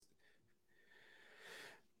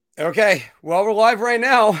Okay, well, we're live right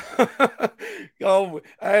now.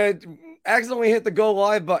 I accidentally hit the go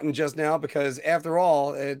live button just now because, after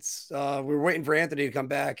all, it's we're waiting for Anthony to come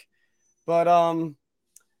back. But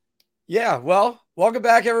yeah, well, welcome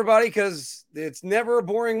back, everybody, because it's never a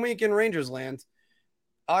boring week in Rangers land.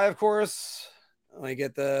 I, of course, let me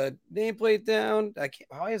get the nameplate down. I can't.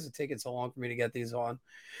 Why is it taking so long for me to get these on?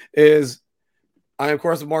 Is I, of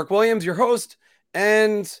course, Mark Williams, your host,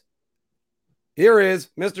 and here is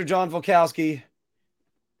Mr. John Volkowski,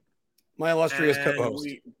 my illustrious And co-host.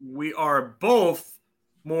 we are both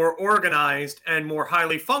more organized and more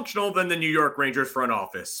highly functional than the New York Rangers front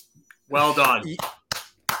office. Well done.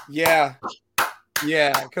 Yeah,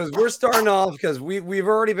 yeah, because we're starting off because we've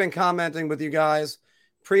already been commenting with you guys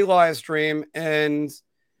pre-live stream, and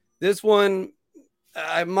this one,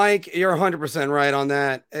 Mike, you're 100% right on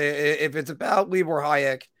that. If it's about Libor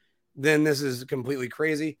Hayek, then this is completely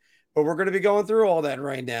crazy. But we're going to be going through all that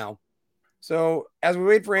right now. So as we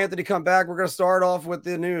wait for Anthony to come back, we're going to start off with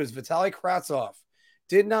the news. Vitaly Kravtsov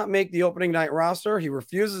did not make the opening night roster. He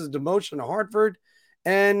refuses a demotion to Hartford,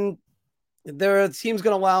 and their team's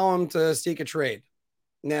going to allow him to seek a trade.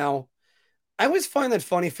 Now, I always find that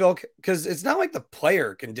funny, Phil, because it's not like the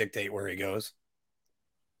player can dictate where he goes.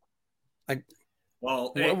 Like,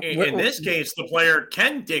 Well, in this case, the player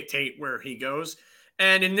can dictate where he goes.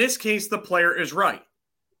 And in this case, the player is right.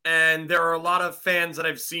 And there are a lot of fans that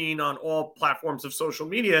I've seen on all platforms of social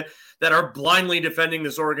media that are blindly defending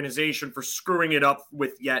this organization for screwing it up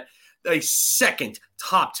with yet a second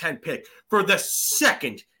top 10 pick for the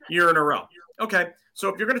second year in a row. Okay, so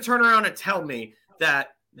if you're going to turn around and tell me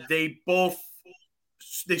that they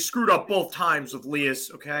screwed up both times with Lias.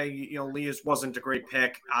 Okay, Lias wasn't a great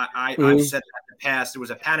pick. I've said that in the past. It was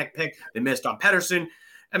a panic pick. They missed on Pedersen,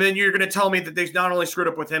 and then you're going to tell me that they not only screwed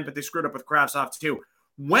up with him, but they screwed up with Kravtsov too.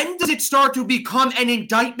 When does it start to become an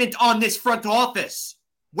indictment on this front office?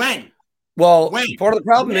 When? Well, when? Part of the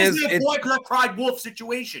problem is a boy cried wolf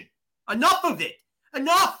situation. Enough of it.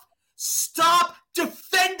 Enough. Stop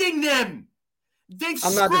defending them.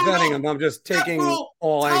 I'm not defending them. I'm just taking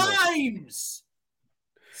all angles.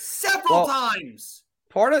 Several times.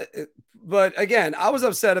 But again, I was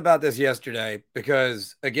upset about this yesterday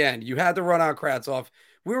because, again, you had to run out Kravtsov.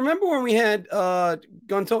 We remember when we had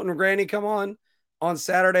Guntoten and Granny come on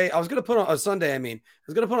Saturday. I was going to put on a Sunday. I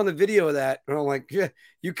was going to put on the video of that. And I'm like, yeah,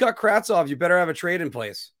 you cut Kravtsov, you better have a trade in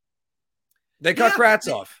place. They cut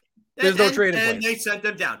Kravtsov. There's no trade in place. And they sent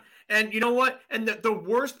them down. And you know what? And the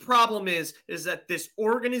worst problem is that this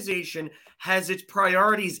organization has its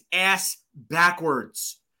priorities ass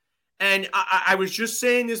backwards. And I was just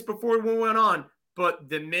saying this before we went on, but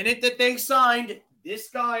the minute that they signed this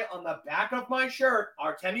guy on the back of my shirt,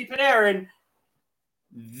 Artemi Panarin,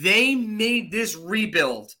 they made this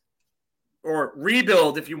rebuild, or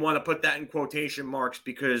rebuild if you want to put that in quotation marks,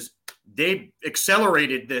 because they've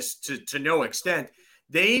accelerated this to no extent.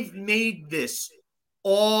 They've made this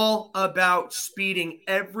all about speeding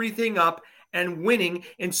everything up and winning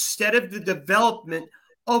instead of the development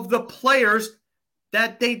of the players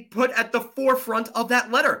that they put at the forefront of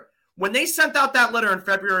that letter. When they sent out that letter in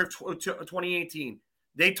February of 2018,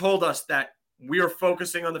 they told us that we are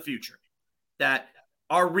focusing on the future, that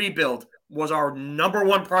our rebuild was our number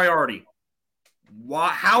one priority.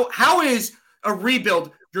 How is a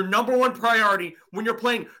rebuild your number one priority when you're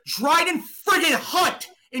playing Dryden friggin' Hunt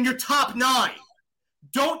in your top 9?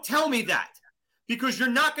 Don't tell me that, because you're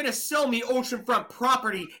not going to sell me oceanfront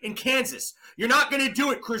property in Kansas. You're not going to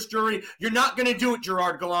do it, Chris Drury. You're not going to do it,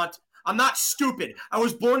 Gerard Gallant. I'm not stupid. I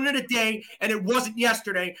was born in a day, and it wasn't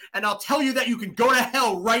yesterday, and I'll tell you that you can go to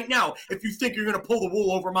hell right now if you think you're going to pull the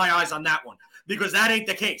wool over my eyes on that one, because that ain't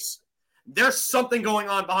the case. There's something going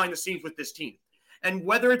on behind the scenes with this team. And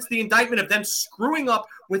whether it's the indictment of them screwing up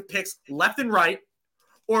with picks left and right,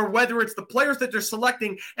 or whether it's the players that they're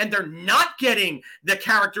selecting and they're not getting the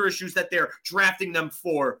character issues that they're drafting them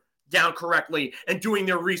for down correctly and doing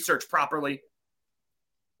their research properly,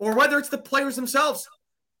 or whether it's the players themselves,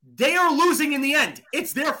 they are losing in the end.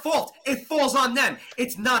 It's their fault. It falls on them.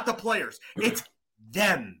 It's not the players. It's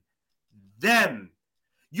them. Them.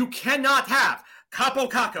 You cannot have Capo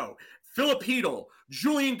Caco, Philip Hedl,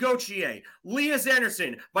 Julian Gauthier, Lias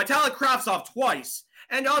Andersson, Vitaly Kravtsov twice,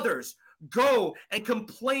 and others go and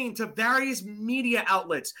complain to various media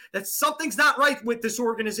outlets that something's not right with this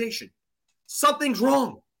organization. Something's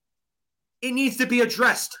wrong. It needs to be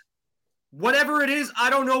addressed. Whatever it is,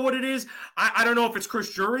 I don't know what it is. I don't know if it's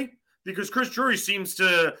Chris Drury, because Chris Drury seems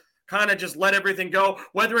to kind of just let everything go.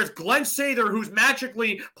 Whether it's Glenn Sather, who's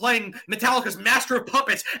magically playing Metallica's Master of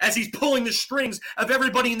Puppets as he's pulling the strings of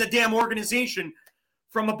everybody in the damn organization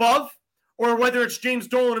from above, or whether it's James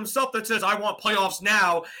Dolan himself that says, I want playoffs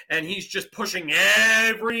now, and he's just pushing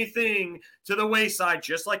everything to the wayside,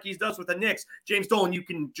 just like he does with the Knicks. James Dolan, you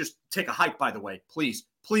can just take a hike, by the way. Please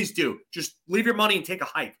do. Just leave your money and take a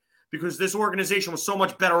hike, because this organization was so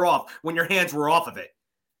much better off when your hands were off of it.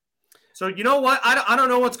 So you know what? I don't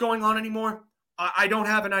know what's going on anymore. I don't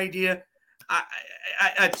have an idea. I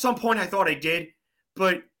at some point I thought I did,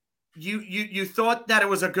 but you thought that it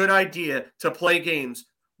was a good idea to play games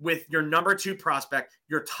with your number 2 prospect,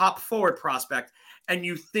 your top forward prospect, and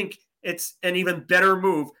you think it's an even better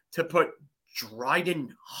move to put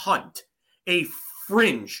Dryden Hunt, a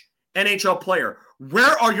fringe NHL player.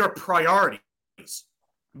 Where are your priorities?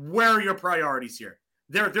 Where are your priorities here?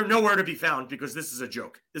 They're nowhere to be found, because this is a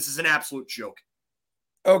joke. This is an absolute joke.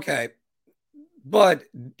 Okay. But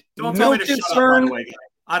don't tell me to shut up, by the way, guy.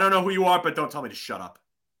 I don't know who you are, but don't tell me to shut up.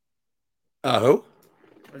 Who?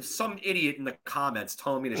 There's some idiot in the comments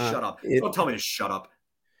telling me to shut up. Don't tell me to shut up.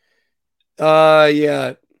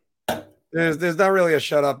 Yeah. There's not really a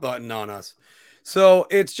shut up button on us. So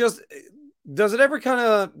it's just, does it ever kind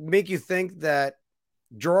of make you think that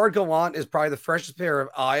Gerard Gallant is probably the freshest pair of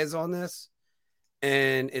eyes on this?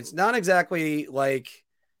 And it's not exactly like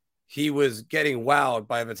he was getting wowed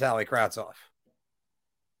by Vitaly Kravtsov.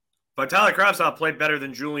 Vitaly Kravtsov played better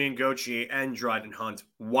than Julian Gauthier and Dryden Hunt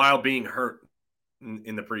while being hurt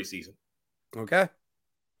in the preseason. Okay.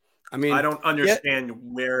 I mean, I don't understand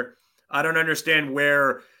where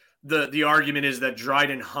the argument is that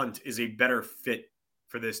Dryden Hunt is a better fit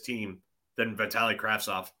for this team than Vitaly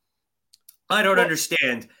Kravtsov. I don't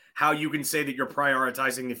understand how you can say that you're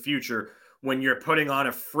prioritizing the future when you're putting on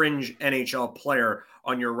a fringe NHL player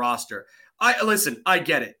on your roster. I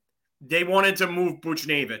get it. They wanted to move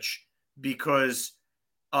Buchnevich because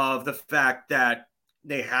of the fact that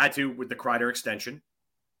they had to with the Kreider extension.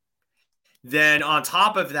 Then on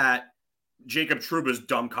top of that, Jacob Trouba's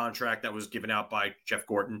dumb contract that was given out by Jeff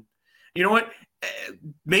Gorton. You know what?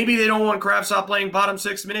 Maybe they don't want Kravtsov playing bottom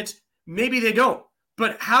 6 minutes. Maybe they don't.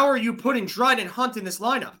 But how are you putting Dryden Hunt in this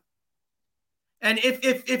lineup? And if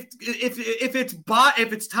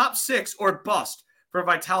it's top 6 or bust for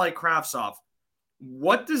Vitaly Kravtsov,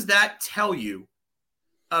 what does that tell you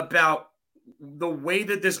about the way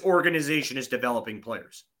that this organization is developing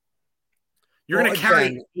players? You're going to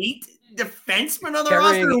carry 8 defensemen on the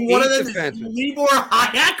roster, and one of them is Libor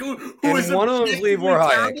Hajek, who is one of them is Libor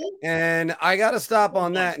Hajek. And I got to stop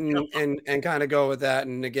on that and kind of go with that.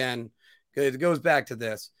 And again, it goes back to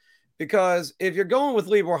this, because if you're going with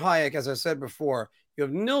Libor Hajek, as I said before, you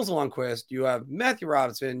have Nils Lundqvist, you have Matthew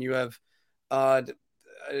Robinson, you have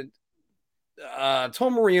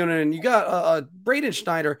Tomo Reunion, you got Braden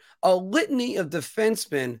Schneider, a litany of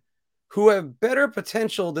defensemen who have better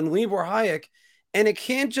potential than Libor Hajek. And it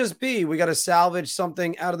can't just be, we got to salvage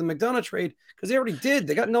something out of the McDonough trade, because they already did.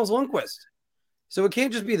 They got Nils Lundqvist. So it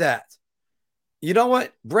can't just be that. You know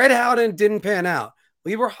what? Brett Howden didn't pan out.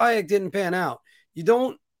 Libor Hajek didn't pan out. You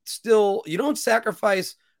don't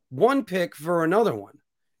sacrifice one pick for another one.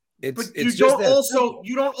 You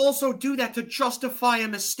don't also do that to justify a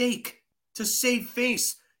mistake, to save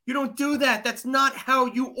face. You don't do that. That's not how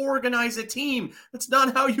you organize a team. That's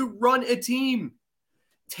not how you run a team.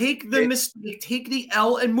 Take the mistake, take the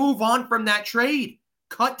L, and move on from that trade.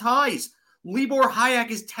 Cut ties. Libor Hajek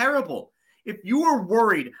is terrible. If you are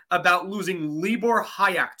worried about losing Libor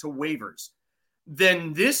Hajek to waivers,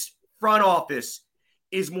 then this front office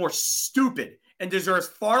is more stupid and deserves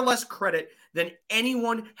far less credit than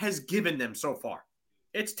anyone has given them so far.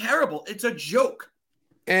 It's terrible. It's a joke.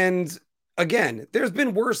 And again, there's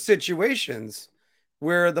been worse situations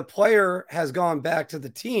where the player has gone back to the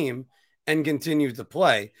team and continues to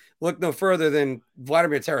play. Look no further than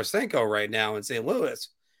Vladimir Tarasenko right now in St. Louis,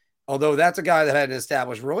 although that's a guy that had an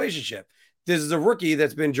established relationship. This is a rookie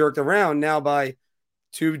that's been jerked around now by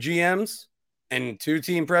 2 GMs and 2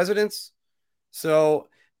 team presidents. So,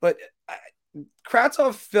 but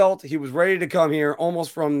Kravtsov felt he was ready to come here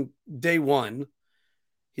almost from day one.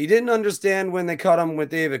 He didn't understand when they cut him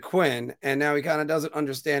with David Quinn, and now he kind of doesn't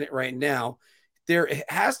understand it right now. There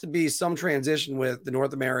has to be some transition with the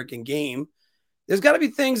North American game. There's got to be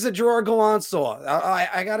things that Gerard Gallant saw.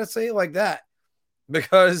 I got to say it like that,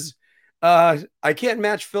 because I can't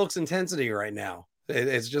match Phil's intensity right now.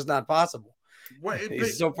 It's just not possible.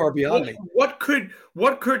 He's so far beyond me. What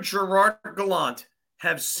could Gerard Gallant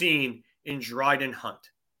have seen in Dryden Hunt?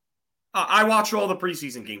 I watched all the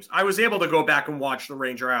preseason games. I was able to go back and watch the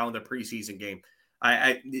Ranger Islander preseason game.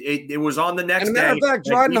 It was on the next day. As a matter of fact,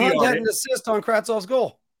 Dryden Hunt had an assist on Kravtsov's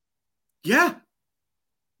goal. Yeah.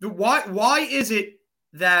 Why is it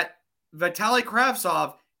that Vitaly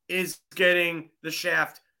Kravtsov is getting the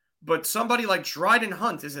shaft but somebody like Dryden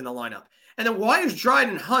Hunt is in the lineup. And then why is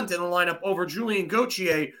Dryden Hunt in the lineup over Julian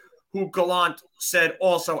Gauthier, who Gallant said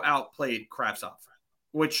also outplayed Kravtsov?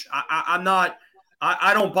 Which I'm not –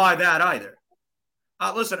 I don't buy that either.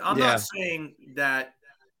 Listen, I'm not saying that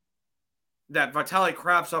Vitaly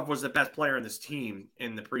Kravtsov was the best player in this team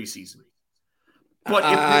in the preseason. But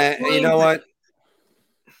you know what?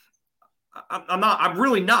 I'm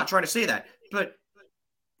really not trying to say that. But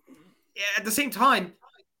at the same time,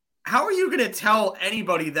 how are you going to tell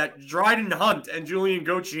anybody that Dryden Hunt and Julian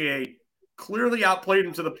Gauthier clearly outplayed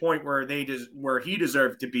him to the point where he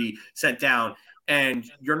deserved to be sent down, and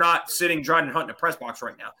you're not sitting Dryden Hunt in a press box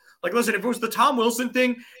right now? Like, listen, if it was the Tom Wilson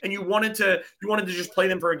thing and you wanted to just play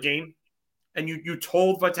them for a game, and you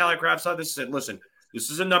told Vitaly Kravtsov this, said, listen,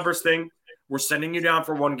 this is a numbers thing. We're sending you down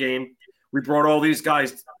for one game. We brought all these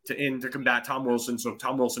guys in to combat Tom Wilson, so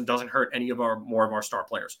Tom Wilson doesn't hurt any of more of our star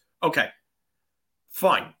players. Okay,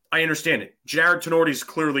 fine. I understand it. Jared Tenorti is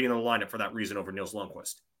clearly in the lineup for that reason over Nils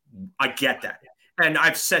Lundqvist. I get that. And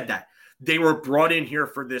I've said that. They were brought in here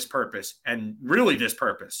for this purpose, and really this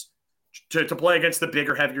purpose, to play against the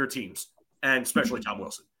bigger, heavier teams, and especially Tom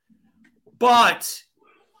Wilson. But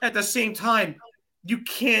at the same time, you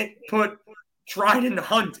can't put Dryden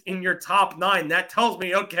Hunt in your top 9. That tells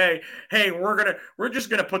me, okay, hey, we're just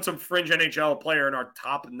gonna put some fringe NHL player in our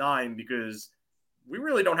top 9 because we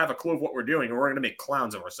really don't have a clue of what we're doing, and we're gonna make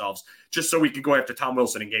clowns of ourselves just so we can go after Tom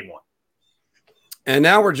Wilson in game 1. And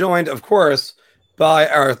now we're joined, of course, by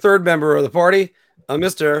our third member of the party,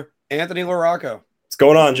 Mr. Anthony LaRocco. What's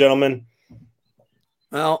going on, gentlemen?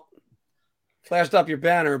 Well, flashed up your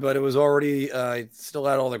banner, but it was already still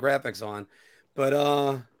had all the graphics on. But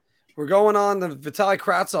we're going on the Vitaly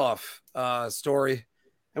Kravtsov story.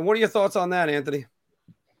 And what are your thoughts on that, Anthony?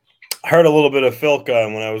 I heard a little bit of Philk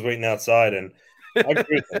when I was waiting outside, and I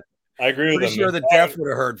agree with him. Pretty sure the deaf would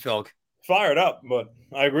have heard Philk. Fired up, but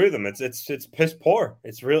I agree with him. It's piss poor.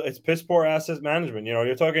 It's piss poor asset management.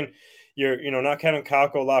 You're talking, not counting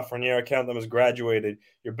Kakko, Lafreniere, I count them as graduated.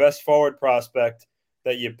 Your best forward prospect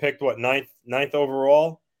that you picked, what, ninth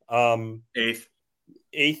overall, eighth.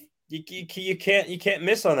 You can't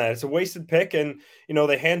miss on that. It's a wasted pick, and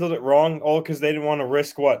they handled it wrong, all because they didn't want to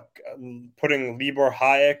risk putting Libor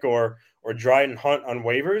Hayek or Dryden Hunt on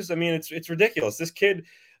waivers. I mean, it's ridiculous. This kid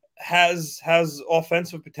has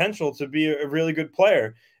offensive potential to be a really good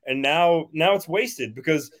player, and now it's wasted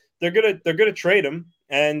because they're gonna trade him.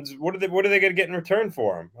 And what are they gonna get in return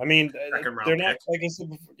for him? I mean, they're not, like I said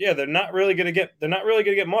before, they're not really gonna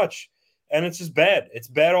get much, and it's just bad. It's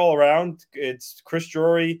bad all around. It's Chris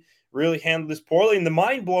Drury really handled this poorly, and the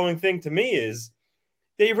mind blowing thing to me is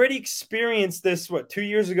they already experienced this 2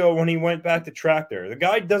 years ago when he went back to Tractor. The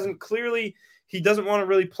guy doesn't want to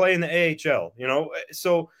really play in the AHL,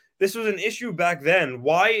 so. This was an issue back then.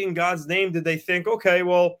 Why in God's name did they think, okay,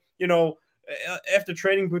 well, after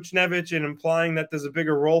trading Buchnevich and implying that there's a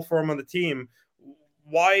bigger role for him on the team,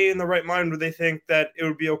 why in the right mind would they think that it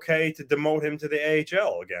would be okay to demote him to the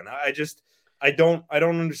AHL again? I don't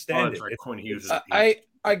understand it.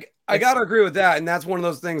 I got to agree with that. And that's one of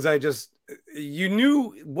those things you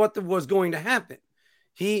knew what was going to happen.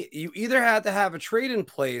 You either had to have a trade in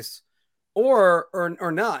place or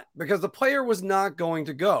not, because the player was not going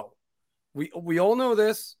to go. We all know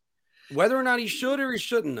this, whether or not he should or he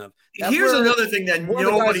shouldn't have. Here's another thing that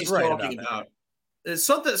nobody's talking about.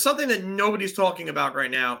 Something that nobody's talking about right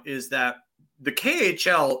now is that the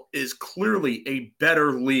KHL is clearly a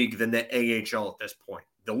better league than the AHL at this point.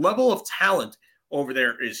 The level of talent over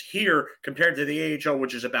there is here compared to the AHL,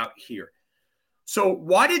 which is about here. So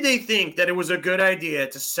why did they think that it was a good idea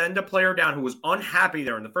to send a player down who was unhappy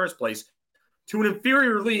there in the first place to an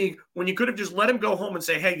inferior league when you could have just let him go home and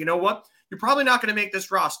say, hey, you know what? You're probably not going to make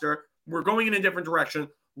this roster. We're going in a different direction.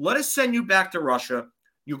 Let us send you back to Russia.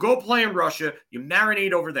 You go play in Russia. You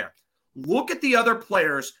marinate over there. Look at the other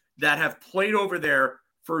players that have played over there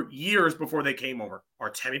for years before they came over.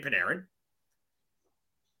 Artemi Panarin,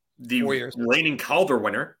 the reigning Calder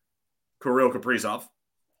winner, Kirill Kaprizov,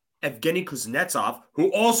 Evgeny Kuznetsov,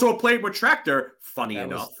 who also played with Tractor, funny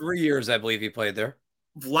enough. 3 years, I believe he played there.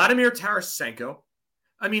 Vladimir Tarasenko.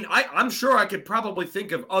 I mean, I'm sure I could probably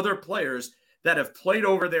think of other players that have played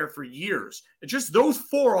over there for years. Just those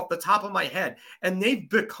 4 off the top of my head. And they've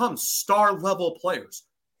become star-level players,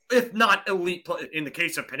 if not elite. In the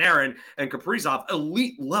case of Panarin and Kaprizov,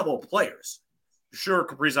 elite-level players. Sure,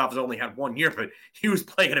 Kaprizov has only had 1 year, but he was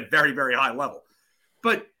playing at a very, very high level.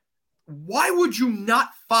 But why would you not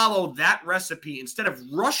follow that recipe instead of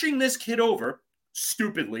rushing this kid over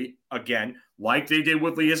stupidly, again, like they did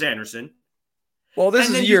with Lias Andersson? Well, this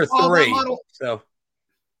is year 3. So,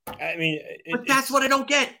 I mean, but that's what I don't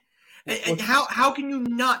get. And how can you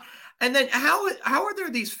not? And then how are there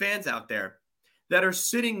these fans out there that are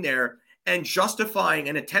sitting there and justifying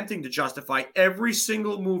and attempting to justify every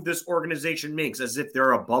single move this organization makes as if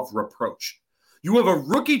they're above reproach? You have a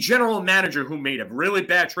rookie general manager who made a really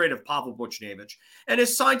bad trade of Pavel Buchnevich and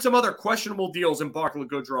has signed some other questionable deals in Barclay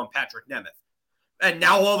Goodrow and Patrick Nemeth. And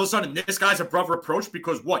now all of a sudden this guy's above reproach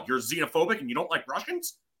because what? You're xenophobic and you don't like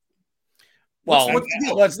Russians? Well,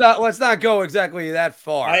 let's not go exactly that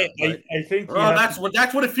far. I think that's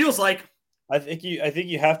what it feels like. I think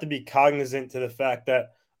you have to be cognizant to the fact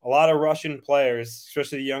that a lot of Russian players,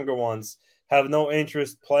 especially the younger ones, have no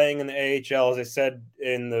interest playing in the AHL, as I said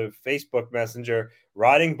in the Facebook Messenger,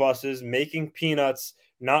 riding buses, making peanuts,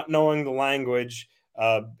 not knowing the language,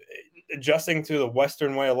 adjusting to the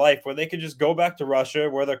Western way of life, where they could just go back to Russia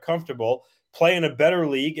where they're comfortable, play in a better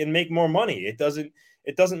league, and make more money. It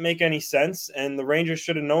doesn't make any sense, and the Rangers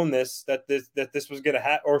should have known this was going to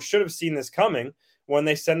happen, or should have seen this coming when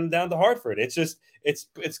they sent him down to Hartford.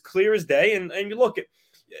 It's clear as day, and you look at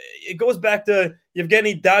it goes back to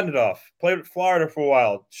Yevgeny Dadonov, played at Florida for a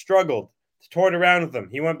while, struggled, toured around with them.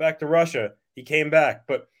 He went back to Russia. He came back.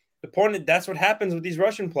 But the point is that's what happens with these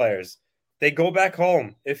Russian players. They go back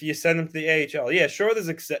home if you send them to the AHL. Yeah, sure, there's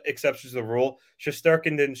exceptions to the rule.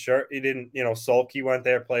 Shesterkin didn't sulk. He went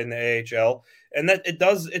there, played in the AHL. And that it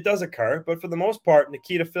does occur. But for the most part,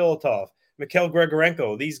 Nikita Filatov, Mikhail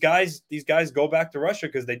Grigorenko, these guys go back to Russia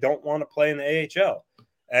because they don't want to play in the AHL.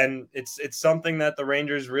 And it's something that the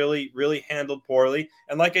Rangers really, really handled poorly.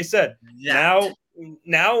 And like I said, now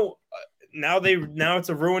it's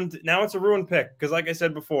a ruined pick because, like I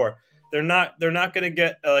said before, they're not going to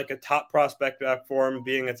get like a top prospect back for him,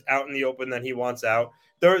 being it's out in the open that he wants out.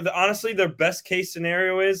 Honestly, their best case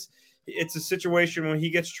scenario is it's a situation when he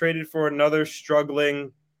gets traded for another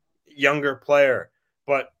struggling younger player.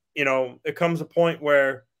 But it comes a point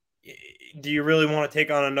where, do you really want to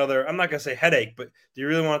take on another, I'm not going to say headache, but do you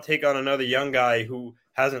really want to take on another young guy who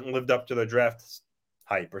hasn't lived up to the draft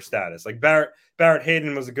hype or status? Like Barrett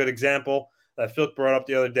Hayden was a good example that Phil brought up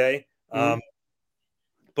the other day.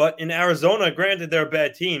 But in Arizona, granted, they're a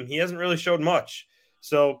bad team. He hasn't really showed much.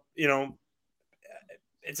 So,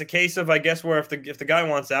 it's a case of, I guess, where if the guy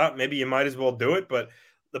wants out, maybe you might as well do it. But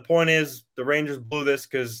the point is the Rangers blew this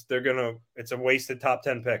because it's a wasted top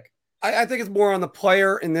 10 pick. I think it's more on the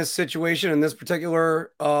player in this situation, in this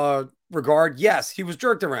particular regard. Yes, he was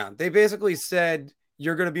jerked around. They basically said,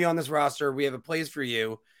 you're going to be on this roster. We have a place for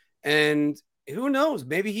you. And who knows?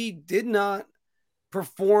 Maybe he did not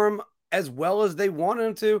perform as well as they wanted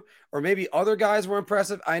him to, or maybe other guys were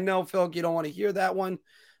impressive. I know, Phil, you don't want to hear that one.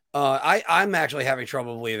 I'm actually having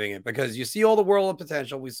trouble believing it because you see all the world of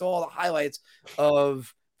potential. We saw all the highlights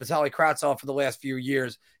of Vitaly Kravtsov for the last few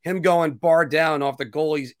years, him going bar down off the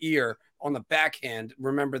goalie's ear on the backhand.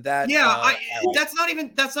 Remember that? Yeah, that's not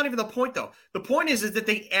even the point, though. The point is that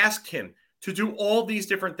they asked him to do all these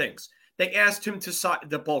different things. They asked him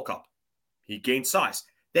to bulk up. He gained size.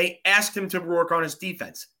 They asked him to work on his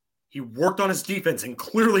defense. He worked on his defense and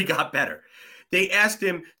clearly got better. They asked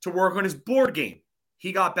him to work on his board game.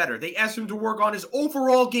 He got better. They asked him to work on his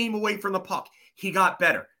overall game away from the puck. He got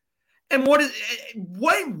better. And what is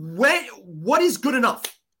good enough?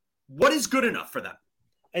 What is good enough for them?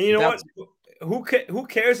 And you know what? Who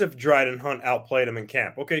cares if Dryden Hunt outplayed him in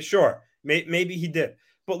camp? Okay, sure, maybe he did,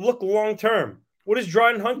 but look long term. What is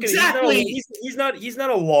Dryden Hunt? Exactly. He's not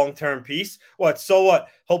a long term piece. What? So what?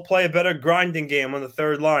 He'll play a better grinding game on the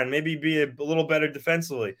third line. Maybe be a little better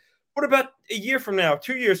defensively. What about a year from now?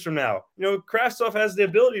 2 years from now? Kravtsov has the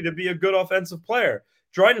ability to be a good offensive player.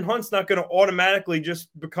 Dryden Hunt's not going to automatically just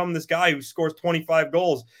become this guy who scores 25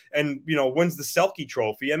 goals and, wins the Selke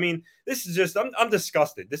trophy. I mean, this is just, I'm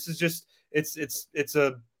disgusted. This is just, it's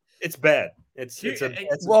bad.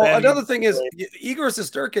 Another thing is Igor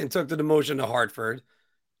Shesterkin took the demotion to Hartford,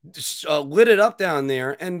 lit it up down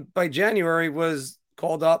there. And by January was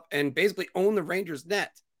called up and basically owned the Rangers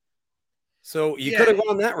net. So you could have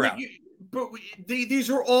gone that route. But these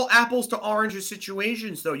are all apples to oranges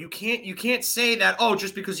situations, though. You can't say that,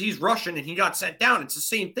 just because he's Russian and he got sent down, it's the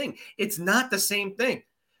same thing. It's not the same thing.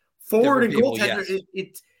 Forward and goaltender,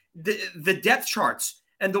 yes. The depth charts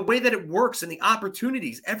and the way that it works and the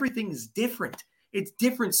opportunities, everything is different. It's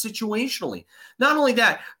different situationally. Not only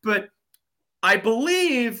that, but I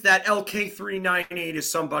believe that LK398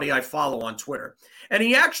 is somebody I follow on Twitter. And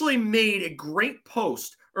he actually made a great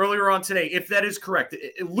post earlier on today, if that is correct.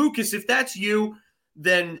 Lucas, if that's you,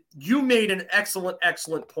 then you made an excellent,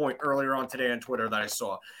 excellent point earlier on today on Twitter that I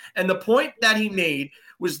saw. And the point that he made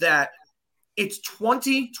was that it's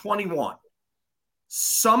 2021.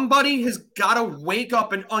 Somebody has got to wake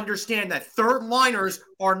up and understand that third liners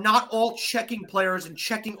are not all checking players and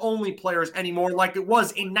checking only players anymore like it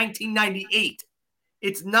was in 1998.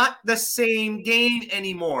 It's not the same game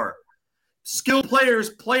anymore. Skilled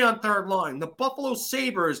players play on third line. The Buffalo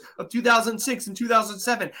Sabres of 2006 and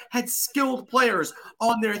 2007 had skilled players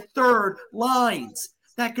on their third lines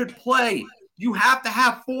that could play. You have to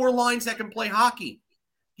have 4 lines that can play hockey.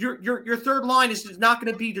 Your third line is not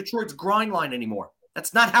going to be Detroit's grind line anymore.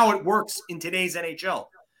 That's not how it works in today's NHL.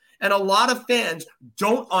 And a lot of fans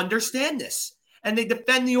don't understand this. And they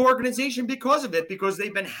defend the organization because of it, because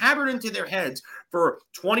they've been hammered into their heads for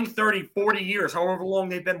 20, 30, 40 years, however long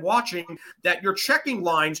they've been watching, that your checking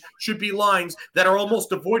lines should be lines that are almost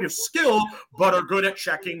devoid of skill, but are good at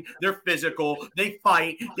checking. They're physical, they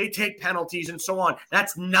fight, they take penalties, and so on.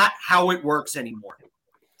 That's not how it works anymore.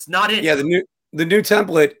 It's not it. Yeah, the new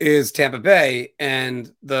template is Tampa Bay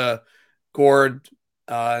and the Gord,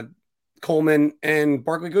 Coleman, and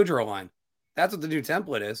Barclay Goodrow line. That's what the new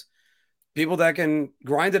template is. People that can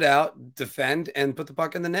grind it out, defend, and put the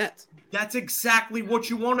puck in the net. That's exactly what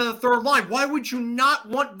you want on the third line. Why would you not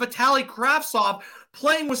want Vitaly Kravtsov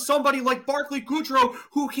playing with somebody like Barclay Goodrow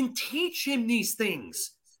who can teach him these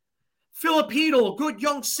things? Filipino, good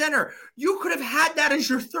young center. You could have had that as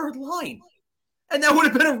your third line, and that would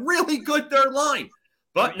have been a really good third line.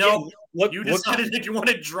 But no, you decided that you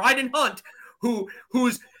wanted Dryden Hunt,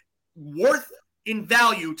 whose worth in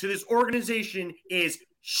value to this organization is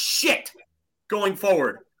shit going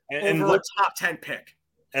forward and over a top 10 pick.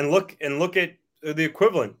 And look at the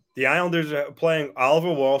equivalent. The Islanders are playing Oliver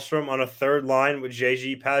Wahlstrom on a third line with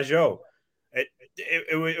JG Pageau.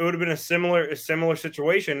 It would have been a similar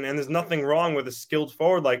situation, and there's nothing wrong with a skilled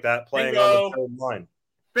forward like that playing on the third line.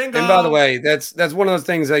 Bingo. And by the way, that's one of those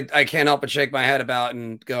things I can't help but shake my head about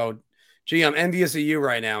and go, gee, I'm envious of you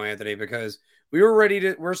right now, Anthony, because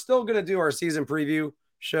we're still going to do our season preview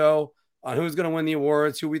show on who's going to win the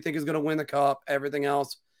awards, who we think is going to win the cup, everything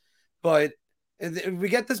else. But we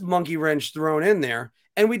get this monkey wrench thrown in there,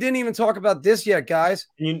 and we didn't even talk about this yet, guys.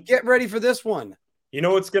 Get ready for this one. You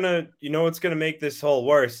know what's gonna make this whole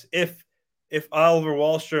worse? If Oliver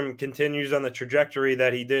Wahlstrom continues on the trajectory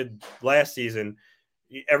that he did last season,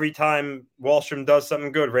 every time Wahlstrom does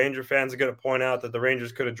something good, Ranger fans are going to point out that the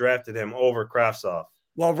Rangers could have drafted him over Kravtsov.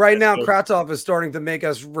 Well, right now, Kravtsov is starting to make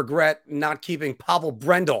us regret not keeping Pavel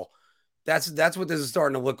Brendel. That's what this is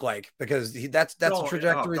starting to look like, because that's the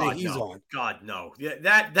trajectory that he's on. God, no.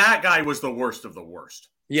 That guy was the worst of the worst.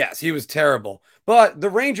 Yes, he was terrible. But the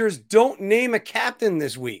Rangers don't name a captain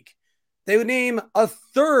this week. They would name a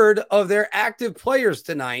third of their active players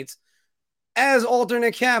tonight as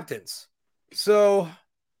alternate captains. So,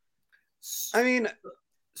 I mean...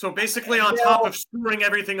 So basically, on top of screwing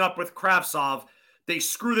everything up with Kravtsov, they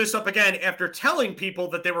screw this up again after telling people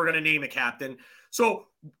that they were going to name a captain. So...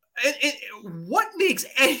 what makes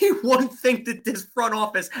anyone think that this front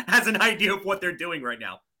office has an idea of what they're doing right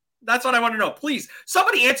now? That's what I want to know. Please,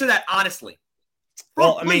 somebody answer that honestly.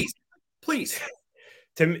 Bro, well, please.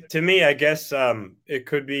 To me, I guess it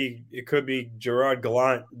could be Gerard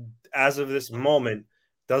Gallant. As of this moment,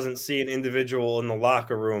 doesn't see an individual in the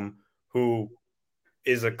locker room who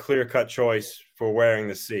is a clear-cut choice for wearing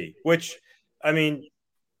the C. Which, I mean,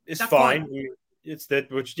 is fine. It's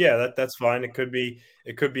that, which that's fine. It could be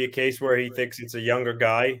a case where he thinks it's a younger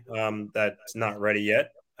guy that's not ready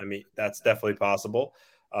yet. I mean, that's definitely possible.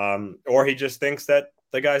 Or he just thinks that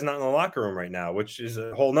the guy's not in the locker room right now, which is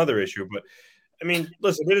a whole nother issue. But I mean,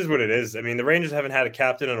 listen, it is what it is. I mean, the Rangers haven't had a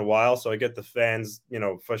captain in a while, so I get the fans,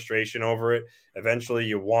 frustration over it. Eventually,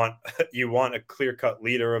 you want a clear-cut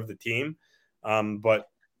leader of the team, but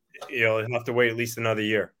you'll have to wait at least another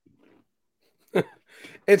year.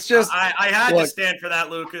 It's just I had to stand for that,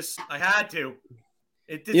 Lucas. I had to.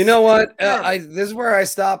 You know what? This is where I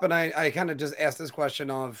stop, and I kind of just asked this question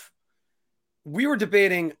of, we were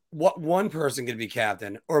debating what one person could be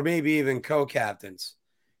captain or maybe even co-captains,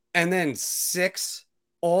 and then 6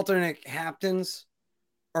 alternate captains.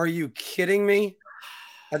 Are you kidding me?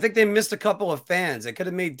 I think they missed a couple of fans. They could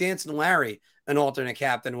have made Dancing Larry an alternate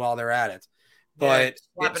captain while they're at it. But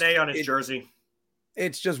slap an A on his jersey.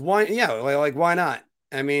 It's just why? Yeah, like why not?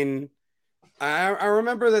 I mean, I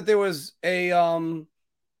remember that there was a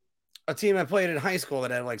team I played in high school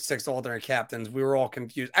that had like 6 alternate captains. We were all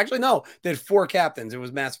confused. Actually, no, they had 4 captains. It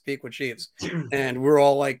was Massapequa Chiefs, and we were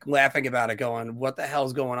all like laughing about it, going, "What the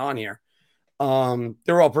hell's going on here?" They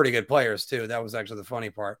were all pretty good players too. That was actually the funny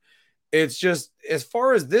part. It's just, as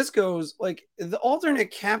far as this goes, like the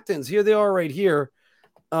alternate captains, here they are right here.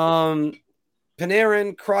 Panarin,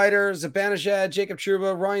 Kreider, Zibanejad, Jacob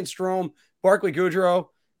Trouba, Ryan Strome, Barclay Goodrow.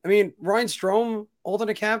 I mean, Ryan Strome,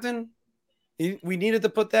 alternate captain. We needed to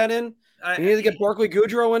put that in. We needed to get Barclay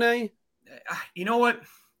Goodrow in a. You know what?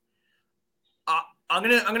 I'm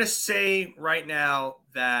gonna say right now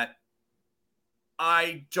that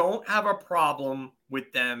I don't have a problem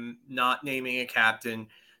with them not naming a captain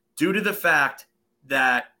due to the fact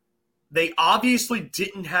that they obviously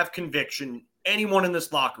didn't have conviction, anyone in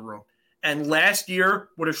this locker room. And last year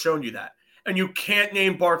would have shown you that. And you can't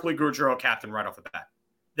name Barclay Goodrow captain right off the bat.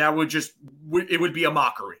 That would just, it would be a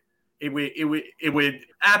mockery. It would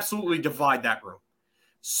absolutely divide that room.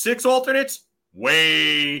 6 alternates,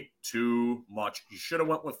 way too much. You should have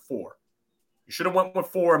went with 4. You should have went with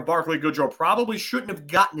 4, and Barclay Goodrow probably shouldn't have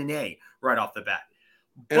gotten an A right off the bat.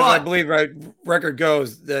 And if I believe record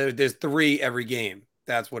goes, there's 3 every game.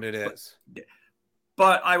 That's what it is.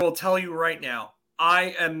 But I will tell you right now,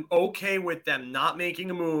 I am okay with them not making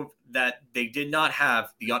a move that they did not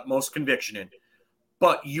have the utmost conviction in.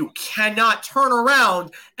 But you cannot turn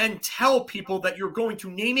around and tell people that you're going to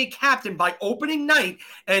name a captain by opening night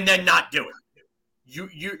and then not do it.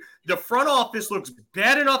 The front office looks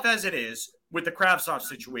bad enough as it is with the Kravtsov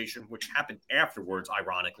situation, which happened afterwards,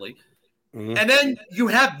 ironically. Mm-hmm. And then you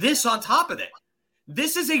have this on top of it.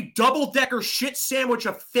 This is a double-decker shit sandwich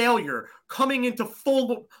of failure coming into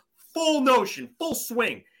full notion, full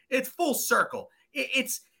swing. It's full circle.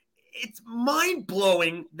 It's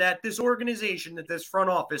mind-blowing that this organization, that this front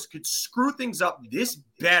office could screw things up this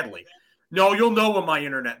badly. No, you'll know when my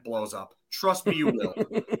internet blows up. Trust me, you will.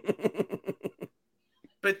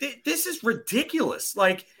 But this is ridiculous.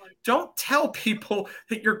 Like, don't tell people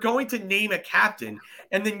that you're going to name a captain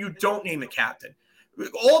and then you don't name a captain.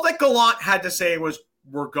 All that Gallant had to say was,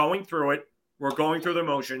 we're going through it. We're going through the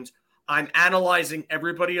motions. I'm analyzing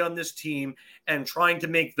everybody on this team and trying to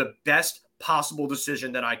make the best possible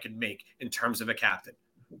decision that I could make in terms of a captain.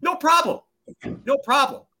 No problem. No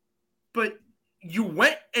problem. But you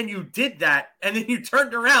went and you did that, and then you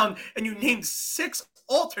turned around and you named 6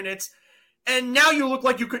 alternates, and now you look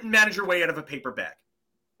like you couldn't manage your way out of a paper bag.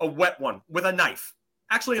 A wet one with a knife.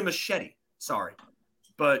 Actually, a machete. Sorry.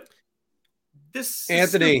 But this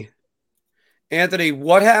Anthony,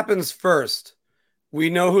 what happens first? We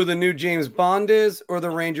know who the new James Bond is, or the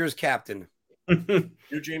Rangers captain? New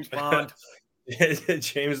James Bond.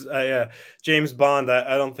 James Bond.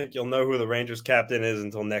 I don't think you'll know who the Rangers captain is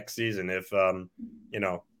until next season, if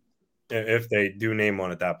they do name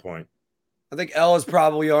one at that point. I think Ella's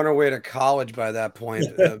probably on her way to college by that point.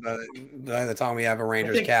 By the time we have a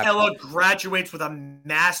Rangers captain, Ella graduates with a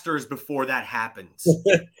master's before that happens.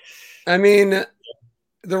 I mean,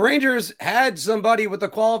 the Rangers had somebody with the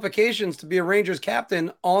qualifications to be a Rangers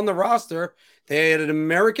captain on the roster. They had an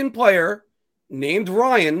American player named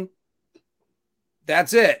Ryan.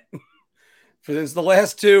 That's it. For since the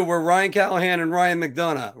last 2 were Ryan Callahan and Ryan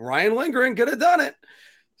McDonough. Ryan Lindgren could have done it.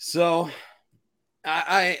 So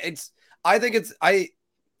I'm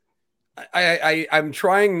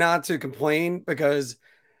trying not to complain because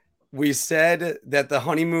we said that the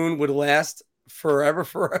honeymoon would last forever,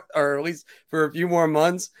 or at least for a few more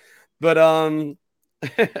months. But I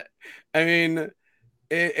mean,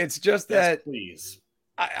 it's just that please.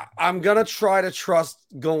 I'm gonna try to trust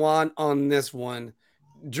Gallant on this one.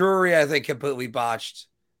 Drury, I think, completely botched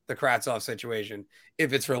the Kravtsov situation.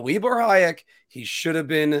 If it's for Libor Hayek, he should have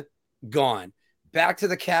been gone. Back to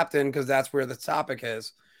the captain, because that's where the topic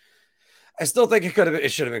is. I still think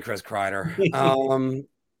it should have been Chris Kreider.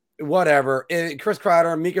 Whatever. Chris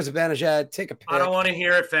Kreider, Mika Zibanejad, take a pick. I don't want to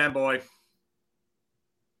hear it, fanboy.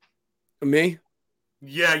 Me?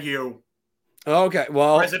 Yeah, you. Okay,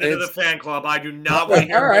 well. President of the fan club. I do not want to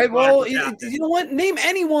hear it. All right, well, you know what? Name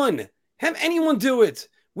anyone. Have anyone do it.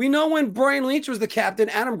 We know when Brian Leetch was the captain,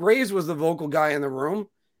 Adam Graves was the vocal guy in the room,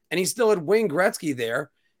 and he still had Wayne Gretzky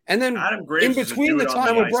there. And then in between the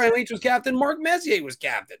time when Brian Leetch was captain, Mark Messier was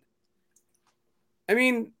captain. I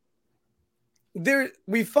mean,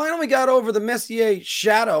 we finally got over the Messier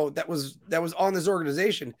shadow that was on this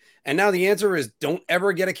organization. And now the answer is don't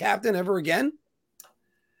ever get a captain ever again.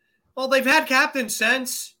 Well, they've had captains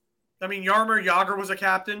since. I mean, Jaromir Jagr was a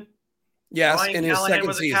captain. Yes, Ryan in his Callahan second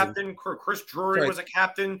was a season. captain. Chris Drury was a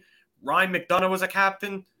captain. Ryan McDonough was a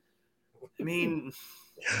captain. I mean,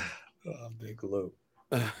 Big Lou.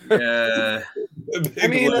 Yeah. I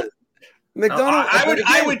mean, McDonough.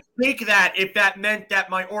 I would take that if that meant that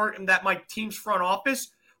my team's front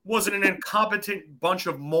office wasn't an incompetent bunch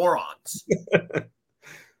of morons.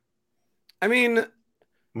 I mean,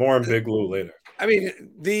 more on Big Lou later. I mean,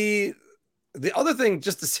 the other thing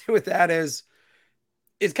just to say with that is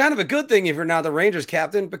it's kind of a good thing if you're not the Rangers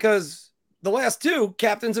captain, because the last 2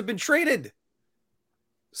 captains have been traded.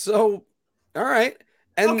 So, all right.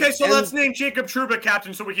 Okay, so let's name Jacob Trouba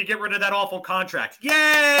captain so we can get rid of that awful contract.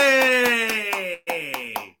 Yay!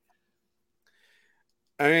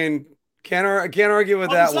 I mean, can't argue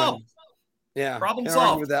with that one. Yeah, problem can't solved.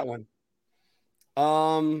 argue with that one.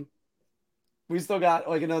 We still got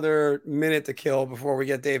like another minute to kill before we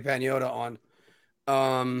get Dave Pagnotta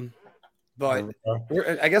on. But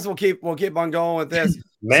I guess we'll keep on going with this.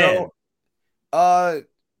 Man. So,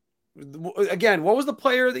 again, what was the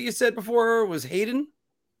player that you said before? Was Hayden?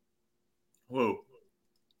 Who?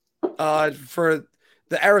 For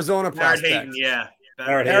the Arizona prospect. Hayden, yeah.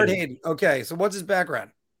 Barrett Hayden. Okay, so what's his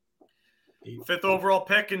background? 5th overall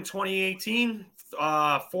pick in 2018,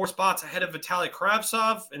 4 spots ahead of Vitaly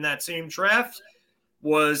Kravtsov in that same draft.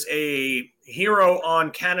 Was a hero on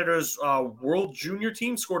Canada's World Junior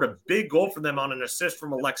team, scored a big goal for them on an assist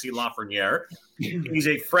from Alexis Lafreniere. He's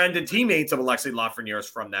a friend and teammate of Alexis Lafreniere's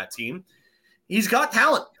from that team. He's got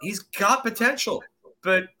talent. He's got potential,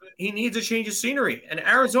 but he needs a change of scenery. And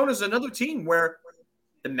Arizona's another team where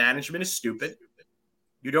the management is stupid.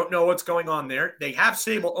 You don't know what's going on there. They have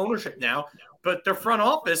stable ownership now, but their front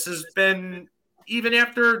office has been, even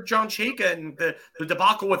after John Chayka and the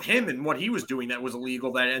debacle with him and what he was doing that was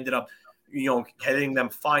illegal that ended up, getting them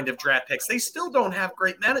fined of draft picks, they still don't have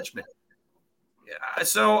great management.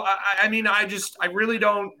 So, I mean, I really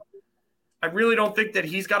don't think that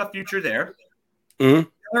he's got a future there. Mm-hmm.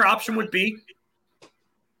 Another option would be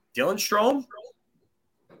Dylan Strome.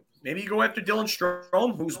 Maybe you go after Dylan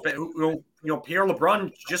Strome, who Pierre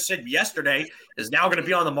LeBrun just said yesterday is now going to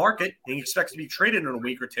be on the market and he expects to be traded in a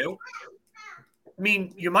week or two. I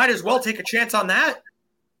mean, you might as well take a chance on that.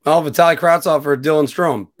 Oh, Vitaly Kravtsov or Dylan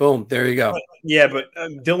Strome. Boom, there you go. Yeah, but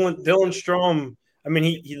Dylan Strome, I mean,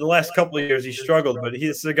 he the last couple of years he struggled, but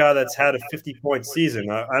he's a guy that's had a 50-point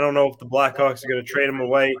season. I don't know if the Blackhawks are going to trade him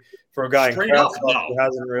away for a guy in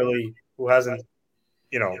Kravtsov who hasn't.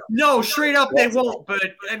 No, straight up they won't. But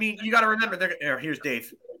I mean, you got to remember. Here's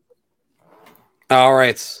Dave. All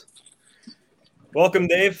right, welcome,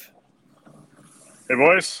 Dave. Hey,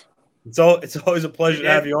 boys. It's always a pleasure to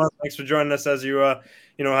have you on. Thanks for joining us as you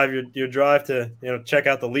have your drive to check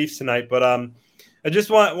out the Leafs tonight. But I just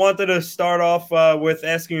wanted to start off with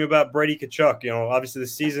asking you about Brady Tkachuk. Obviously the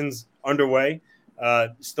season's underway,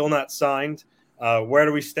 still not signed. Where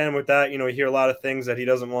do we stand with that? You hear a lot of things that he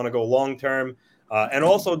doesn't want to go long term. And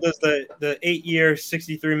also, does the 8-year,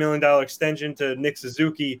 $63 million extension to Nick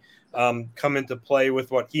Suzuki come into play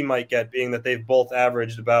with what he might get, being that they've both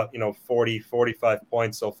averaged about 40, 45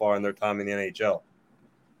 points so far in their time in the NHL?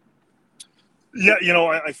 Yeah,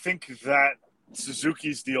 I think that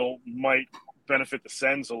Suzuki's deal might benefit the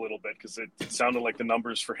Sens a little bit because it sounded like the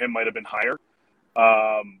numbers for him might have been higher.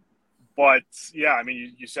 But yeah, I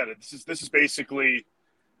mean, you said it. This is basically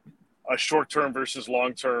a short-term versus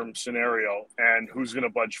long-term scenario, and who's going to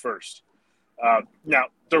budge first. Now,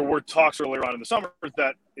 there were talks earlier on in the summer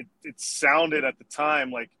that it sounded at the time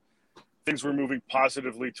like things were moving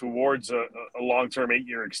positively towards a long-term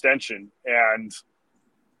 8-year extension, and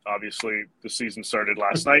obviously the season started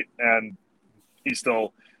last night, and he's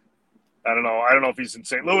still – I don't know if he's in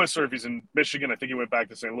St. Louis or if he's in Michigan. I think he went back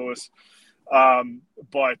to St. Louis.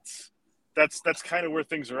 But that's kind of where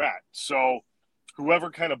things are at. So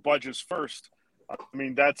whoever kind of budges first, I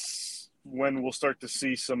mean, that's when we'll start to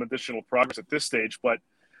see some additional progress at this stage. But,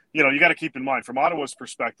 you got to keep in mind, from Ottawa's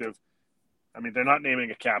perspective, I mean, they're not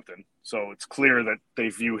naming a captain. So it's clear that they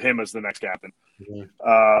view him as the next captain.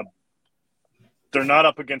 Mm-hmm. They're not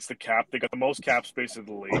up against the cap. They got the most cap space in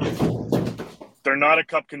the league. They're not a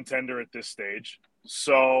cup contender at this stage.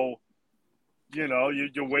 So,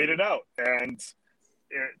 you wait it out. And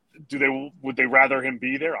would they rather him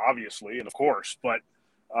be there? Obviously, and of course, but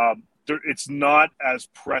it's not as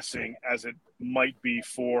pressing as it might be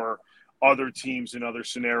for other teams in other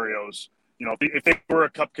scenarios. If they were a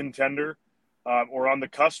cup contender or on the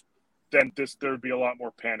cusp, then there'd be a lot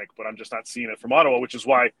more panic. But I'm just not seeing it from Ottawa, which is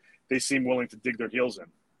why they seem willing to dig their heels in.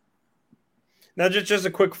 Now, just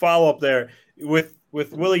a quick follow-up there. With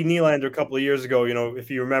Willie Nylander a couple of years ago,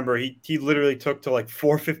 if you remember, he literally took to like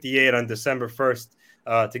 458 on December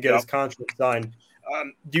 1st to get his contract signed.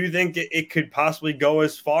 Do you think it could possibly go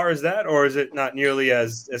as far as that, or is it not nearly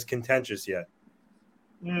as contentious yet?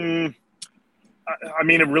 I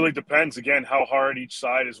mean, it really depends, again, how hard each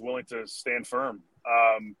side is willing to stand firm.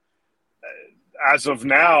 As of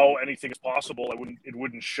now, anything is possible. It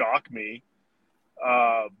wouldn't shock me.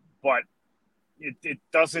 But it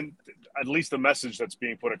doesn't, at least the message that's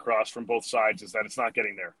being put across from both sides is that it's not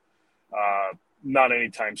getting there. Not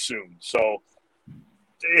anytime soon. So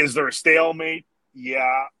is there a stalemate?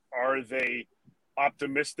 Yeah. Are they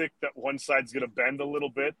optimistic that one side's going to bend a little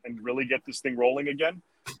bit and really get this thing rolling again?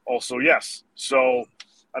 also yes. So,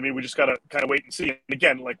 I mean, we just got to kind of wait and see. And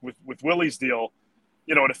again, like with Willie's deal,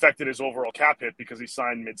 you know, it affected his overall cap hit because he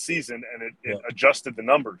signed mid-season and it adjusted the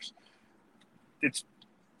numbers.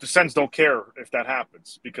 The Sens don't care if that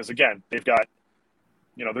happens because, again, they've got,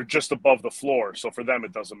 you know, they're just above the floor. So for them,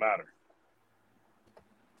 it doesn't matter.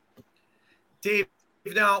 Dave,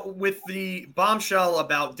 now with the bombshell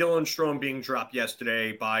about Dylan Strome being dropped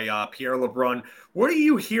yesterday by Pierre LeBrun, what are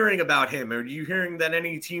you hearing about him? Are you hearing that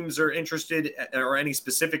any teams are interested, or any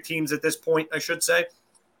specific teams at this point, I should say?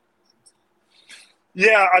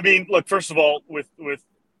 Yeah, I mean, look, first of all, with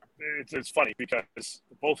it's funny because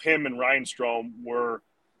both him and Ryan Strome were,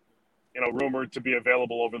 you know, rumored to be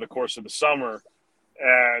available over the course of the summer,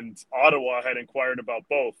 and Ottawa had inquired about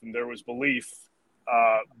both, and there was belief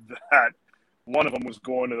that one of them was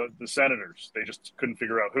going to the Senators. They just couldn't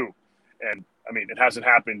figure out who. And, I mean, it hasn't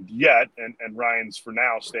happened yet, and Ryan's for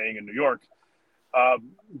now staying in New York.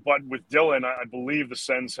 But with Dylan, I believe the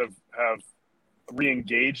Sens have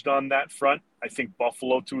re-engaged on that front. I think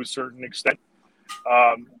Buffalo to a certain extent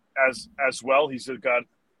as well. He's got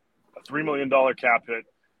a $3 million cap hit.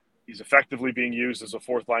 He's effectively being used as a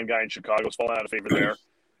fourth-line guy in Chicago. He's fallen out of favor there.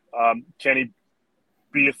 Can he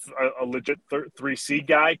be a legit 3C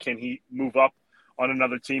guy? Can he move up on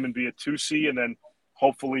another team and be a 2C, and then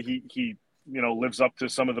hopefully he you know, lives up to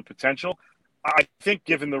some of the potential? I think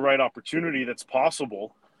given the right opportunity, that's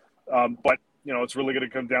possible. But, you know, it's really going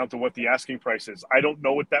to come down to what the asking price is. I don't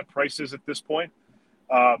know what that price is at this point.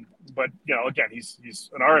 But, you know, again, he's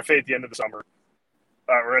an RFA at the end of the summer.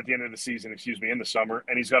 Or at the end of the season, in the summer,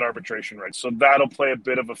 and he's got arbitration rights. So that'll play a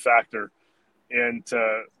bit of a factor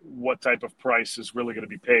into what type of price is really going to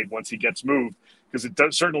be paid once he gets moved, because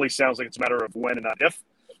certainly sounds like it's a matter of when and not if.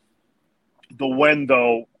 The when,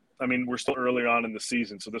 though, I mean, we're still early on in the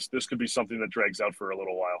season, so this could be something that drags out for a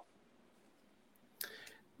little while.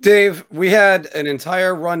 Dave, we had an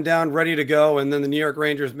entire rundown ready to go, and then the New York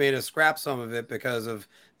Rangers made us scrap some of it because of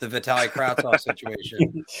the Vitaly Kravtsov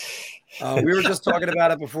situation. We were just talking about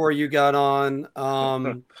it before you got on.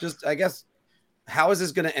 I guess, how is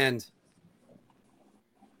this going to end?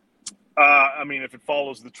 I mean, if it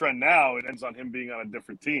follows the trend now, it ends on him being on a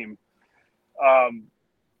different team. I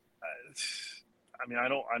mean, I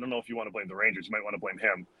don't know if you want to blame the Rangers. You might want to blame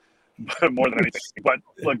him, but more than anything. But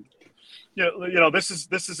look, you know, this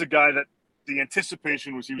is a guy that the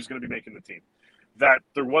anticipation was he was going to be making the team. That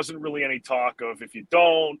there wasn't really any talk of if you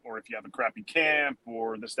don't, or if you have a crappy camp,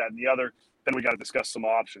 or this, that, and the other, then we got to discuss some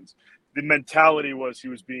options. The mentality was he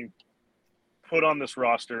was being put on this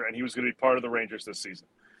roster, and he was going to be part of the Rangers this season.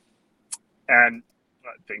 And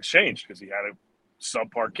things changed because he had a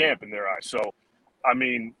subpar camp in their eyes. So, I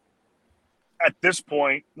mean, at this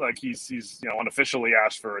point, like he's you know, unofficially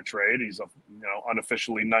asked for a trade. He's you know,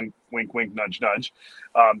 unofficially wink wink nudge nudge.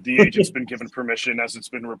 The agent's been given permission, as it's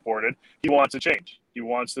been reported. He wants a change. He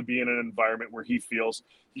wants to be in an environment where he feels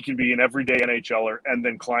he can be an everyday NHLer and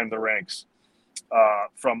then climb the ranks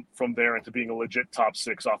from there into being a legit top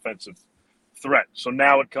 6 offensive threat. So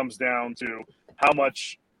now it comes down to how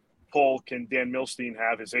much pull can Dan Milstein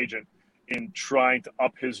have, his agent, in trying to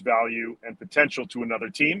up his value and potential to another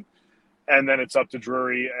team. And then it's up to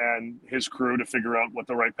Drury and his crew to figure out what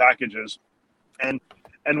the right package is and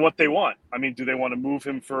what they want. I mean, do they want to move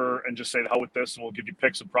him and just say, the hell with this, and we'll give you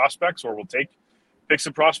picks and prospects, or we'll take picks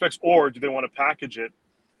and prospects? Or do they want to package it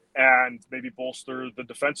and maybe bolster the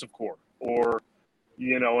defensive core, or,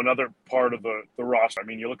 you know, another part of the roster? I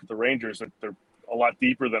mean, you look at the Rangers, they're a lot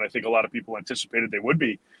deeper than I think a lot of people anticipated they would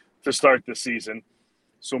be to start this season.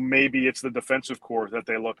 So maybe it's the defensive core that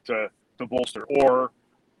they look to bolster, or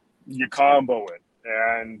you combo it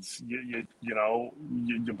and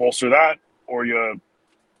you bolster that, or you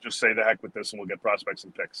just say the heck with this and we'll get prospects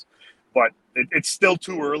and picks. But it's still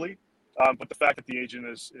too early. But the fact that the agent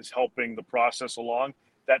is helping the process along,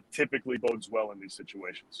 that typically bodes well in these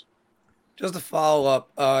situations. Just to follow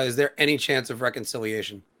up, is there any chance of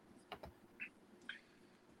reconciliation?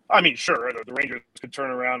 I mean, sure, the Rangers could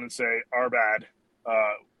turn around and say, our bad.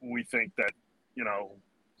 We think that, you know,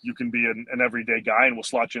 you can be an everyday guy and we'll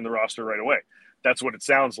slot you in the roster right away. That's what it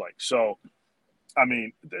sounds like. So, I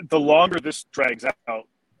mean, the longer this drags out,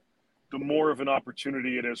 the more of an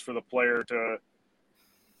opportunity it is for the player to,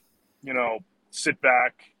 you know, sit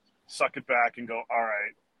back, suck it back and go, all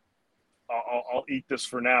right, I'll eat this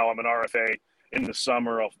for now. I'm an RFA in the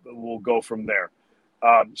summer. We'll go from there.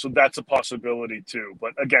 So that's a possibility too.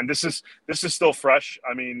 But again, this is still fresh.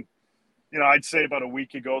 I mean, you know, I'd say about a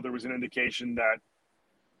week ago, there was an indication that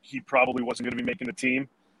he probably wasn't going to be making the team.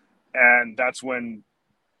 And that's when,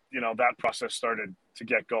 you know, that process started to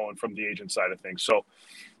get going from the agent side of things. So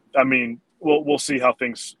I mean, we'll see how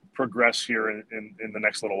things progress here in the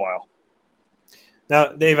next little while. Now,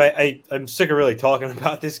 Dave, I'm sick of really talking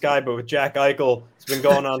about this guy, but with Jack Eichel, it's been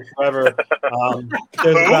going on forever.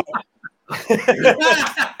 There's about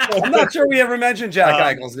I'm not sure we ever mentioned Jack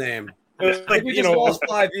Eichel's name. It was like, we just lost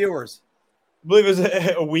 5 viewers. I believe it was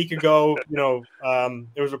a week ago.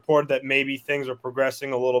 It was reported that maybe things are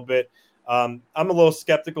progressing a little bit. I'm a little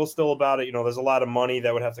skeptical still about it. There's a lot of money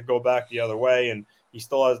that would have to go back the other way, and he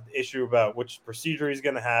still has the issue about which procedure he's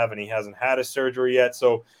going to have, and he hasn't had a surgery yet.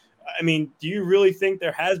 So, I mean, do you really think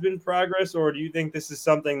there has been progress, or do you think this is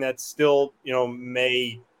something that still,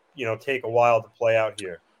 may, take a while to play out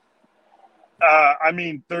here? I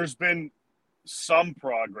mean, there's been some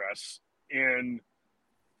progress in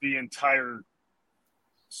the entire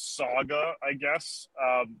saga, I guess.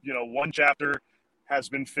 One chapter has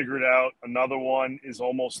been figured out. Another one is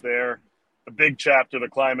almost there. The big chapter, the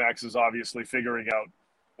climax, is obviously figuring out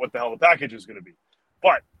what the hell the package is going to be.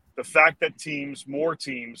 But the fact that more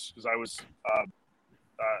teams, because I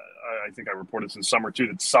think I reported this in summer too,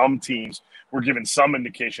 that some teams were given some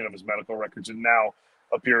indication of his medical records, and now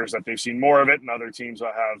appears that they've seen more of it, and other teams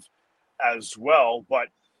have as well. But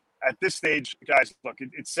at this stage, guys, look,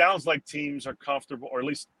 it sounds like teams are comfortable, or at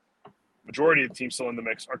least majority of teams still in the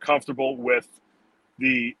mix are comfortable with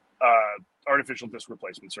the artificial disc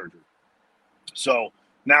replacement surgery. So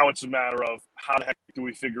now it's a matter of how the heck do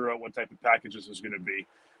we figure out what type of packages is going to be.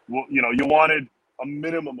 Well, you wanted a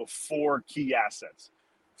minimum of 4 key assets,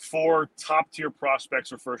 4 top-tier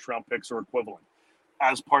prospects or first-round picks or equivalent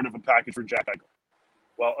as part of a package for Jack Eichel.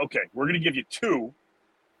 Well, okay, we're going to give you 2,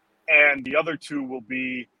 and the other 2 will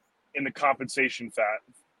be in the compensation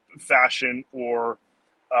fashion or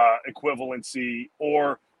equivalency,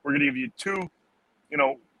 or we're going to give you 2,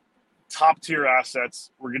 top-tier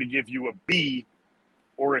assets. We're going to give you a B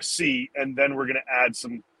or a C, and then we're going to add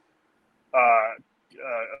some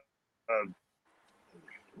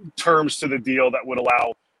terms to the deal that would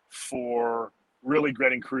allow for really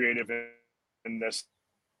getting creative in this.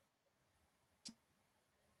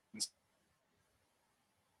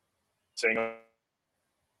 Saying, okay,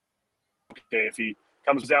 if he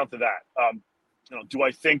comes down to that, do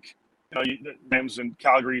I think, names in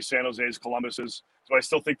Calgary, San Jose's, Columbus's, do I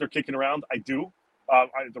still think they're kicking around? I do.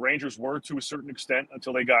 The Rangers were to a certain extent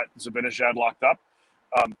until they got Zibanejad locked up.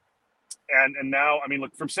 And now, I mean,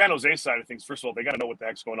 look, from San Jose's side of things, first of all, they got to know what the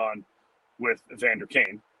heck's going on with Evander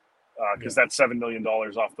Kane, because that's $7 million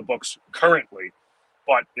off the books currently.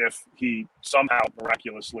 But if he somehow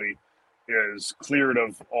miraculously is cleared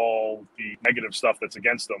of all the negative stuff that's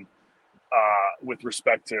against them with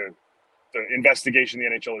respect to the investigation the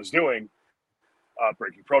NHL is doing,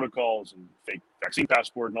 breaking protocols and fake vaccine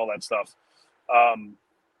passport and all that stuff.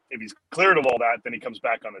 If he's cleared of all that, then he comes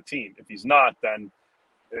back on the team. If he's not, then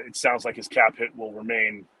it sounds like his cap hit will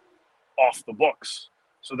remain off the books.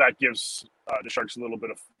 So that gives the Sharks a little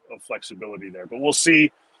bit of flexibility there. But we'll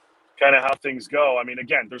see kind of how things go. I mean,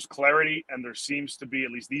 again, there's clarity, and there seems to be, at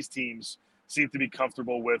least these teams seem to be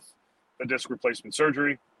comfortable with the disc replacement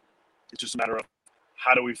surgery. It's just a matter of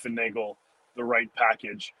how do we finagle the right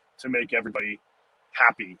package to make everybody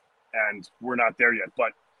happy, and we're not there yet.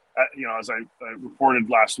 But, as I reported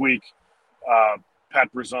last week,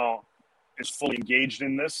 Pat Brisson is fully engaged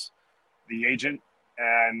in this, the agent,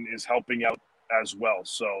 and is helping out as well.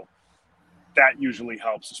 So that usually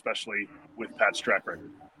helps, especially with Pat's track record.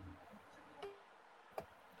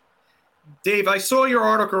 Dave, I saw your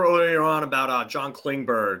article earlier on about John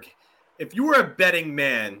Klingberg. If you were a betting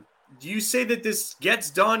man, do you say that this gets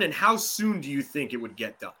done, and how soon do you think it would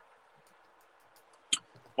get done?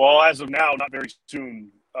 Well, as of now, not very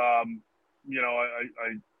soon. I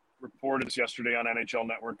reported this yesterday on NHL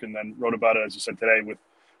Network and then wrote about it, as you said, today with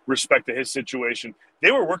respect to his situation.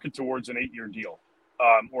 They were working towards an 8-year deal,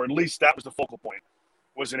 or at least that was the focal point,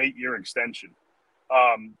 was an 8-year extension.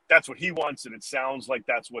 That's what he wants, and it sounds like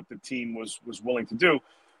that's what the team was willing to do,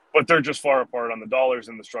 but they're just far apart on the dollars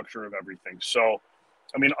and the structure of everything. So,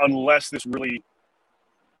 I mean, unless this really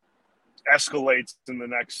escalates in the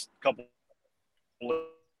next couple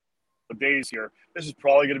of days here, this is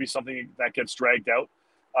probably going to be something that gets dragged out.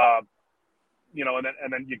 And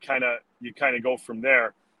then you kind of go from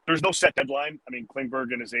there. There's no set deadline. I mean,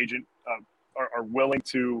 Klingberg and his agent are willing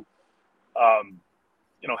to,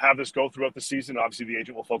 have this go throughout the season. Obviously, the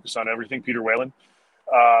agent will focus on everything, Peter Whalen.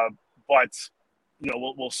 But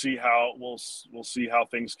we'll see how we'll see how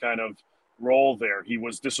things kind of roll there. He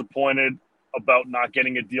was disappointed about not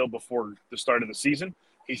getting a deal before the start of the season.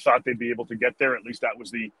 He thought they'd be able to get there. At least that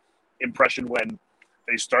was the impression when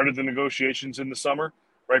they started the negotiations in the summer,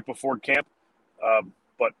 right before camp.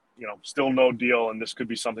 But still no deal, and this could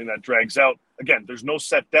be something that drags out. Again, there's no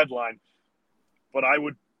set deadline, but I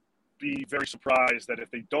would be very surprised that if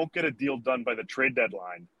they don't get a deal done by the trade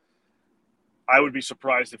deadline, I would be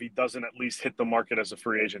surprised if he doesn't at least hit the market as a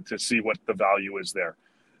free agent to see what the value is there.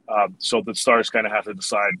 So the Stars kind of have to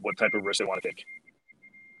decide what type of risk they want to take.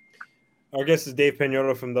 Our guest is Dave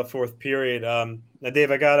Pagnotta from the Fourth Period. Now,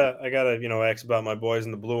 Dave, I gotta ask about my boys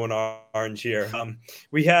in the blue and orange here.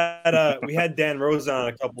 We had Dan Rosen on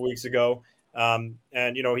a couple weeks ago, and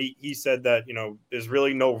he said that there's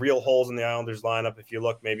really no real holes in the Islanders lineup. If you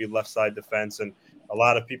look, maybe left side defense, and a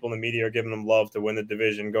lot of people in the media are giving them love to win the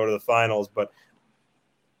division, go to the finals. But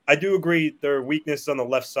I do agree their weakness on the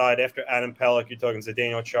left side after Adam Pelech. You're talking to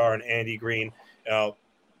Daniel Char and Andy Green,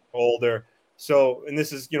 older. So, and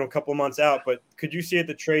this is, a couple months out, but could you see at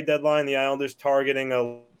the trade deadline the Islanders targeting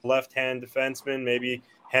a left-hand defenseman, maybe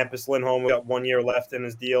Hampus Lindholm? Got 1 year left in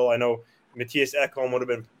his deal. I know Matthias Ekholm would have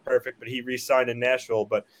been perfect, but he re-signed in Nashville.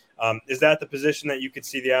 But is that the position that you could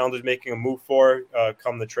see the Islanders making a move for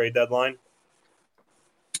come the trade deadline?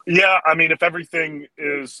 Yeah, I mean, if everything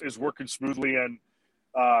is working smoothly and,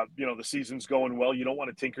 the season's going well, you don't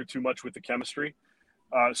want to tinker too much with the chemistry.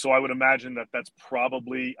 So I would imagine that's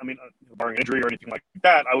probably, barring injury or anything like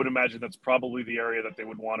that, I would imagine that's probably the area that they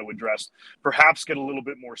would want to address. Perhaps get a little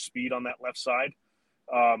bit more speed on that left side,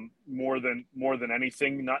 more than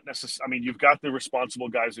anything. Not necessarily. You've got the responsible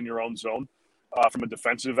guys in your own zone from a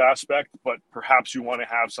defensive aspect, but perhaps you want to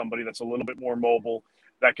have somebody that's a little bit more mobile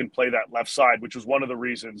that can play that left side, which was one of the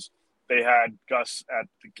reasons they had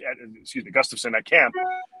Gustafsson at camp.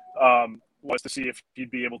 Was to see if he'd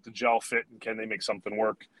be able to gel fit and can they make something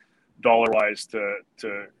work dollar-wise to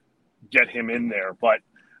get him in there. But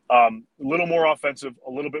a little more offensive,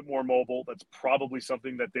 a little bit more mobile. That's probably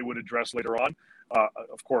something that they would address later on.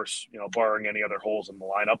 Of course, barring any other holes in the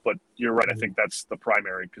lineup. But you're right. I think that's the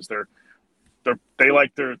primary because they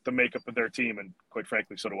like the makeup of their team, and quite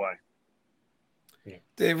frankly, so do I. Yeah.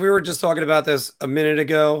 Dave, we were just talking about this a minute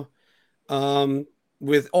ago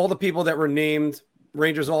with all the people that were named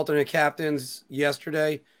Rangers alternate captains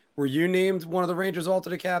yesterday. Were you named one of the Rangers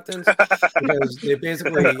alternate captains? Because they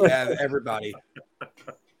basically have everybody.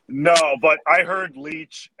 No, but I heard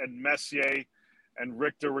Leach and Messier and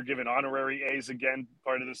Richter were given honorary A's again,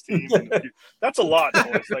 part of this team. And that's a lot,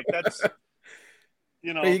 boys. Like that's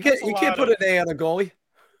you can't put an A on a goalie.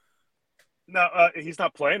 No, he's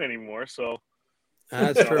not playing anymore, so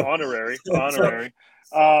that's true. Honorary.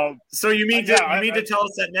 So you mean to tell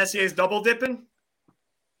us that Messier is double dipping?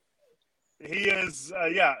 He is,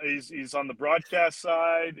 he's on the broadcast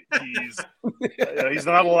side. He's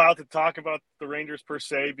not allowed to talk about the Rangers per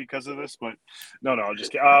se because of this, but no, I'm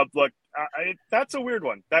just kidding. Look, that's a weird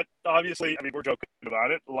one. That obviously, we're joking about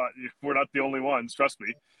it a lot. We're not the only ones, trust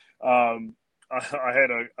me. I had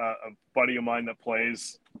a buddy of mine that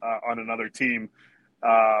plays on another team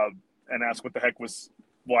and asked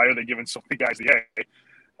why are they giving so many guys the A?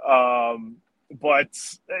 But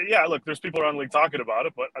look, there's people around the league talking about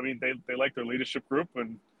it, but they like their leadership group,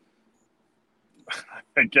 and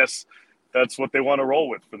I guess that's what they want to roll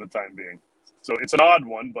with for the time being. So it's an odd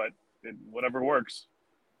one, but whatever works.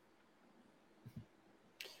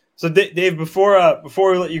 So Dave, before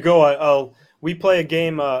we let you go, we play a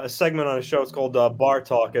game, a segment on a show. It's called Bar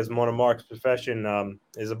Talk, as one of Mark's profession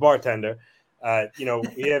is a bartender.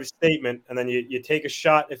 We have a statement, and then you take a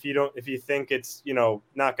shot if you think it's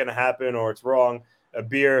not going to happen or it's wrong. A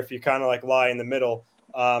beer if you kind of like lie in the middle,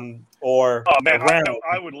 or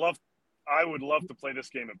I would love to play this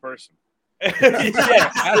game in person.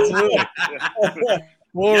 Yeah, absolutely.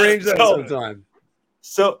 We'll arrange that sometime.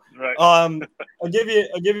 So, right. I'll give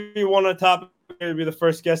you one on top. It'll be the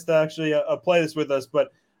first guest to actually play this with us,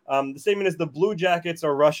 but. The statement is the Blue Jackets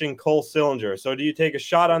are rushing Cole Sillinger. So do you take a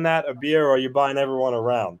shot on that, a beer, or are you buying everyone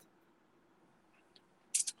around?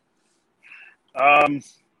 I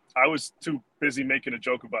was too busy making a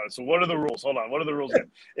joke about it. So what are the rules? Hold on. What are the rules?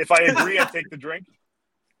 If I agree, I take the drink.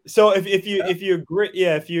 So if you agree,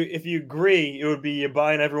 if you agree, it would be you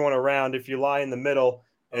buying everyone around. If you lie in the middle,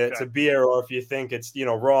 okay, it's a beer, or if you think it's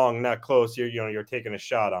wrong, not close, you're taking a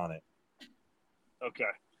shot on it. Okay.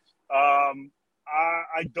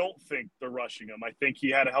 I don't think they're rushing him. I think he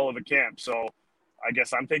had a hell of a camp. So I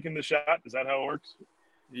guess I'm taking the shot. Is that how it works?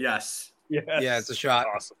 Yes. Yeah, it's a shot.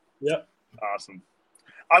 Awesome. Yep. Awesome.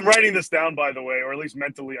 I'm writing this down, by the way, or at least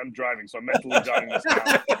mentally. I'm driving, so I'm mentally jotting this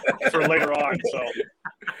down for later on. So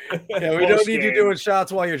yeah, we don't need you doing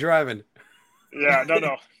shots while you're driving. Yeah,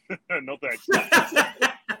 no, no thanks.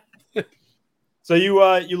 So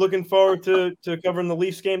you looking forward to covering the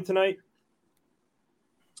Leafs game tonight?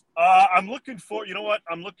 I'm looking forward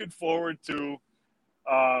to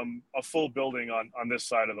a full building on this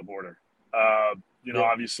side of the border.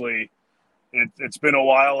 Obviously, it's been a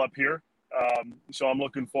while up here, so I'm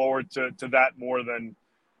looking forward to that more than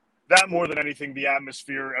anything. The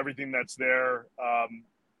atmosphere, everything that's there.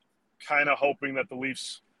 Kind of hoping that the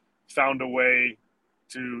Leafs found a way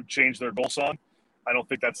to change their goal song. I don't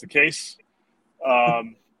think that's the case.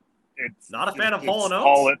 It's not a fan of Hall and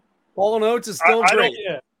Oates. Hall and Oates is still great.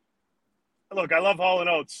 Look, I love Hall and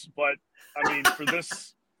Oates, but I mean, for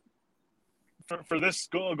this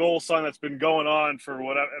goal song that's been going on for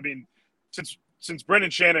whatever. I mean, since Brendan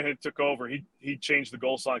Shanahan took over, he changed the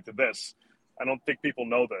goal song to this. I don't think people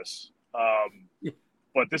know this,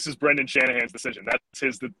 but this is Brendan Shanahan's decision.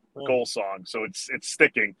 That's the goal song, so it's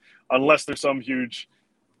sticking unless there's some huge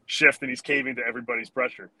shift and he's caving to everybody's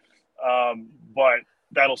pressure. But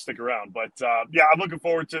that'll stick around. But I'm looking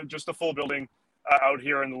forward to just a full building out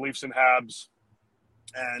here in the Leafs and Habs.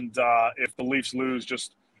 And if the Leafs lose,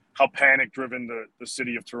 just how panic-driven the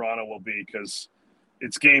city of Toronto will be, because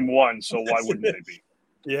it's game one, so why wouldn't they be?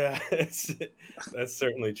 Yeah, that's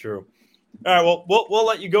certainly true. All right, well, we'll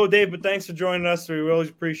let you go, Dave, but thanks for joining us. We always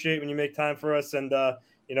appreciate when you make time for us, and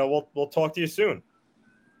we'll talk to you soon.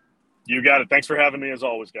 You got it. Thanks for having me, as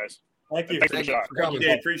always, guys. Thank you. Thanks for the shot. Thank you,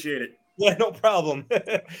 Dave. Appreciate it. Yeah, no problem.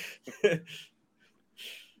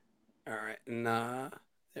 All right, and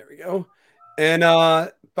there we go. And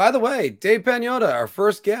by the way, Dave Pagnotta, our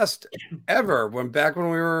first guest ever, went back when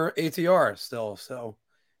we were ATR still, so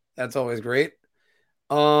that's always great.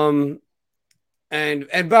 And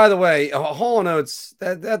by the way, Hall and Oates,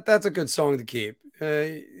 that's a good song to keep.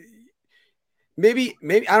 Maybe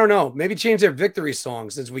I don't know. Maybe change their victory song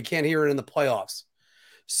since we can't hear it in the playoffs.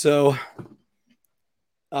 So,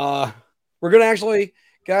 we're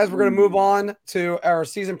gonna move on to our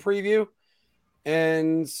season preview,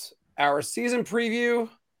 and our season preview.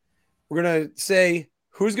 We're gonna say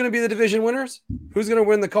who's gonna be the division winners, who's gonna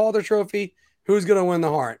win the Calder Trophy, who's gonna win the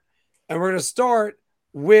Hart, and we're gonna start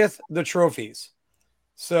with the trophies.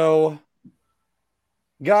 So,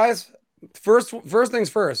 guys, first things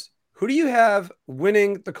first. Who do you have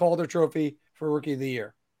winning the Calder Trophy for Rookie of the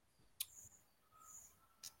Year?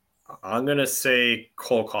 I'm going to say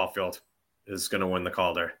Cole Caulfield is going to win the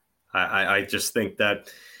Calder. I just think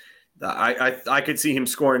that I could see him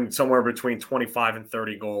scoring somewhere between 25 and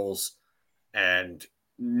 30 goals, and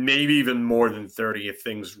maybe even more than 30 if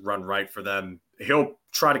things run right for them. He'll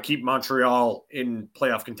try to keep Montreal in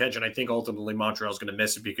playoff contention. I think ultimately Montreal is going to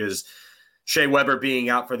miss it because Shea Weber being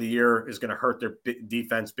out for the year is going to hurt their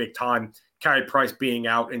defense big time. Carey Price being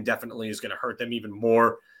out indefinitely is going to hurt them even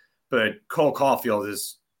more. But Cole Caulfield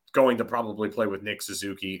is going to probably play with Nick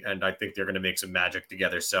Suzuki, and I think they're going to make some magic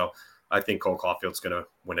together. So I think Cole Caulfield's going to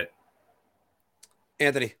win it.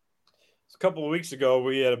 Anthony. A couple of weeks ago,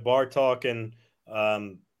 we had a bar talk, and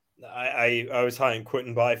I was hiring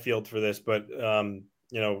Quentin Byfield for this, but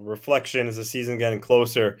reflection as the season getting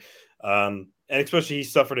closer, and especially he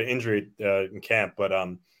suffered an injury in camp. But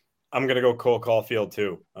I'm going to go Cole Caulfield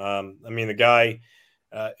too. The guy,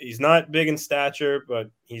 he's not big in stature, but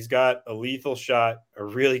he's got a lethal shot, a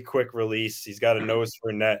really quick release. He's got a nose for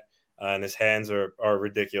a net, and his hands are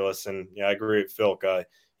ridiculous. And yeah, I agree with Phil.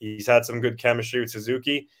 He's had some good chemistry with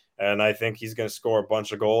Suzuki, and I think he's going to score a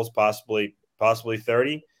bunch of goals, possibly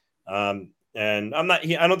 30. And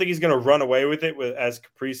I don't think he's going to run away with it as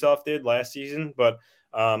Kaprizov did last season, but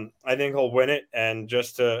I think he'll win it. And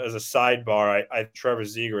just as a sidebar, I Trevor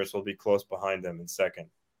Zegras will be close behind him in second.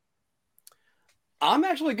 I'm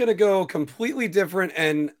actually going to go completely different,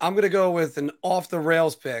 and I'm going to go with an off the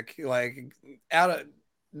rails pick, like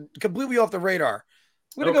completely off the radar.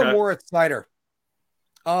 I'm going to go Moritz Seider.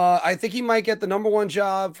 I think he might get the number one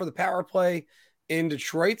job for the power play in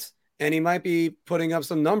Detroit, and he might be putting up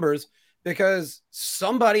some numbers because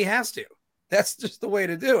somebody has to. That's just the way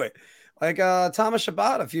to do it. Like Thomas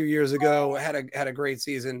Chabot a few years ago had a great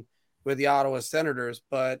season with the Ottawa Senators,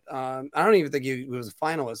 but I don't even think he was a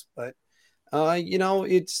finalist. But I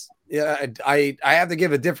have to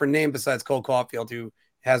give a different name besides Cole Caulfield, who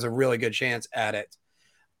has a really good chance at it.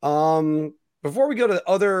 Before we go to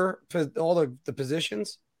all the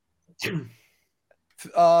positions,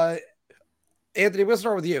 Anthony, we'll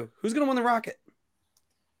start with you. Who's going to win the Rocket?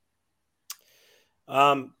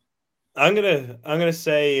 I'm gonna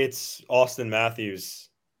say it's Austin Matthews.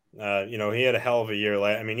 He had a hell of a year.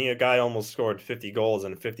 A guy almost scored 50 goals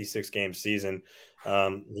in a 56-game season.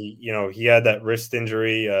 He had that wrist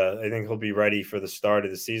injury. I think he'll be ready for the start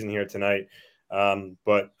of the season here tonight.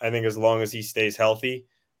 But I think as long as he stays healthy,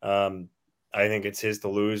 I think it's his to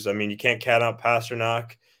lose. You can't count out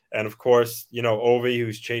Pasternak, and of course, Ovi,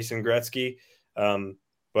 who's chasing Gretzky.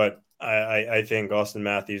 But I think Austin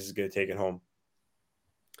Matthews is going to take it home.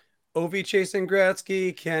 Ovi chasing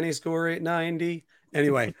Gretzky. Can he score 890?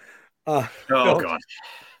 Anyway. Oh, God.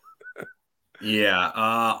 Yeah.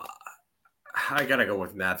 I got to go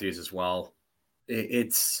with Matthews as well.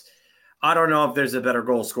 I don't know if there's a better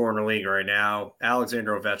goal scorer in the league right now.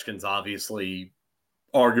 Alexander Ovechkin's obviously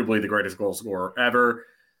arguably the greatest goal scorer ever,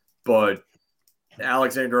 but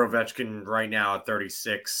Alexander Ovechkin right now at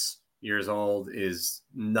 36 years old is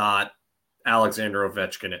not Alexander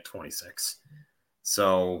Ovechkin at 26.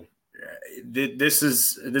 So this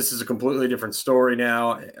is a completely different story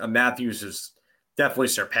now. Matthews has definitely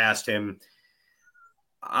surpassed him.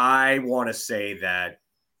 I want to say that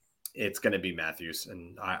it's going to be Matthews,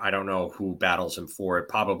 and I don't know who battles him for it.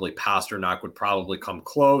 Probably Pasternak would probably come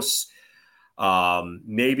close.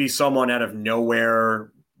 Maybe someone out of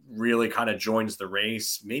nowhere really kind of joins the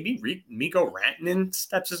race. Maybe Mikko Rantanen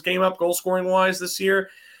steps his game up goal scoring wise this year,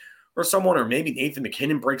 or maybe Nathan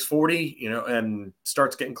McKinnon breaks 40, and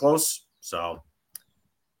starts getting close. So,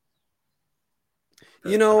 I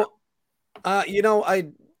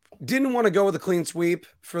didn't want to go with a clean sweep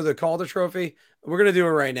for the Calder Trophy. We're going to do it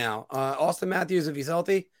right now. Austin Matthews, if he's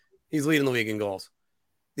healthy, he's leading the league in goals.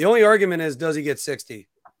 The only argument is, does he get 60?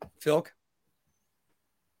 Philk?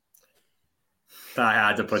 I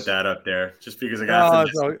had to put that up there just because I got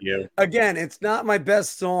you. Again, it's not my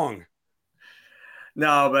best song.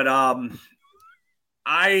 No, but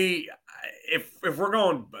if we're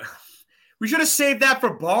going, we should have saved that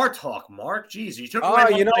for bar talk, Mark. Jeez, you took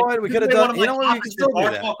away. You know what? We could have done. You know what? We could still do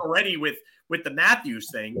bar that. Talk already with the Matthews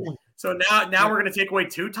thing. So now we're gonna take away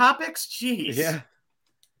 2 topics. Jeez. Yeah.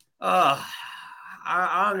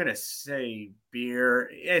 I'm gonna say beer.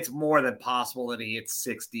 It's more than possible that he hits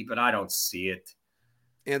 60, but I don't see it.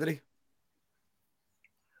 Anthony?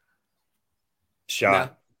 Shot.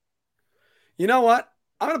 No. You know what?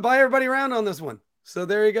 I'm going to buy everybody around on this one. So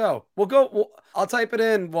there you go. I'll type it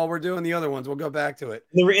in while we're doing the other ones. We'll go back to it.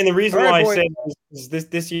 And the reason why I say is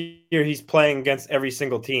this year he's playing against every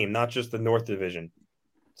single team, not just the North Division.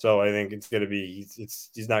 So I think it's going to be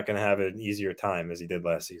he's not going to have an easier time as he did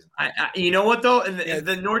last season. You know what though? In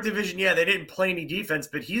the North Division, they didn't play any defense,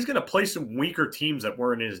 but he's going to play some weaker teams that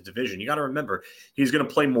weren't in his division. You got to remember, he's going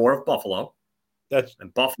to play more of Buffalo.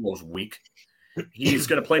 And Buffalo's weak. He's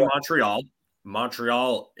going to play Montreal.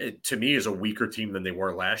 Montreal, to me, is a weaker team than they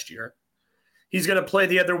were last year. He's going to play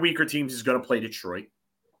the other weaker teams. He's going to play Detroit,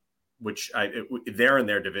 which they're in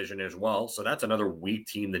their division as well. So that's another weak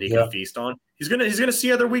team that he can feast on. He's gonna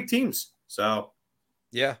see other weak teams. So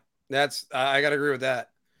yeah, I gotta agree with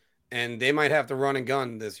that. And they might have to run and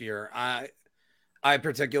gun this year. I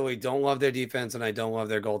particularly don't love their defense, and I don't love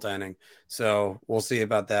their goaltending. So we'll see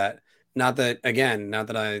about that. Not that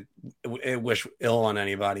I wish ill on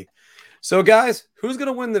anybody. So guys, who's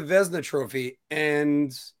gonna win the Vezina Trophy?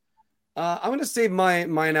 And I'm going to save my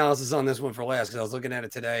analysis on this one for last because I was looking at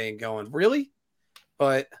it today and going, really?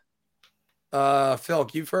 But Phil,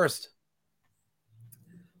 you first.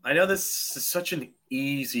 I know this is such an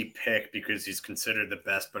easy pick because he's considered the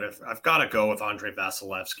best, but I've got to go with Andrei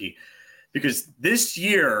Vasilevskiy because this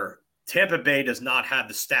year Tampa Bay does not have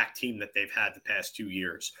the stacked team that they've had the past 2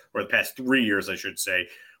 years, or the past 3 years, I should say,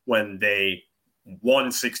 when they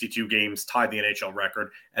won 62 games, tied the NHL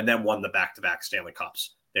record, and then won the back-to-back Stanley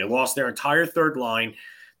Cups. They lost their entire third line.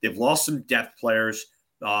 They've lost some depth players.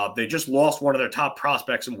 They just lost one of their top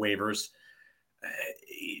prospects in waivers.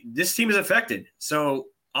 This team is affected. So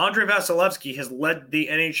Andrei Vasilevskiy has led the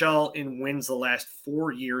NHL in wins the last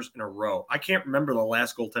 4 years in a row. I can't remember the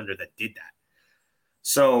last goaltender that did that.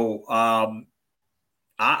 So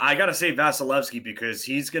I got to say Vasilevskiy because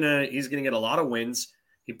he's gonna get a lot of wins.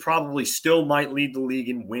 He probably still might lead the league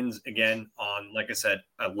in wins again on, like I said,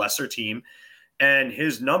 a lesser team. And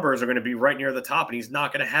his numbers are going to be right near the top, and he's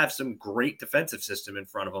not going to have some great defensive system in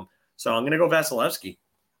front of him. So I'm going to go Vasilevskiy.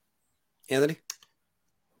 Anthony?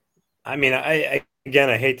 I mean, I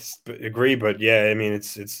hate to agree, but yeah, I mean,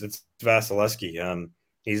 it's Vasilevskiy.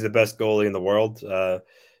 He's the best goalie in the world. I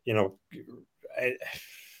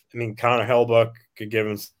mean, Connor Hellebuyck could give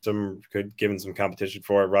him some competition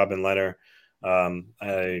for it. Robin Lehner.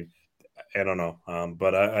 I don't know.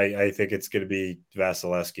 But I think it's going to be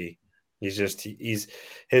Vasilevskiy. He's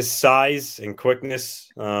his size and quickness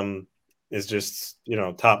is just,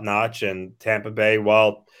 top notch. And Tampa Bay,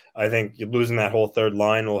 while I think losing that whole third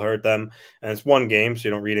line will hurt them, and it's one game, so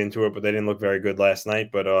you don't read into it, but they didn't look very good last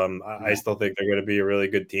night. But I still think they're going to be a really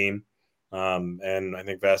good team. And I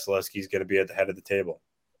think Vasilevskiy is going to be at the head of the table.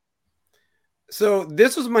 So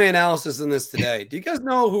this was my analysis in this today. Do you guys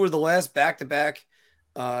know who the last back-to-back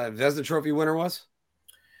Vezina Trophy winner was?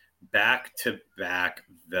 Back-to-back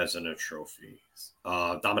Vezina trophies.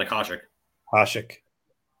 Dominic Hasek. Hasek.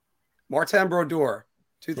 Martin Brodeur,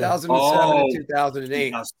 2007 and 2008.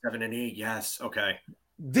 2007 and 8, yes. Okay.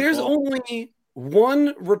 There's only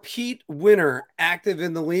one repeat winner active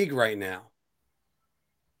in the league right now.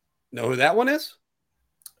 Know who that one is?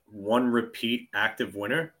 One repeat active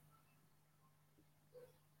winner?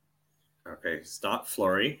 Okay, it's not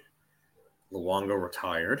Fleury. Luongo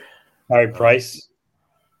retired. Harry Price.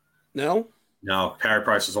 No? No, Carey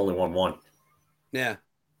Price has only won one. Yeah.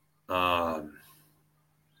 Um,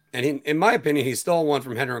 And in my opinion, he stole one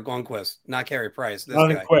from Henrik Lundqvist, not Carey Price. This Not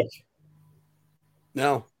guy. Quick.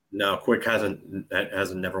 No. No, Quick hasn't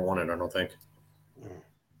never won it, I don't think.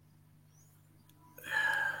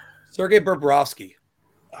 Sergei Bobrovsky.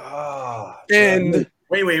 Ah. And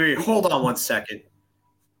wait. Hold on one second.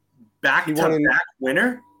 Back-to-back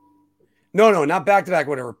winner? No, not back-to-back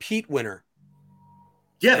winner. Repeat winner.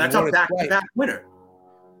 Yeah, that's a back-to-back winner.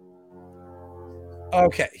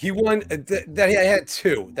 Okay, he won. That he had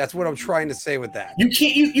two. That's what I'm trying to say with that.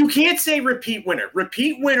 You can't say repeat winner.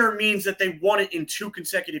 Repeat winner means that they won it in 2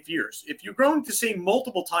 consecutive years. If you're going to say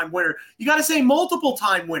multiple time winner, you got to say multiple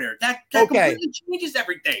time winner. That completely changes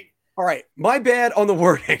everything. All right, my bad on the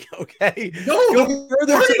wording. Okay, no, going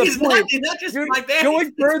further to the point. Not just my bad.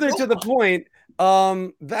 Going further to the point.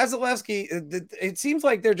 Vasilevsky. It seems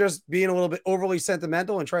like they're just being a little bit overly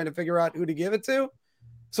sentimental and trying to figure out who to give it to.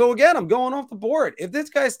 So again, I'm going off the board. If this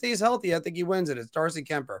guy stays healthy, I think he wins it. It's Darcy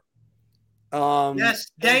Kemper. Yes,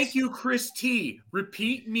 thank you, Chris T.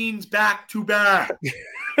 Repeat means back to back.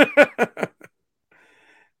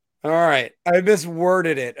 All right, I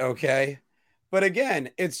misworded it. Okay, but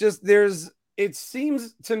again, it's just it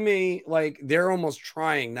seems to me like they're almost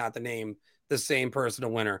trying not to name the same person a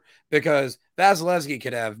winner because Vasilevsky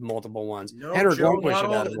could have multiple ones. No, Henrik Joe,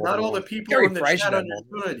 Lundqvist not all the people Carey in the Price chat should have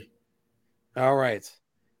understood. All right.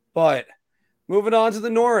 But moving on to the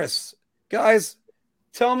Norris. Guys,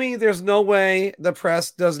 tell me there's no way the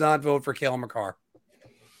press does not vote for Cale Makar.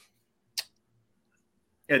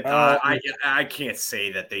 I can't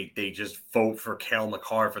say that they just vote for Cale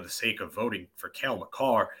Makar for the sake of voting for Cale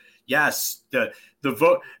Makar. Yes, the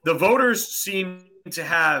voters seem to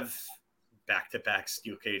have back-to-back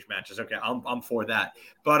steel cage matches. Okay, I'm for that.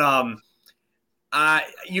 But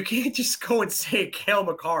you can't just go and say Cale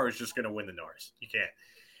Makar is just going to win the Norris. You can't.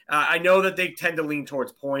 I know that they tend to lean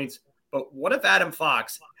towards points, but what if Adam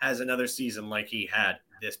Fox has another season like he had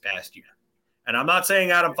this past year? And I'm not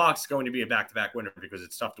saying Adam Fox is going to be a back-to-back winner because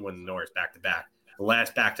it's tough to win the Norris back-to-back. The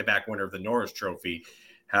last back-to-back winner of the Norris Trophy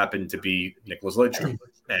happened to be Nicholas Lidstrom,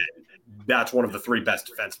 and that's one of the 3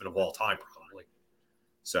 best defensemen of all time, probably.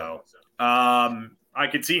 So I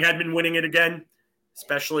could see Hedman winning it again,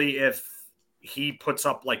 especially if he puts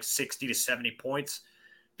up like 60 to 70 points.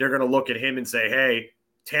 They're going to look at him and say, hey,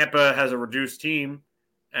 Tampa has a reduced team,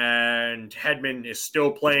 and Hedman is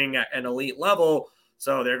still playing at an elite level.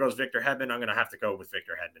 So there goes Victor Hedman. I'm going to have to go with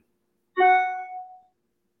Victor Hedman.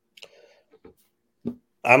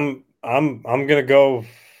 I'm going to go.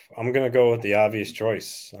 I'm going to go with the obvious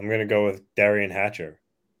choice. I'm going to go with Darian Hatcher.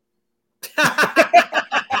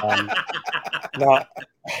 I'm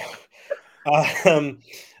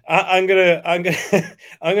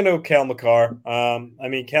gonna go Cale Makar. I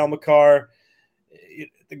mean, Cale Makar,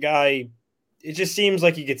 the guy, it just seems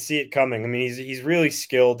like you could see it coming. I mean, he's really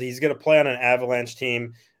skilled. He's gonna play on an Avalanche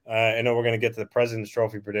team. I know we're gonna get to the President's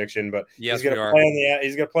Trophy prediction, but yes, he's gonna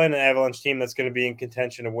play on an Avalanche team that's gonna be in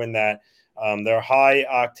contention to win that. They're a high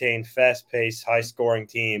octane, fast paced, high scoring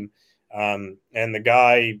team. And the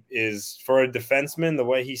guy is, for a defenseman, the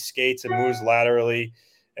way he skates and moves laterally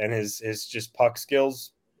and his just puck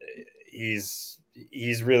skills, he's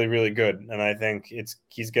really, really good. And I think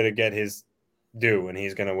he's going to get his due, and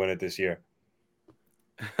he's going to win it this year.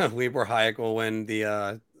 Libor Hayek will win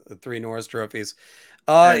the 3 Norris trophies.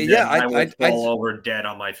 I will fall over dead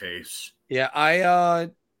on my face. Yeah, I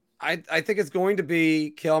think it's going to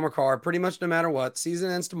be Cale Makar pretty much no matter what. Season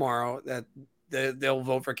ends tomorrow. That they'll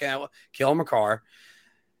vote for Cale Makar.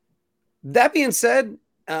 That being said,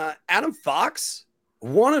 Adam Fox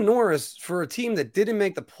won a Norris for a team that didn't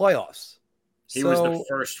make the playoffs. He was the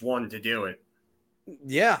first one to do it.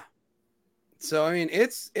 Yeah. So, I mean,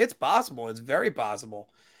 it's possible. It's very possible.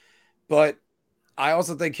 But I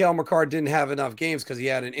also think Cale Makar didn't have enough games because he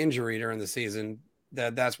had an injury during the season.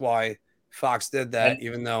 That's why Fox did that,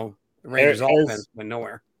 even though the Rangers offense went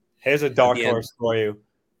nowhere. Here's a dark horse for you.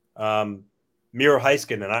 Miro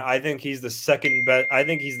Heiskanen. I think he's the second best. I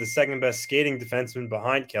think he's the second best skating defenseman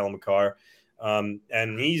behind Cale Makar. And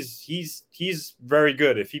he's very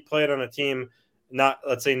good. If he played on a team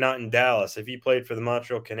let's say not in Dallas, if he played for the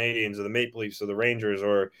Montreal Canadiens or the Maple Leafs or the Rangers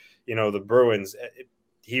or, the Bruins,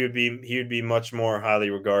 he would be much more highly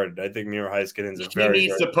regarded. I think Miro Heiskanen is he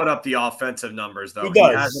needs to put up the offensive numbers, though. He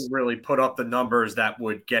hasn't really put up the numbers that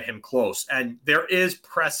would get him close. And there is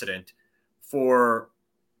precedent for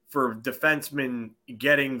defensemen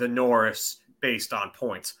getting the Norris based on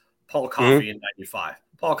points. Paul Coffey in 95.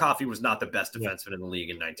 Paul Coffey was not the best defenseman in the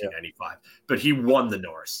league in 1995, but he won the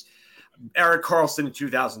Norris. Erik Karlsson in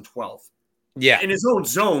 2012. Yeah. In his own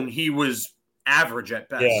zone, he was average at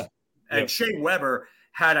best. Yeah. And Shea Weber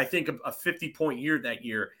had, I think, a 50-point year that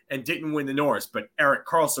year and didn't win the Norris, but Erik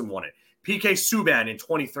Karlsson won it. PK Subban in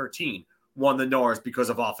 2013 won the Norris because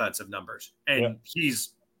of offensive numbers, and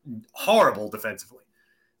he's horrible defensively.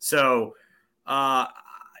 So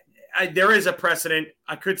there is a precedent.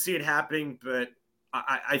 I could see it happening, but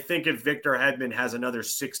I think if Victor Hedman has another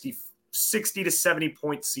 60 to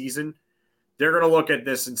 70-point season, they're going to look at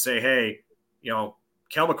this and say, hey,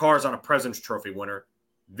 Kel McCarr is on a President's Trophy winner.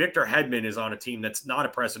 Victor Hedman is on a team that's not a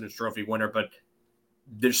President's Trophy winner, but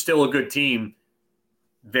they're still a good team,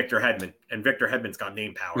 Victor Hedman. And Victor Hedman's got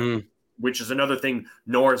name power, which is another thing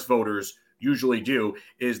Norris voters usually do,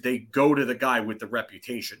 is they go to the guy with the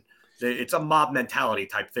reputation. It's a mob mentality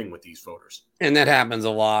type thing with these voters. And that happens a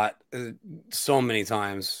lot, so many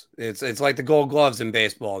times. It's like the Gold Gloves in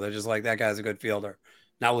baseball. They're just like, that guy's a good fielder,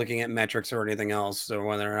 not looking at metrics or anything else, or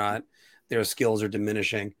whether or not their skills are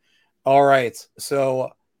diminishing. All right, so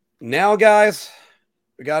now, guys,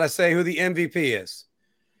 we got to say who the MVP is.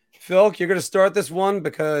 Phil, you're going to start this one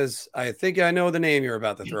because I think I know the name you're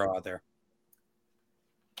about to throw out there.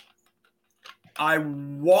 I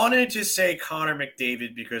wanted to say Connor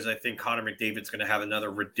McDavid because I think Connor McDavid's going to have another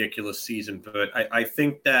ridiculous season, but I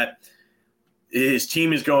think that his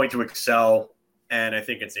team is going to excel, and I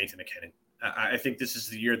think it's Nathan MacKinnon. I think this is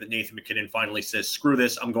the year that Nathan MacKinnon finally says, screw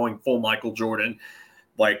this, I'm going full Michael Jordan,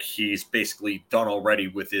 like he's basically done already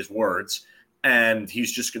with his words, and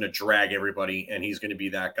he's just going to drag everybody, and he's going to be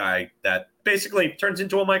that guy that basically turns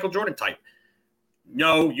into a Michael Jordan type.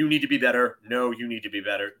 No, you need to be better. No, you need to be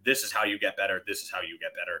better. This is how you get better. This is how you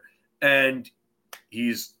get better. And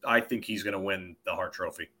I think he's going to win the Hart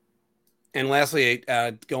Trophy. And lastly,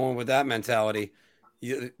 going with that mentality,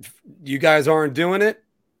 you guys aren't doing it.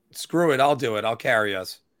 Screw it. I'll do it. I'll carry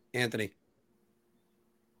us. Anthony.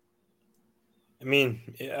 I mean,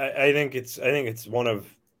 I think it's one of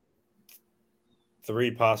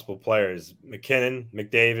three possible players: McKinnon,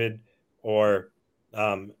 McDavid, or,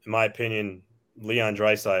 in my opinion, Leon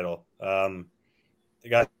Draisaitl. The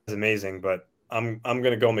guy's amazing, but I'm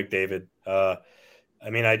gonna go McDavid. I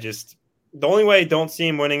mean, the only way I don't see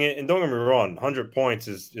him winning it, and don't get me wrong, 100 points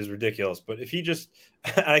is ridiculous. But if he just,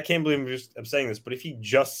 I can't believe I'm saying this, but if he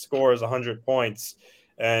just scores 100 points,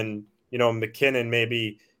 and McKinnon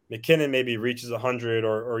maybe reaches 100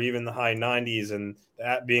 or even the high 90s, and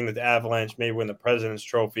that being that the Avalanche may win the President's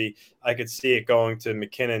Trophy, I could see it going to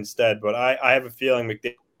McKinnon instead. But I have a feeling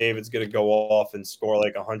McDavid's going to go off and score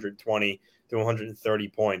like 120 to 130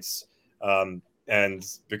 points. And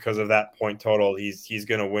because of that point total, he's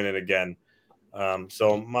going to win it again.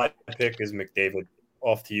 So my pick is McDavid.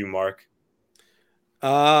 Off to you, Mark.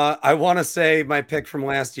 I want to say my pick from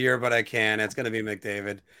last year, but I can't. It's going to be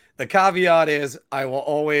McDavid. The caveat is I will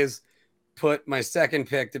always put my second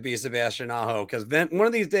pick to be Sebastian Aho, because then one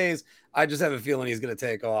of these days I just have a feeling he's going to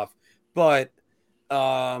take off. But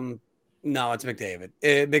no, it's McDavid.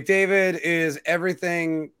 McDavid is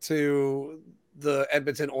everything to the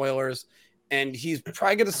Edmonton Oilers, and he's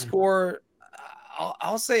probably going to score,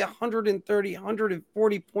 I'll say 130,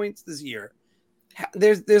 140 points this year.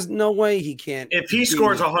 There's no way he can't. If he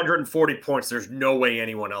scores 140 points, there's no way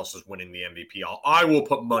anyone else is winning the MVP. I will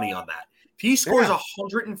put money on that. If he scores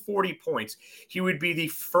 140 points, he would be the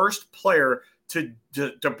first player to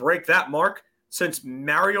break that mark since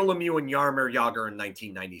Mario Lemieux and Jaromir Jagr in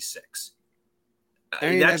 1996. I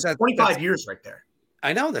mean, that's 25 years right there.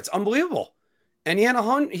 I know, that's unbelievable. And he had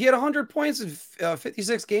 100 points in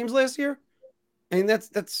 56 games last year. I mean, that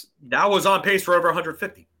was on pace for over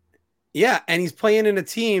 150. Yeah, and he's playing in a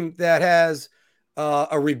team that has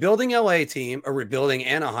a rebuilding LA team, a rebuilding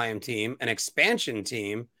Anaheim team, an expansion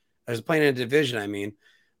team. He's playing in a division, I mean.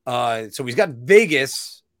 So he's got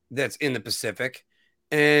Vegas that's in the Pacific.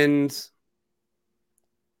 And,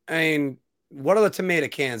 I mean, what other tomato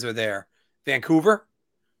cans are there? Vancouver?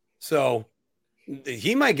 So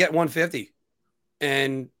he might get 150.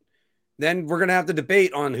 And then we're going to have to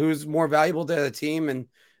debate on who's more valuable to the team, and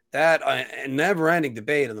that a never-ending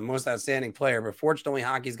debate of the most outstanding player. But fortunately,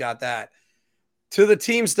 hockey's got that. To the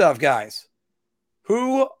team stuff, guys.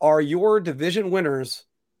 Who are your division winners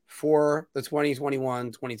for the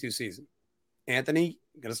 2021-22 season? Anthony,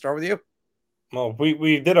 I'm going to start with you. Well,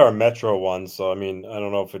 we did our Metro one, so I mean, I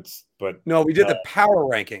don't know if it's, but No, we did the power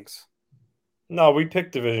rankings. no, we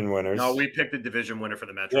picked division winners. No, we picked the division winner for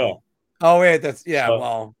the Metro. Yeah. Oh wait, that's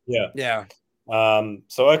well, yeah.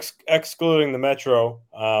 So excluding the Metro,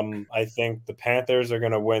 I think the Panthers are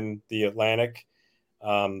going to win the Atlantic.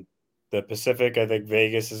 The Pacific, I think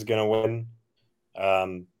Vegas is going to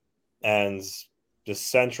win. And the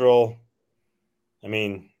Central, I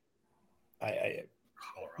mean,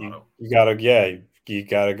 Colorado. You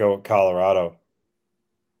gotta go with Colorado.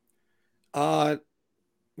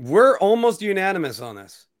 We're almost unanimous on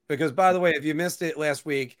this because, by the way, if you missed it last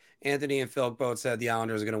week, Anthony and Phil both said the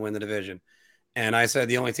Islanders are going to win the division, and I said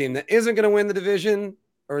the only team that isn't going to win the division,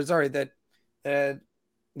 that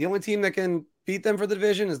the only team that can beat them for the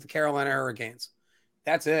division is the Carolina Hurricanes.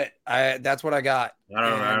 That's it. That's what I got.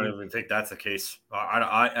 I don't even think that's the case.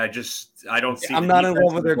 I don't see. I'm not in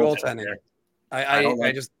love with their goaltending. I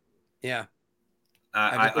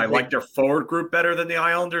like their forward group better than the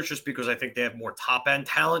Islanders just because I think they have more top end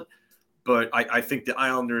talent. But I think the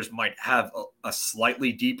Islanders might have a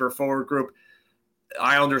slightly deeper forward group. The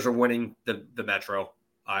Islanders are winning the Metro.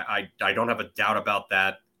 I don't have a doubt about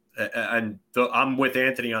that. And I'm with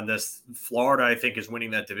Anthony on this. Florida, I think, is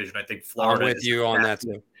winning that division. I think Florida. I'm with you on that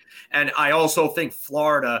too. And I also think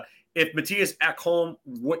Florida, if Matthias Ekholm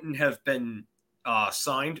wouldn't have been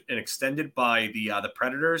signed and extended by the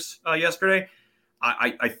Predators yesterday,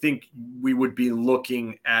 I think we would be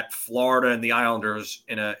looking at Florida and the Islanders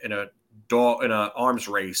in a arms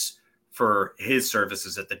race for his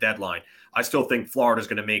services at the deadline. I still think Florida is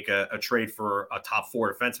going to make a trade for a top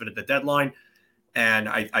 4 defenseman at the deadline. And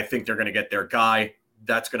I think they're going to get their guy.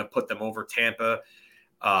 That's going to put them over Tampa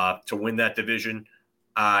to win that division.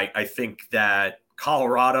 I think that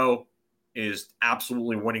Colorado is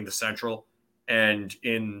absolutely winning the Central. And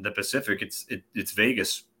in the Pacific, it's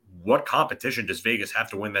Vegas. What competition does Vegas have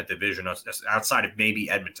to win that division outside of maybe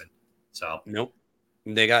Edmonton? So nope,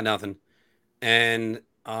 they got nothing. And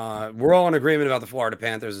we're all in agreement about the Florida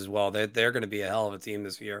Panthers as well. They're going to be a hell of a team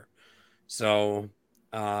this year. So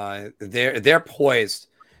they're poised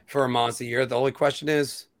for a monster year. The only question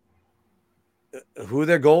is who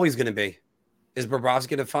their goalie's going to be. Is Bobrovsky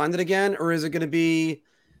going to find it again, or is it going to be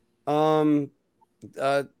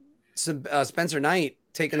Spencer Knight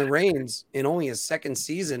taking the reins in only his second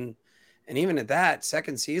season? And even at that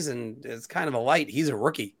second season, it's kind of a light. He's a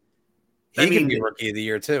rookie. He can be rookie of the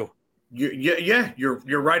year too.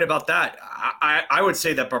 You're right about that. I would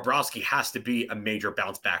say that Bobrovsky has to be a major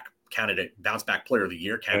bounce back player of the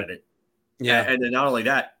year candidate. Yeah. And then not only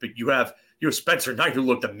that, but you have Spencer Knight, who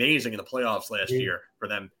looked amazing in the playoffs last year for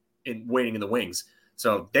them in waiting in the wings.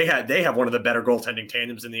 So they have one of the better goaltending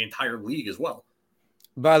tandems in the entire league as well.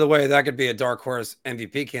 By the way, that could be a dark horse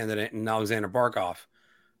MVP candidate in Alexander Barkov,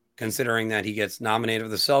 considering that he gets nominated for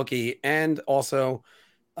the Selke and also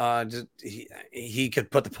he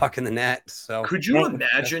could put the puck in the net. So could you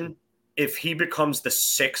imagine if he becomes the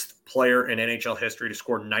 6th player in NHL history to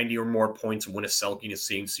score 90 or more points and win a Selke in the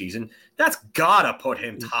same season? That's gotta put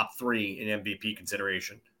him top 3 in MVP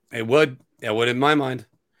consideration. It would in my mind.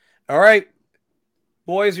 All right,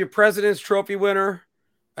 boys, your President's Trophy winner.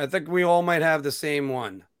 I think we all might have the same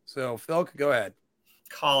one. So, Phil, go ahead.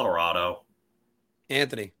 Colorado.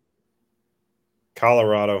 Anthony.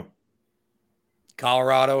 Colorado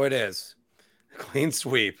it is. Clean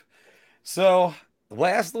sweep. So,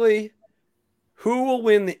 lastly, who will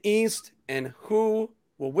win the East and who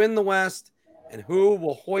will win the West and who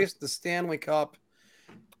will hoist the Stanley Cup?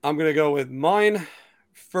 I'm going to go with mine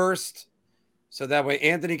first, so that way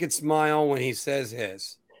Anthony can smile when he says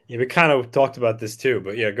his. Yeah, we kind of talked about this too,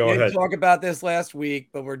 but yeah, go ahead. We didn't talk about this last week,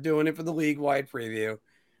 but we're doing it for the league-wide preview.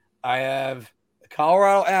 I have the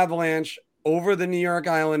Colorado Avalanche over the New York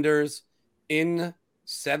Islanders in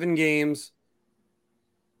 7 games.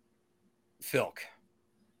 Philk.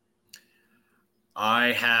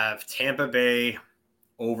 I have Tampa Bay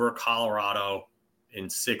over Colorado in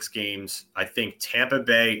 6 games. I think Tampa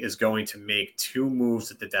Bay is going to make 2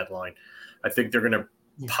 moves at the deadline. I think they're going to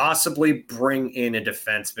possibly bring in a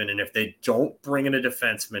defenseman. And if they don't bring in a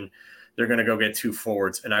defenseman, they're going to go get 2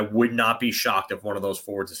 forwards. And I would not be shocked if one of those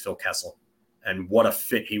forwards is Phil Kessel. And what a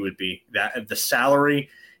fit he would be. That the salary,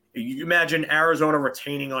 you imagine Arizona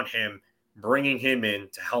retaining on him, bringing him in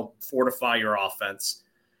to help fortify your offense.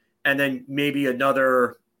 And then maybe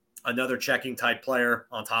another checking type player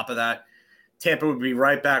on top of that. Tampa would be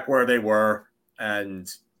right back where they were. And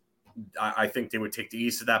I think they would take the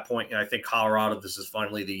East at that point. And I think Colorado, this is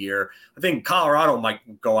finally the year. I think Colorado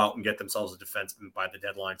might go out and get themselves a defenseman by the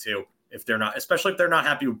deadline too. if they're not, especially if they're not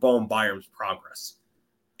happy with Bowen Byram's progress.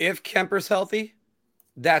 If Kemper's healthy,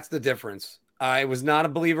 that's the difference. I was not a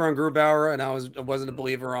believer on Grubauer, and I wasn't a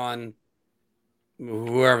believer on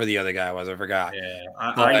whoever the other guy was. I forgot. Yeah,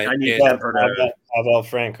 I need Kemper to. Pavel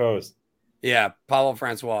Francouz. Yeah, Pavel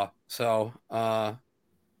Francois. So, no,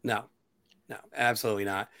 absolutely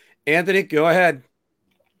not. Anthony, go ahead.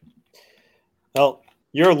 Well,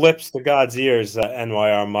 your lips to God's ears,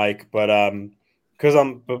 NYR Mike, but because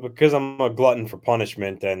I'm a glutton for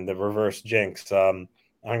punishment and the reverse jinx, I'm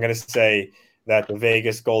gonna say that the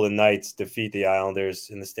Vegas Golden Knights defeat the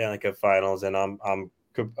Islanders in the Stanley Cup Finals, and I'm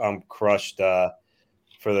crushed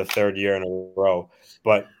for the third year in a row.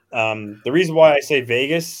 But the reason why I say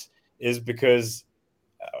Vegas is because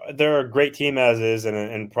they're a great team as is,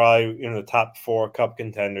 and probably in the top 4 Cup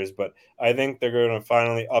contenders. But I think they're going to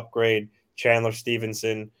finally upgrade Chandler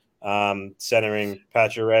Stevenson, centering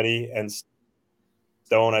Pacioretty and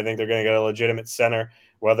Stone. I think they're going to get a legitimate center,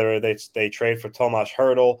 whether they trade for Tomas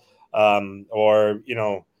Hertl or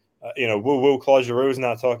woo Claude Giroux's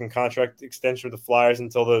not talking contract extension with the Flyers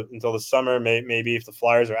until the summer. Maybe if the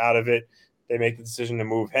Flyers are out of it, they make the decision to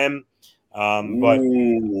move him. But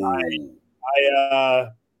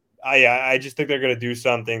I just think they're going to do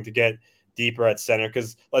something to get deeper at center,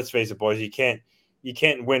 because let's face it, boys, you can't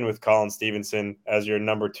win with Colin Stevenson as your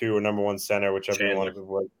number 2 or number 1 center,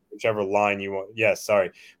 whichever line you want. Yes,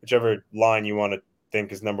 sorry, whichever line you want to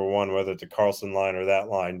think is number 1, whether it's a Carlson line or that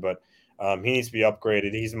line. But he needs to be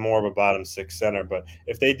upgraded. He's more of a bottom 6 center. But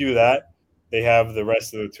if they do that, they have the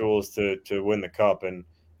rest of the tools to win the cup, and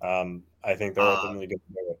I think they're ultimately going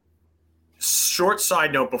to do it. Short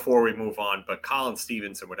side note before we move on, but Colin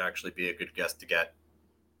Stevenson would actually be a good guest to get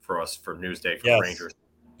for us for Newsday for the Rangers.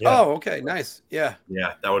 Yeah. Oh, okay, nice. Yeah,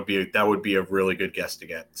 that would be a really good guest to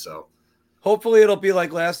get. So hopefully it'll be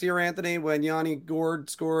like last year, Anthony, when Yanni Gourde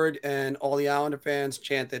scored and all the Islander fans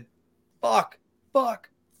chanted "fuck, fuck,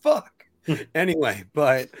 fuck." Anyway,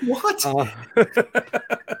 but what? So,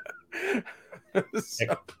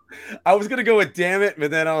 I was gonna go with "damn it," but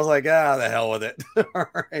then I was like, the hell with it. All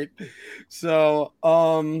right. So,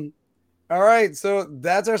 all right. So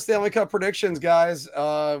that's our Stanley Cup predictions, guys.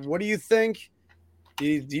 What do you think?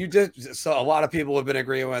 You just so a lot of people have been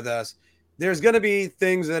agreeing with us. There's going to be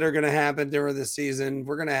things that are going to happen during this season.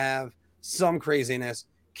 We're going to have some craziness.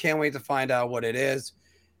 Can't wait to find out what it is.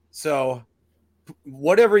 So,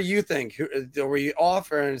 whatever you think, are we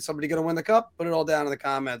off, or is somebody going to win the cup? Put it all down in the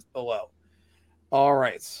comments below. All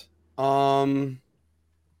right. We're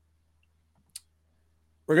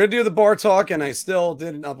going to do the bar talk, and I still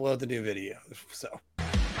didn't upload the new video. So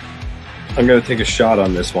I'm going to take a shot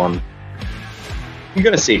on this one. I'm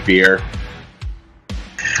going to say beer.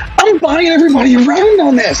 I'm buying everybody around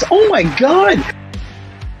on this. Oh, my God.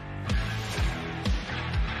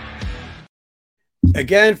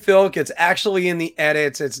 Again, Phil, it's actually in the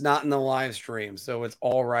edits. It's not in the live stream, so it's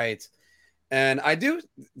all right. And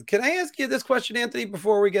can I ask you this question, Anthony,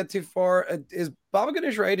 before we get too far? Is Baba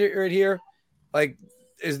Ganesh right here? Like,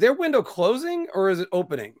 is their window closing or is it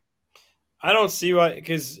opening? I don't see why,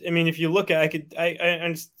 because, I mean, if you look at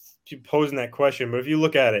I'm posing that question, but if you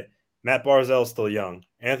look at it, Matt Barzal's still young.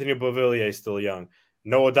 Anthony Beauvillier is still young.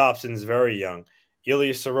 Noah Dobson's very young.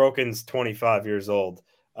 Ilya Sorokin's 25 years old.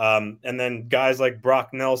 And then guys like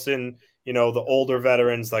Brock Nelson, the older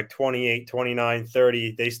veterans like 28, 29,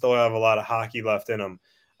 30, they still have a lot of hockey left in them.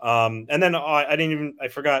 And then I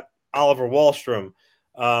forgot Oliver Wahlstrom.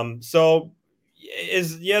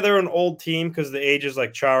 They're an old team because the ages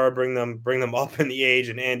like Chara bring them up in the age,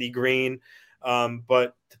 and Andy Green.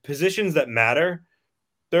 But the positions that matter,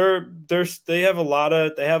 they have a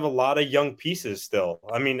lot of young pieces still.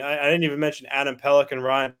 I mean, I didn't even mention Adam Pelech and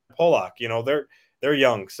Ryan Pollock. They're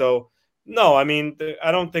young. So no, I mean,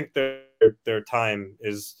 I don't think their time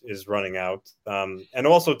is running out. And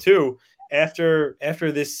also too, after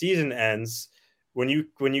this season ends, when you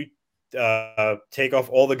take off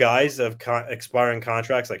all the guys of expiring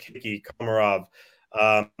contracts like Hickey, Komarov,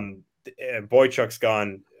 Boychuk's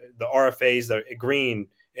gone, the RFAs, the Green,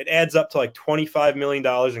 it adds up to like $25 million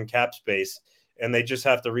in cap space, and they just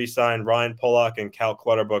have to re-sign Ryan Pollock and Cal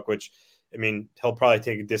Clutterbuck, which, I mean, he'll probably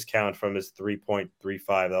take a discount from his 3.35.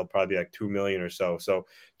 That'll probably be like $2 million or so. So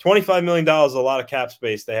 $25 million is a lot of cap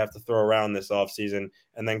space they have to throw around this offseason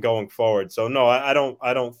and then going forward. So no, I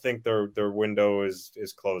don't think their window is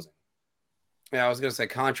closing. Yeah, I was going to say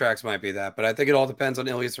contracts might be that, but I think it all depends on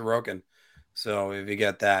Ilya Sorokin. So if you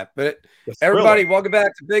get that. But everybody, welcome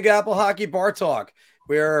back to Big Apple Hockey Bar Talk,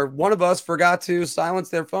 where one of us forgot to silence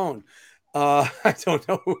their phone. I don't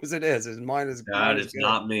know whose it is. Mine is That is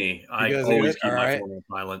not me. I Because always keep all my right. phone on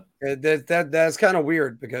silent. That's kind of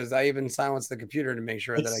weird because I even silenced the computer to make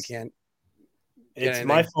sure that I can't. It's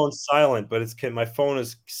my phone's silent, but my phone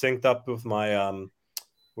is synced up with my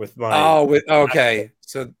okay.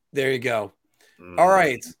 So there you go. All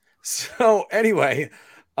right. So anyway,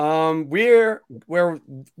 we're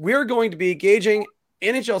going to be gauging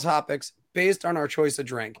NHL topics based on our choice of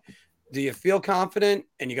drink. Do you feel confident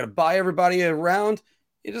and you're gonna buy everybody around?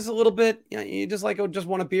 You just a little bit, you just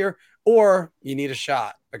want a beer, or you need a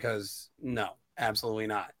shot because no, absolutely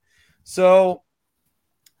not. So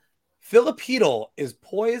Filipino is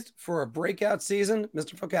poised for a breakout season,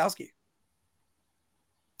 Mr. Fokowski.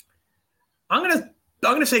 I'm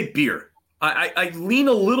gonna say beer. I lean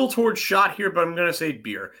a little towards shot here, but I'm gonna say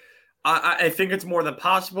beer. I think it's more than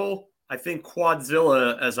possible. I think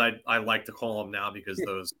Quadzilla, as I like to call him now, because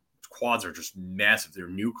those quads are just massive. They're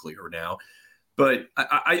nuclear now. But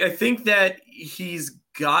I think that he's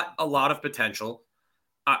got a lot of potential.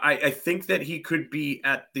 I think that he could be,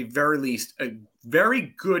 at the very least, a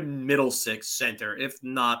very good middle six center, if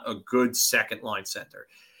not a good second line center.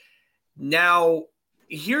 Now,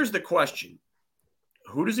 here's the question.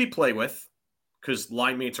 Who does he play with? Because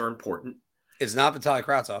line mates are important. It's not Vitaly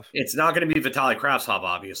Kravtsov. It's not going to be Vitaly Kravtsov,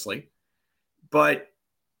 obviously. But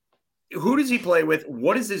who does he play with?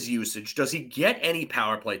 What is his usage? Does he get any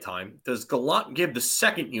power play time? Does Gallant give the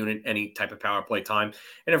second unit any type of power play time?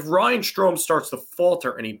 And if Ryan Strome starts to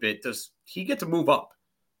falter any bit, does he get to move up?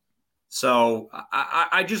 So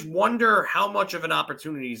I just wonder how much of an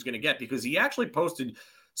opportunity he's going to get, because he actually posted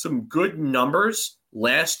some good numbers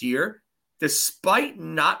last year, despite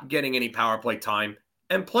not getting any power play time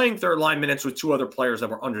and playing third line minutes with two other players that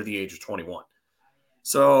were under the age of 21.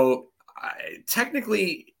 So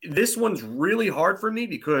technically, this one's really hard for me,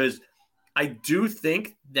 because I do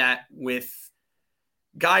think that with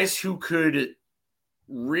guys who could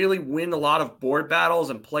really win a lot of board battles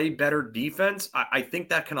and play better defense, I think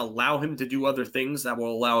that can allow him to do other things that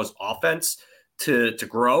will allow his offense to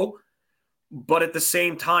grow. But at the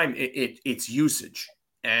same time, it's usage.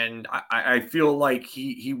 And I feel like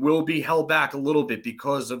he will be held back a little bit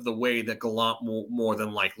because of the way that Gallant will more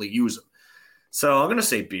than likely use him. So I'm going to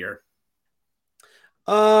say beer.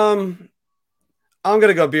 I'm going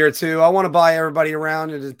to go beer too. I want to buy everybody around.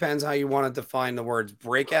 It depends how you want to define the words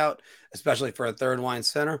breakout, especially for a third line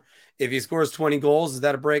center. If he scores 20 goals, is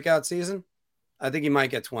that a breakout season? I think he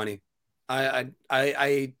might get 20.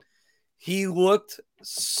 He looked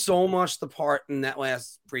so much the part in that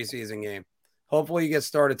last preseason game. Hopefully he gets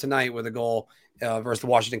started tonight with a goal versus the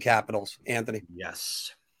Washington Capitals. Anthony.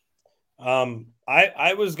 Yes.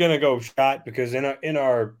 I was going to go shot because in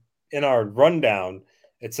our rundown,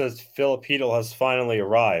 it says Filipino has finally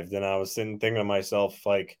arrived. And I was thinking to myself,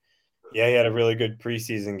 like, yeah, he had a really good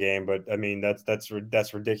preseason game, but I mean, that's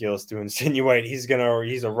ridiculous to insinuate he's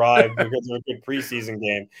arrived because of a good preseason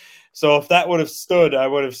game. So if that would have stood, I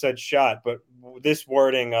would have said shot, but this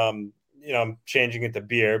wording, I'm changing it to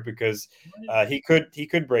beer because he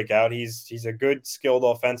could break out. He's a good, skilled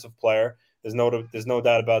offensive player. There's no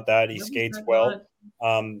doubt about that. He skates well.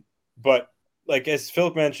 But like as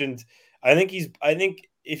Phil mentioned, I think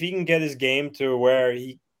if he can get his game to where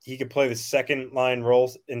he could play the second line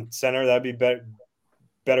roles in center, that'd be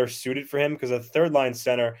better suited for him, because a third line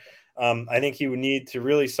center, I think he would need to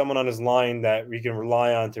really someone on his line that we can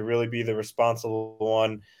rely on to really be the responsible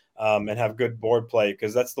one and have good board play,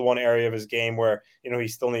 because that's the one area of his game where he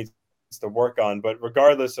still needs to work on. But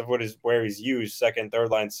regardless of where he's used, second,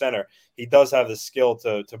 third line center, he does have the skill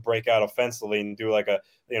to break out offensively and do like a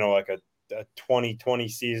 2020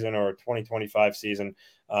 season or a 2025 season.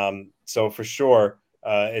 So for sure,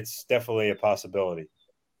 it's definitely a possibility.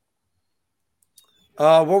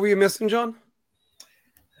 What were you missing, John?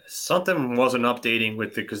 Something wasn't updating with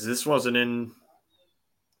it because this wasn't in.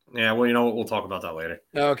 Yeah, well, you know what? We'll talk about that later.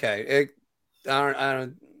 Okay. I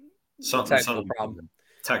don't. Some problem.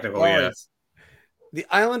 Technical, yeah. Right. The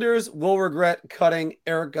Islanders will regret cutting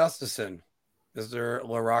Eric Gustafson. Mr.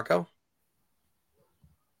 LaRocco?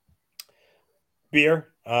 Beer.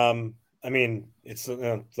 I mean, let's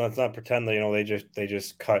not pretend that they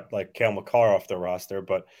just cut like Cale Makar off the roster,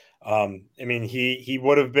 but I mean he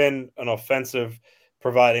would have been an offensive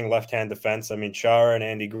providing left-hand defense. I mean, Chara and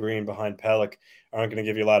Andy Green behind Pelech aren't going to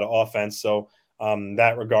give you a lot of offense, so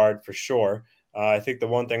that regard for sure. I think the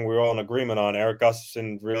one thing we're all in agreement on, Eric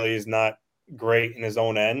Gustafson really is not great in his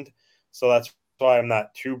own end, so that's why I'm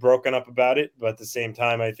not too broken up about it. But at the same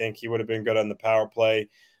time, I think he would have been good on the power play.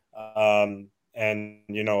 And,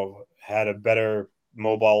 had a better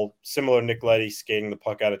mobile, similar Nick Leddy skating the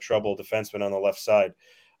puck out of trouble defenseman on the left side.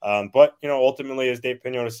 But ultimately, as Dave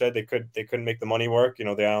Pagnotta said, they couldn't make the money work.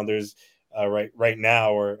 The Islanders right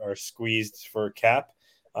now are squeezed for cap,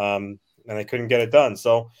 and they couldn't get it done.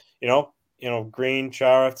 So Green,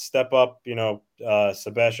 Chara have to step up.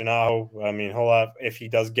 Sebastian Aho. I mean, he'll have, if he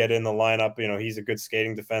does get in the lineup, he's a good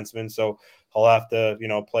skating defenseman, so he'll have to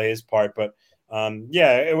play his part. But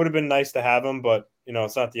it would have been nice to have him, but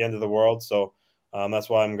it's not the end of the world. So that's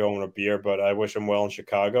why I'm going with Beer. But I wish him well in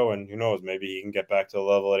Chicago, and who knows, maybe he can get back to the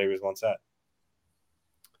level that he was once at.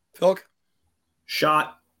 Phil?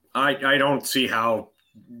 Shot. I don't see how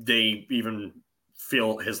they even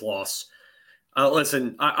feel his loss.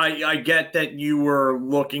 Listen, I get that you were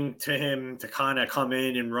looking to him to kind of come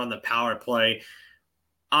in and run the power play.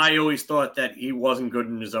 I always thought that he wasn't good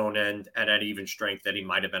in his own end and at even strength, that he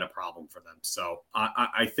might have been a problem for them. So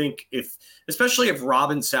I think especially if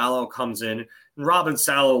Robin Salo comes in, and Robin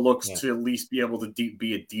Salo looks to at least be able to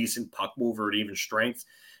be a decent puck mover at even strength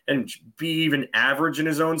and be even average in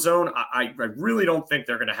his own zone, I really don't think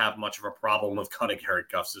they're going to have much of a problem with cutting Erik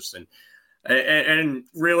Gustafsson. And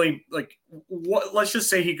really, let's just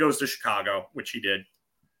say he goes to Chicago, which he did,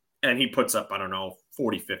 and he puts up,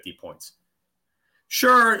 40, 50 points.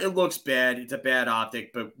 Sure, it looks bad. It's a bad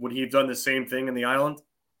optic, but would he have done the same thing in the Island?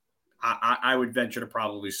 I would venture to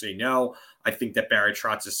probably say no. I think that Barry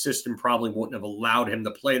Trotz's system probably wouldn't have allowed him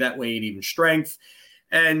to play that way at even strength.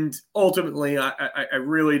 And ultimately, I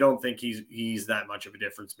really don't think he's that much of a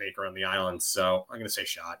difference maker on the Island. So I'm going to say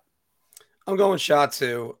shot. I'm going shot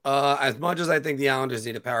too. As much as I think the Islanders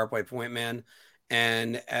need a power play point man,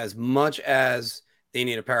 and as much as they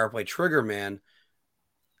need a power play trigger man,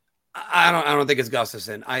 I don't think it's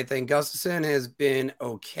Gustafsson. I think Gustafsson has been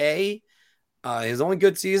okay. His only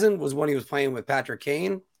good season was when he was playing with Patrick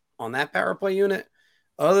Kane on that power play unit.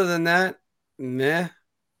 Other than that, meh.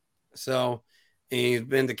 So he's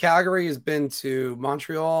been to Calgary, he's been to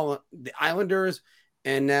Montreal, the Islanders,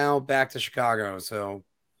 and now back to Chicago. So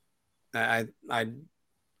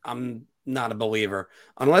I'm not a believer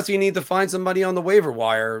unless you need to find somebody on the waiver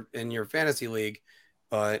wire in your fantasy league.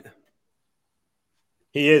 But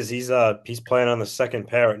he's playing on the second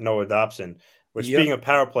pair at Noah Dobson. Which, speaking of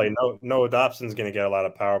power play, Noah Dobson's going to get a lot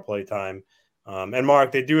of power play time. And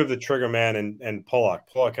Mark, they do have the trigger man and Pulock.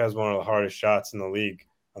 Pulock has one of the hardest shots in the league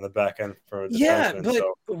on the back end for a defenseman. Yeah, but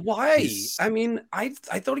so why? I mean, I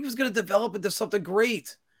thought he was going to develop into something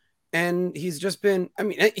great. And he's just been,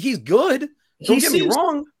 he's good. Don't get me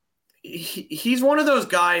wrong. He's one of those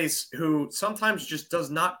guys who sometimes just does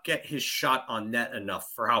not get his shot on net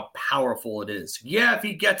enough for how powerful it is. Yeah, if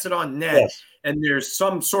he gets it on net and there's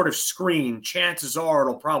some sort of screen, chances are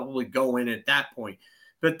it'll probably go in at that point.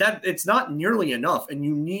 But that it's not nearly enough, and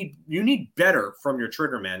you need better from your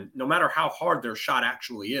trigger man, no matter how hard their shot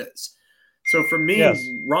actually is. So for me,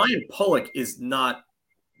 Ryan Pulock is not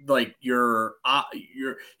like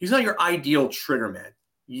he's not your ideal trigger man.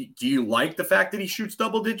 Do you like the fact that he shoots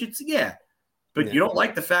double digits? Yeah. But you don't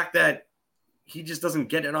like the fact that he just doesn't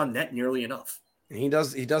get it on net nearly enough. He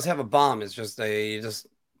does have a bomb. It's just you just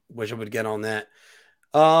wish I would get on that.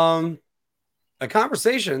 A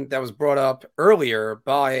conversation that was brought up earlier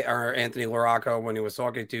by our Anthony Laraco when he was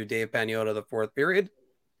talking to Dave Pagnotta the fourth period.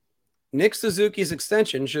 Nick Suzuki's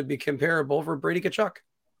extension should be comparable for Brady Tkachuk.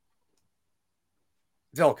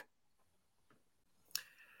 Vilk.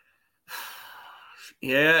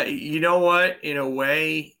 Yeah, you know what? In a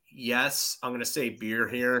way, yes. I'm going to say Beer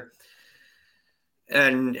here.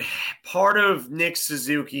 And part of Nick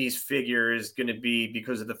Suzuki's figure is going to be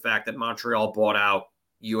because of the fact that Montreal bought out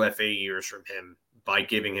UFA years from him by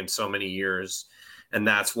giving him so many years. And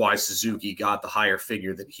that's why Suzuki got the higher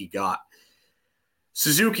figure that he got.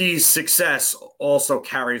 Suzuki's success also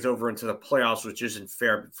carries over into the playoffs, which isn't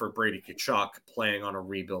fair for Brady Tkachuk playing on a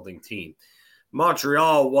rebuilding team.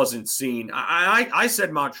 Montreal wasn't seen. I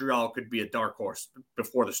said Montreal could be a dark horse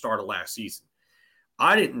before the start of last season.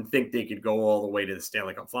 I didn't think they could go all the way to the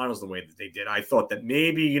Stanley Cup Finals the way that they did. I thought that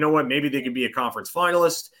maybe they could be a conference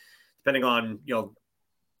finalist, depending on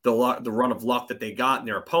the run of luck that they got in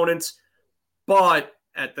their opponents. But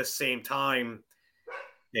at the same time,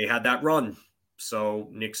 they had that run. So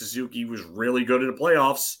Nick Suzuki was really good in the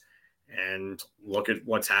playoffs, and look at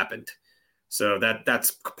what's happened. So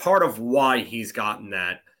that's part of why he's gotten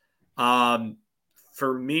that.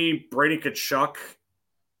 For me, Brady Tkachuk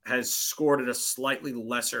has scored at a slightly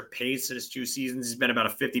lesser pace in his 2 seasons. He's been about a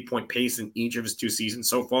 50-point pace in each of his 2 seasons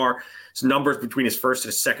so far. His numbers between his first and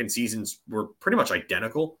his second seasons were pretty much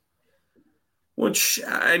identical. Which,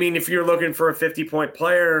 if you're looking for a 50-point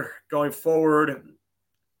player going forward,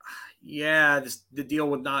 the deal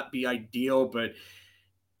would not be ideal, but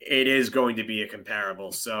it is going to be a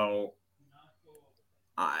comparable. So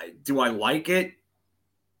Do I like it?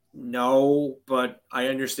 No, but I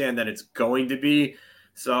understand that it's going to be.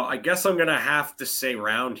 So I guess I'm going to have to say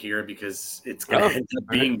round here because it's going to end up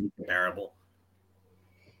being comparable.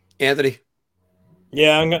 Anthony.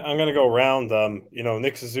 Yeah, I'm gonna go round.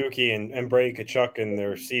 Nick Suzuki and Brady Tkachuk in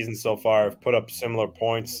their season so far have put up similar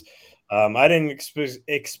points. I didn't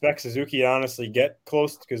expect Suzuki to honestly get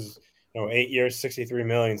close because 8 years, 63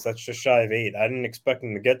 million. So that's just shy of 8. I didn't expect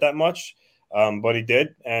him to get that much, but he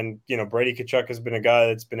did. And Brady Tkachuk has been a guy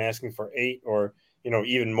that's been asking for 8 or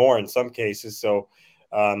even more in some cases. So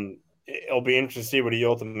it'll be interesting to see what he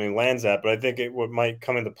ultimately lands at. But I think what might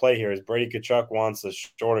come into play here is Brady Tkachuk wants a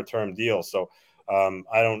shorter term deal. So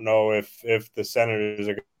I don't know if the Senators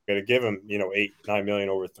are going to give him, $8-9 million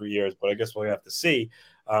over 3 years, but I guess we'll have to see.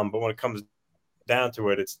 But when it comes down to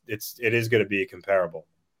it, it is going to be comparable.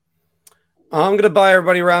 I'm going to buy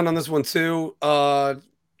everybody around on this one too. I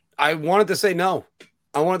wanted to say no.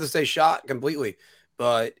 I wanted to say shot completely,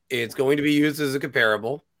 but it's going to be used as a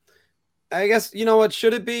comparable. I guess, you know what?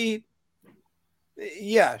 Should it be?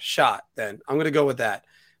 Yeah, shot then. I'm going to go with that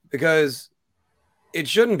because it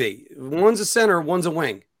shouldn't be. One's a center, one's a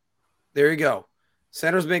wing. There you go.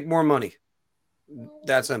 Centers make more money.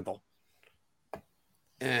 That simple.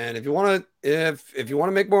 And if you want to, if you want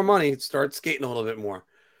to make more money, start skating a little bit more.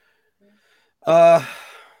 That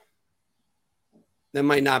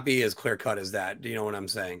might not be as clear cut as that. Do you know what I'm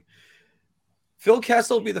saying? Phil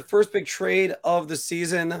Kessel will be the first big trade of the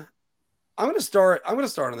season. I'm going to start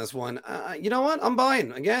on this one. You know what? I'm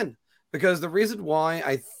buying again because the reason why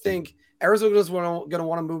I think Arizona's going to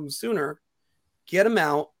want to move him sooner, get him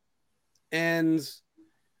out, and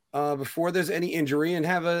before there's any injury, and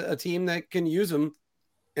have a team that can use him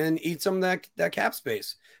and eat some of that cap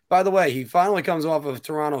space. By the way, he finally comes off of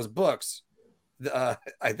Toronto's books,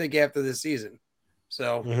 I think, after this season.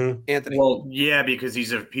 So, Anthony. Well, yeah, because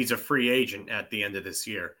he's a free agent at the end of this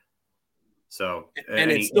year. So,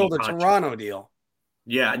 and it's still the Toronto deal.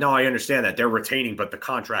 Yeah, no, I understand that they're retaining, but the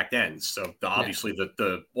contract ends. So obviously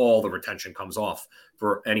all the retention comes off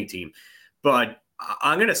for any team. But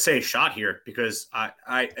I'm going to say shot here because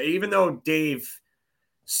I even though Dave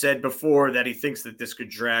said before that he thinks that this could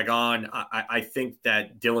drag on, I think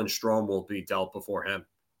that Dylan Strome will be dealt before him.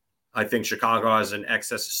 I think Chicago has an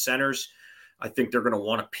excess of centers. I think they're going to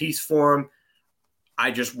want a piece for him. I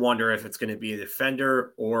just wonder if it's going to be a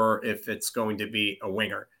defender or if it's going to be a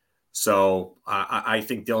winger. So I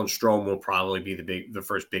think Dylan Strome will probably be the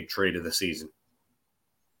first big trade of the season.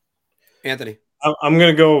 Anthony, I'm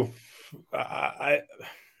going to go.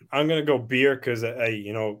 I'm going to go Beer because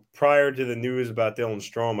prior to the news about Dylan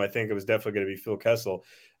Strome, I think it was definitely going to be Phil Kessel.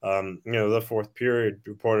 The fourth period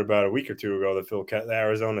reported about a week or two ago that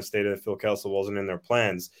Arizona stated that Phil Kessel wasn't in their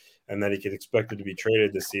plans and that he could expect it to be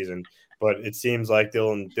traded this season. But it seems like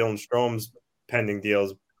Dylan Strome's pending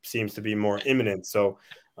deals seems to be more imminent. So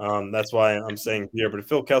that's why I'm saying Beer. But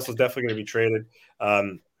Phil Kessel's definitely going to be traded.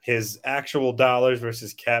 His actual dollars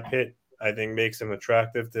versus cap hit, I think, makes him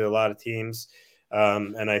attractive to a lot of teams.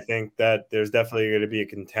 And I think that there's definitely going to be a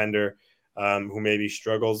contender who maybe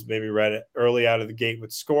struggles, maybe right early out of the gate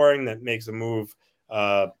with scoring that makes a move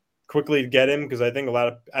quickly to get him. Because I think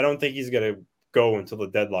I don't think he's going to go until the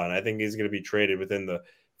deadline. I think he's going to be traded within the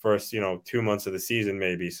first, 2 months of the season,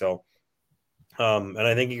 maybe. So, and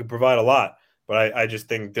I think he can provide a lot, but I just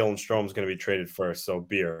think Dylan Strome's going to be traded first. So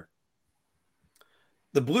Beer.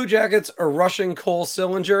 The Blue Jackets are rushing Cole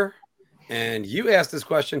Sillinger. And you asked this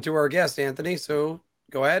question to our guest, Anthony. So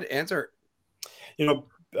go ahead, answer.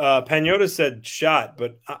 Pagnotta said shot,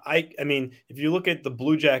 but I mean, if you look at the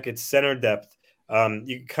Blue Jackets center depth,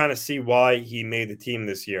 you can kind of see why he made the team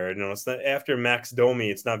this year. It's not after Max Domi,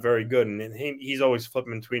 it's not very good, and he's always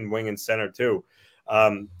flipping between wing and center too.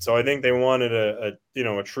 So I think they wanted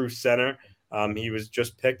a true center. He was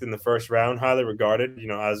just picked in the first round, highly regarded.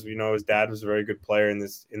 As we know, his dad was a very good player in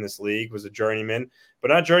this league, was a journeyman, but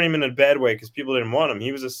not journeyman in a bad way because people didn't want him.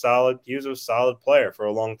 He was a solid player for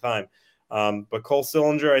a long time. But Cole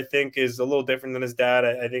Sillinger, I think, is a little different than his dad.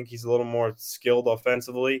 I think he's a little more skilled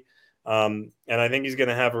offensively, and I think he's going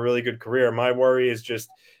to have a really good career. My worry is just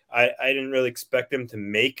I didn't really expect him to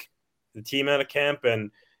make the team out of camp,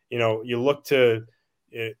 and you look to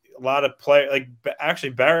a lot of players. Like actually,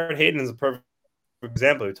 Barrett Hayton is a perfect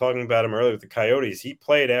example. We were talking about him earlier with the Coyotes. He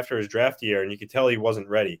played after his draft year, and you could tell he wasn't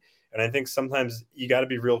ready. And I think sometimes you got to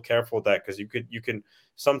be real careful with that because you can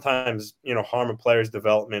sometimes harm a player's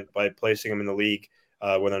development by placing them in the league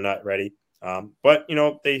when they're not ready. But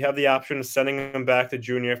they have the option of sending them back to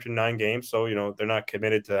junior after 9 games, so they're not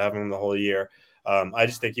committed to having them the whole year. I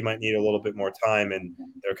just think he might need a little bit more time, and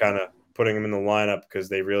they're kind of putting him in the lineup because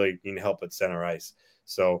they really need help at center ice.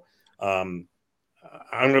 So I'm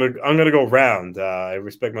gonna go round. I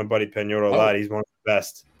respect my buddy Pagnotta a lot. He's one of the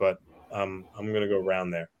best, but I'm gonna go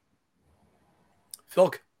round there.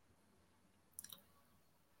 Phil.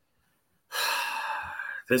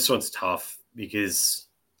 This one's tough because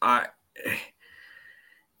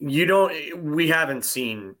we haven't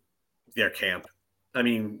seen their camp. I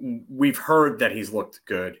mean, we've heard that he's looked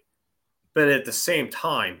good, but at the same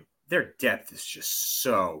time, their depth is just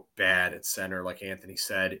so bad at center. Like Anthony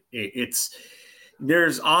said,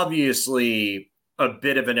 there's obviously a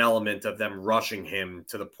bit of an element of them rushing him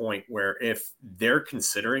to the point where if they're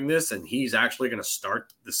considering this and he's actually going to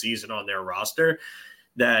start the season on their roster,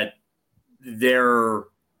 that they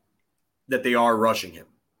are rushing him.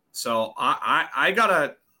 So I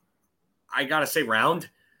gotta say round,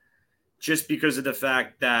 just because of the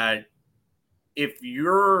fact that if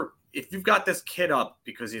you've got this kid up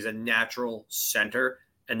because he's a natural center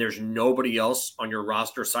and there's nobody else on your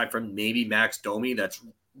roster aside from maybe Max Domi that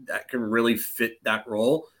can really fit that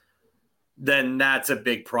role, then that's a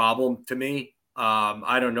big problem to me.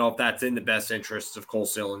 I don't know if that's in the best interests of Cole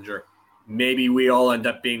Sillinger. Maybe we all end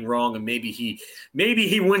up being wrong, and maybe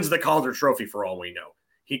he wins the Calder Trophy for all we know.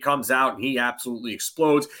 He comes out and he absolutely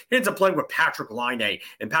explodes. He ends up playing with Patrick Laine,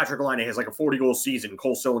 and Patrick Laine has like a 40-goal season.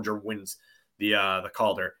 Cole Sillinger wins the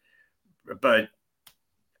Calder. But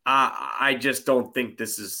I just don't think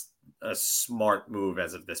this is a smart move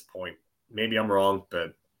as of this point. Maybe I'm wrong,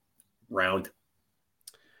 but round.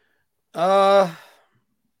 I'm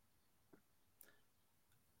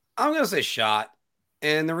going to say shot.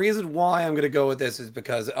 And the reason why I'm going to go with this is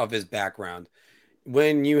because of his background.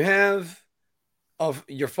 When you have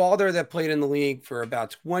your father that played in the league for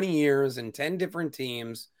about 20 years in 10 different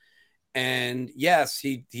teams, and yes,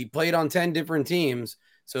 he played on 10 different teams,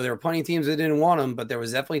 so there were plenty of teams that didn't want him, but there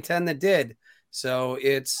was definitely 10 that did. So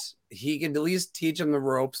he can at least teach him the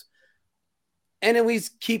ropes and at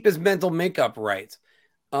least keep his mental makeup right.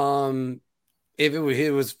 If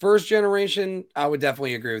it was first generation, I would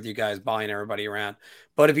definitely agree with you guys buying everybody around.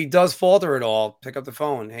 But if he does falter at all, pick up the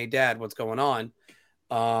phone. Hey, Dad, what's going on?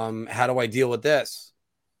 How do I deal with this?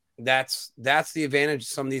 That's the advantage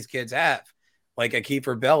some of these kids have. Like a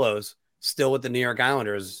Kiefer Bellows still with the New York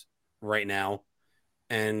Islanders right now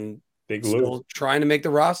and still trying to make the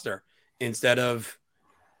roster instead of,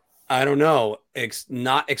 I don't know,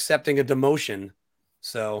 not accepting a demotion.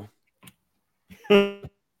 So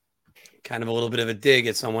kind of a little bit of a dig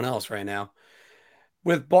at someone else right now.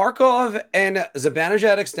 With Barkov and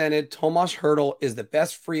Zibanejad extended, Tomas Hertl is the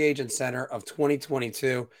best free agent center of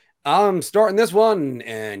 2022. I'm starting this one,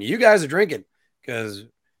 and you guys are drinking because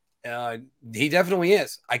he definitely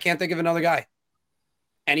is. I can't think of another guy.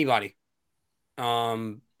 Anybody.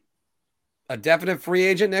 A definite free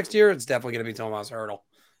agent next year, it's definitely going to be Tomas Hertl.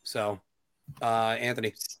 So,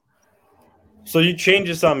 Anthony. So you changed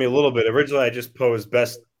this on me a little bit. Originally, I just posed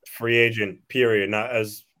best free agent, period, not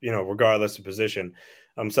as, regardless of position.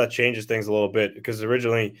 So that changes things a little bit because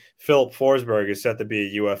originally Philip Forsberg is set to be a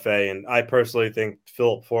UFA, and I personally think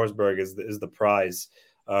Philip Forsberg is the prize.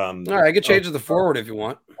 All right, I could change to the forward if you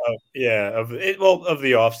want. Of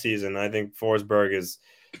the offseason. I think Forsberg is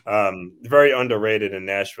very underrated in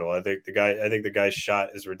Nashville. I think the guy's shot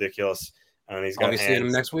is ridiculous, and he's got I'll be seeing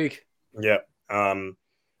him next week. Yeah.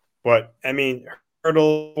 But I mean,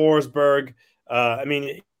 Hertl, Forsberg.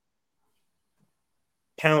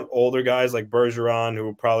 Count older guys like Bergeron, who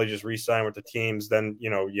will probably just re-sign with the teams. Then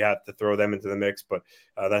you have to throw them into the mix, but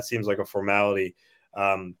that seems like a formality.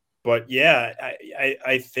 But yeah,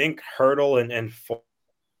 I think Hertl and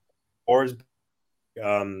Forsberg,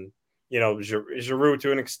 Giroux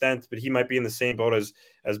to an extent, but he might be in the same boat as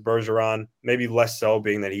Bergeron, maybe less so,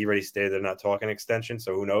 being that he already stated they're not talking extension,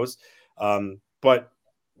 so who knows? But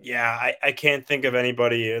yeah, I can't think of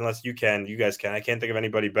anybody, unless you guys can. I can't think of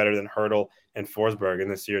anybody better than Hertl and Forsberg in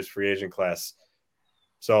this year's free agent class.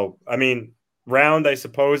 So, I mean, round, I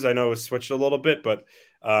suppose. I know it's switched a little bit, but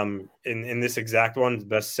in this exact one,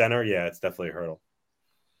 best center, yeah, it's definitely Hertl.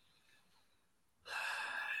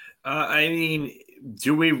 I mean,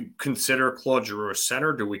 do we consider Claude Giroux a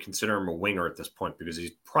center? Do we consider him a winger at this point? Because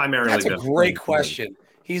he's primarily... That's a great question.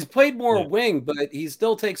 He's played more wing, but he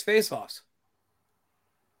still takes faceoffs.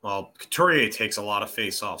 Well, Couturier takes a lot of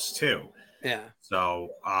faceoffs too. Yeah. So,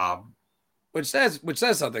 which says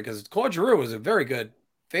something, because Claude Giroux is a very good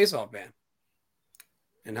faceoff man.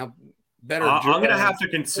 And how better? I'm going to have to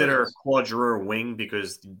consider Claude Giroux a wing,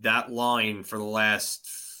 because that line for the last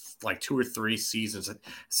 2 or 3 seasons,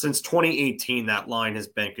 since 2018, that line has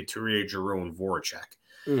been Couturier, Giroux, and Voracek.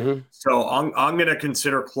 Mm-hmm. So I'm going to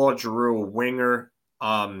consider Claude Giroux a winger.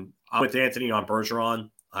 I'm with Anthony on Bergeron.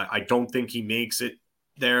 I don't think he makes it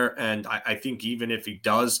there. And I think even if he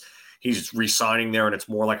does, he's re-signing there, and it's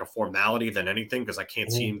more like a formality than anything because I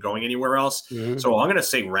can't see him going anywhere else. So I'm going to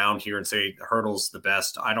say round here and say Hurdle's the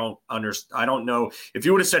best. I don't know. If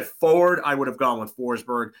you would have said forward, I would have gone with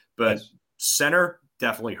Forsberg, but center,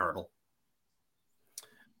 definitely Hurdle.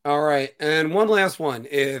 All right. And one last one.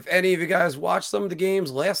 If any of you guys watched some of the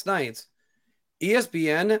games last night,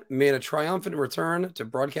 ESPN made a triumphant return to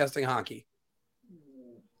broadcasting hockey.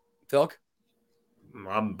 Philk?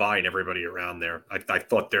 I'm buying everybody around there. I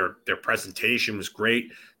thought their presentation was great.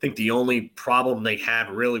 I think the only problem they had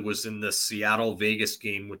really was in the Seattle-Vegas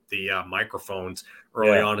game with the microphones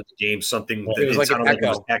early on in the game. Something that it sounded like it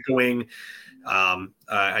was echoing.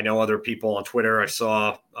 I know other people on Twitter I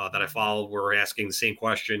saw that I followed were asking the same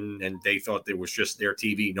question, and they thought it was just their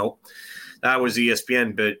TV. Nope, that was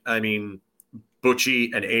ESPN. But I mean,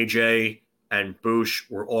 Butchie and AJ and Bush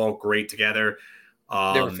were all great together.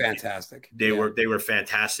 They were fantastic. They were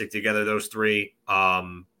fantastic together. Those three.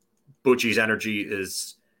 Butchie's energy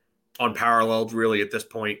is unparalleled, really, at this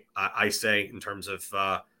point. I say in terms of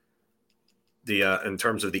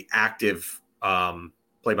the active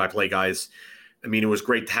play-by-play guys. I mean, it was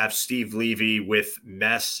great to have Steve Levy with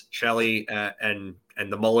Mess, Shelley, and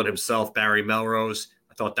the mullet himself, Barry Melrose.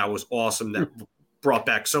 I thought that was awesome. That brought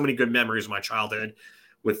back so many good memories of my childhood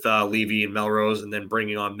with Levy and Melrose, and then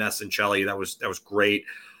bringing on Mess and Shelley. That was great.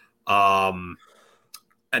 And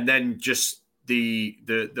then just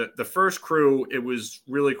the first crew, it was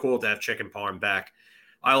really cool to have Chicken Parm back.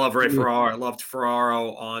 I love Ray Ferraro. I loved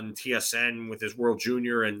Ferraro on TSN with his World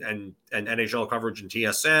Junior and NHL coverage in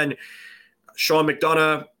TSN. Sean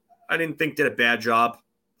McDonough, I didn't think did a bad job,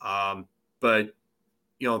 but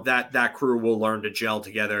you know that crew will learn to gel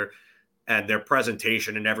together, and their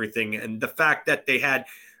presentation and everything, and the fact that they had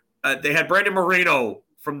Brandon Moreno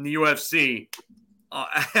from the UFC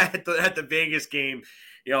at the Vegas game,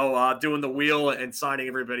 you know, doing the wheel and signing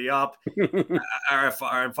everybody up, and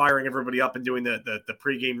firing everybody up and doing the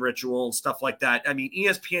pregame ritual and stuff like that. I mean,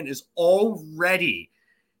 ESPN is already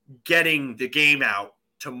getting the game out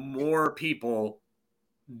to more people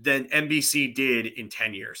than NBC did in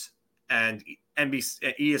 10 years. And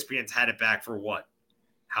ESPN's had it back for what?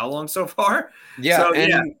 How long so far? Yeah, so,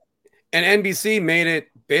 and NBC made it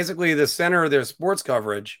basically the center of their sports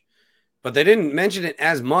coverage, but they didn't mention it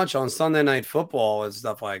as much on Sunday Night Football and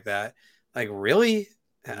stuff like that. Like, really?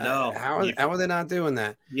 No. How are they not doing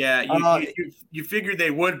that? Yeah, you figured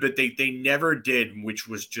they would, but they never did, which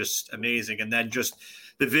was just amazing. And then just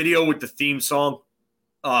the video with the theme song.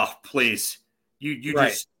 Oh, please. You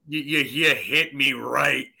right. Just you hit me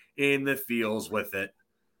right in the feels with it.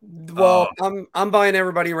 Well, I'm buying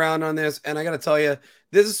everybody around on this, and I got to tell you,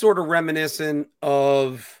 this is sort of reminiscent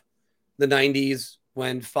of the 90s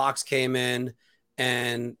when Fox came in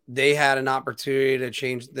and they had an opportunity to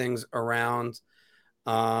change things around.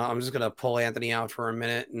 I'm just going to pull Anthony out for a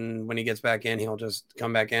minute, and when he gets back in, he'll just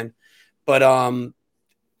come back in. But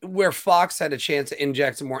where Fox had a chance to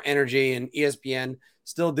inject some more energy and ESPN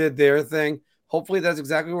still did their thing, hopefully that's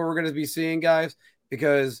exactly what we're going to be seeing, guys,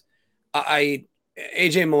 because AJ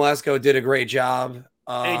Malesko did a great job.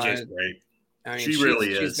 AJ's great. I mean, she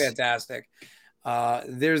really is. She's fantastic.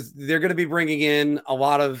 They're going to be bringing in a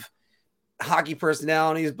lot of hockey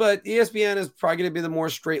personalities, but ESPN is probably going to be the more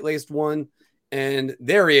straight-laced one. And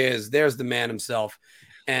there he is. There's the man himself.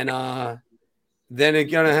 And then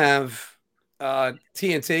it's going to have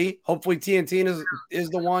TNT. Hopefully TNT is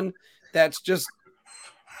the one that's just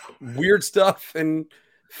weird stuff and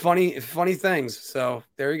funny things. So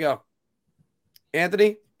there you go.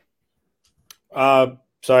 Anthony? Sorry,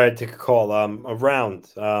 I take a call.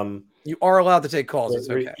 Around. You are allowed to take calls. It's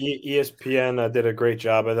okay. ESPN did a great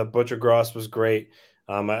job. I thought Butcher Gross was great.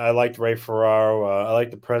 I liked Ray Ferraro. I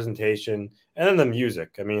liked the presentation and then the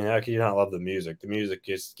music. I mean, how can you not love the music? The music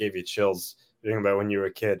just gave you chills thinking about when you were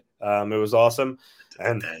a kid. It was awesome,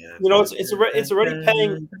 and you know it's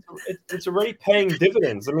already paying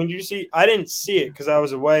dividends. I mean, you see, I didn't see it because I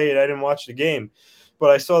was away and I didn't watch the game, but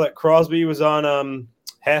I saw that Crosby was on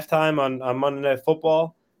halftime on Monday Night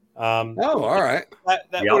Football. All right.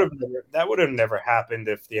 That would have never happened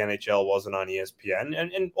if the NHL wasn't on ESPN,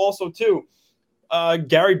 and also too.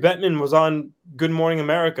 Gary Bettman was on Good Morning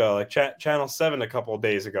America, like Channel 7 a couple of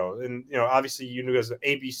days ago. And, you know, obviously, you know, as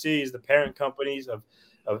ABC is the parent companies of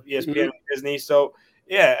ESPN and Disney. So,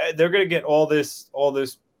 yeah, they're going to get all this,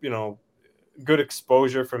 you know, good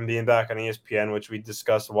exposure from being back on ESPN, which we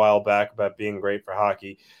discussed a while back about being great for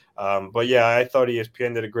hockey. But, yeah, I thought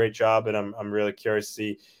ESPN did a great job, and I'm really curious to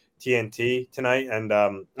see TNT tonight. And I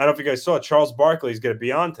don't know if you guys saw Charles Barkley is going to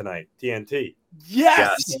be on tonight, TNT.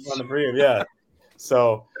 Yes. On the premium, yeah.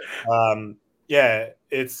 So, yeah,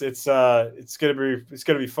 it's gonna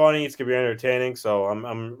be funny. It's gonna be entertaining. So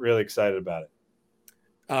I'm really excited about it.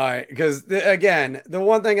 All right, because again, the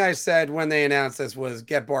one thing I said when they announced this was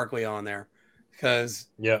get Barkley on there, because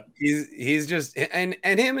Yeah, he's just and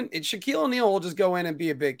him and Shaquille O'Neal will just go in and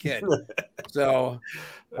be a big kid. So,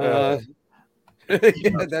 yeah,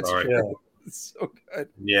 that's Sorry. true. Yeah. It's so good.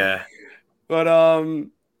 Yeah. But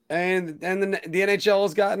and the NHL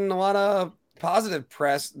has gotten a lot of positive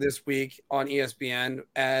press this week on ESPN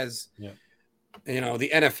as you know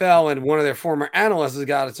the NFL and one of their former analysts has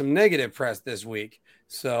got some negative press this week.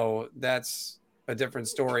 So that's a different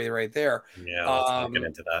story right there. Yeah, let's not get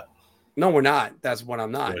into that. No, we're not. That's what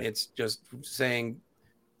I'm not. Good. It's just saying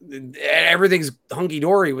everything's hunky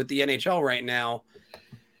dory with the NHL right now.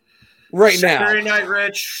 Saturday night,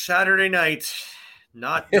 Rich. Saturday night.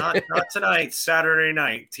 Not tonight. Saturday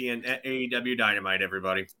night. AEW Dynamite,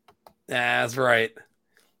 everybody. That's right.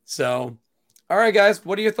 So, all right, guys.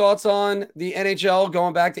 What are your thoughts on the NHL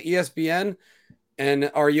going back to ESPN?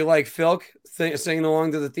 And are you like Philk singing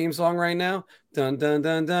along to the theme song right now? Dun dun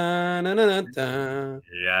dun dun dun dun dun.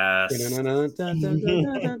 Yes. Dun, dun,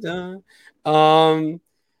 dun, dun, dun.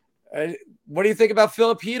 What do you think about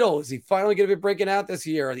Philip Hedl? Is he finally going to be breaking out this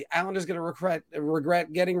year? Are the Islanders going to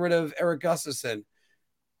regret getting rid of Eric Gustafsson?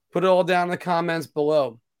 Put it all down in the comments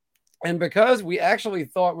below. And because we actually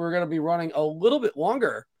thought we were going to be running a little bit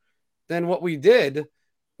longer than what we did,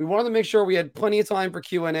 we wanted to make sure we had plenty of time for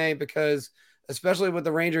Q&A because especially with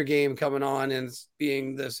the Ranger game coming on and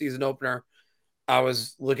being the season opener, I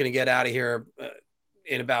was looking to get out of here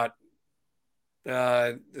in about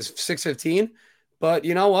 6:15. But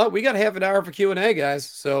you know what? We got half an hour for Q&A, guys.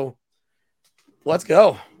 So let's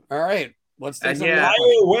go. All right. Let's take some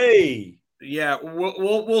away. Yeah,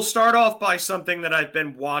 we'll start off by something that I've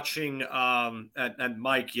been watching. And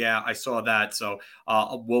Mike, yeah, I saw that. So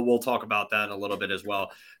we'll talk about that in a little bit as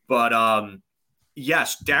well. But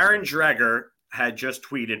yes, Darren Dreger had just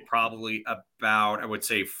tweeted probably about, I would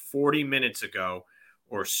say 40 minutes ago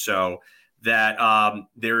or so, that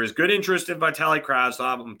there is good interest in Vitaly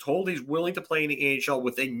Kravtsov. I'm told he's willing to play in the AHL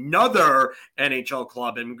with another NHL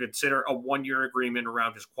club and consider a one-year agreement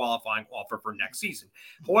around his qualifying offer for next season.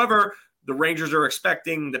 However, the Rangers are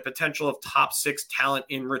expecting the potential of top six talent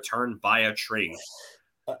in return via trade.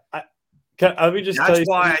 Let me just tell you. That's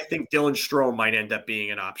why I think Dylan Strome might end up being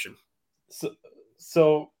an option.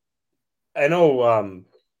 So I know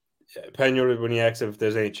Penn, when he asked if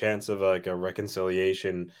there's any chance of like a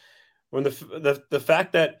reconciliation, when the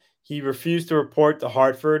fact that he refused to report to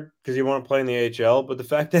Hartford because he wanted to play in the AHL, but the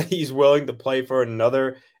fact that he's willing to play for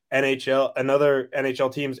another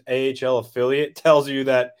NHL team's AHL affiliate tells you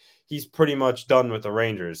that he's pretty much done with the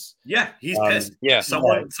Rangers. Yeah, he's pissed. Yeah,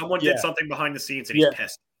 someone did something behind the scenes and he's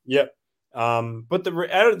pissed. Yep. But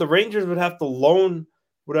the Rangers would have to loan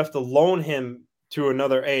him to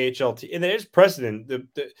another AHL team, and there's precedent.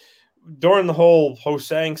 During the whole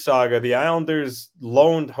Ho-Sang saga, the Islanders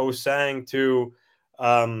loaned Ho-Sang to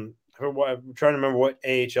I'm trying to remember what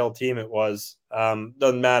AHL team it was.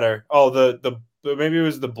 Doesn't matter. Oh, the maybe it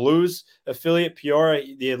was the Blues affiliate,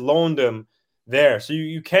 Peoria. They had loaned him there. So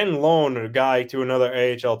you can loan a guy to another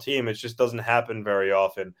AHL team. It just doesn't happen very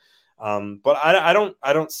often. But I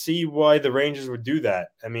don't see why the Rangers would do that.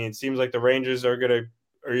 I mean, it seems like the Rangers are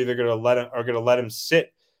either gonna let him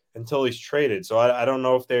sit until he's traded. So I don't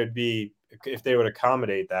know if they would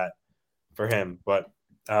accommodate that for him. But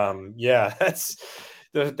yeah, that's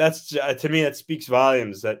to me that speaks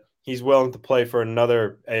volumes that he's willing to play for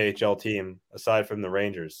another AHL team aside from the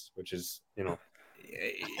Rangers, which is, you know,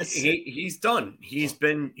 he's done. He's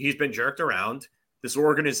been jerked around. This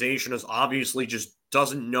organization is obviously just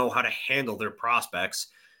doesn't know how to handle their prospects,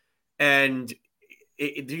 and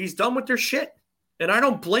he's done with their shit. And I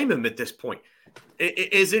don't blame him at this point.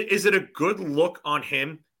 Is it a good look on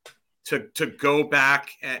him to go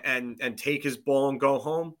back and take his ball and go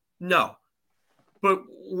home? No. But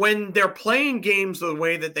when they're playing games the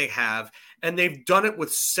way that they have, and they've done it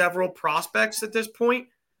with several prospects at this point,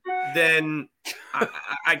 then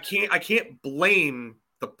I can't blame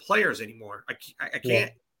the players anymore. I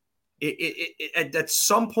can't. Yeah. At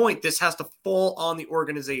some point, this has to fall on the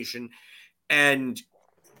organization, and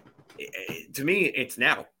to me, it's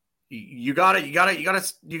now. You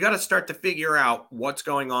gotta start to figure out what's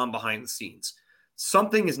going on behind the scenes.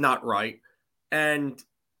 Something is not right, and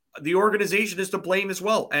the organization is to blame as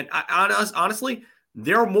well. And honestly,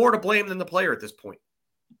 they're more to blame than the player at this point.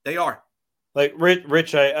 They are. Like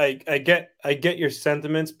Rich, I get your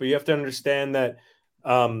sentiments, but you have to understand that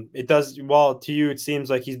it does. While to you it seems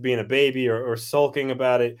like he's being a baby or sulking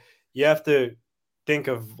about it, you have to think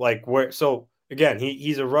of like where. So again,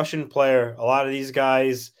 he's a Russian player. A lot of these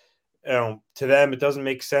guys, to them, it doesn't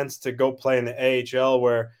make sense to go play in the AHL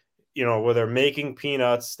where they're making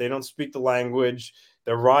peanuts. They don't speak the language.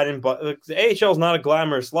 They're riding, but the AHL is not a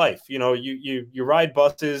glamorous life. You ride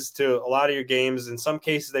buses to a lot of your games. In some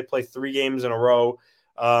cases, they play 3 games in a row.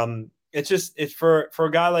 It's for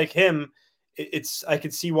a guy like him. I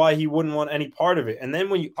could see why he wouldn't want any part of it. And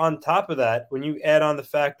then on top of that, when you add on the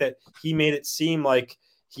fact that he made it seem like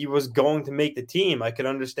he was going to make the team, I can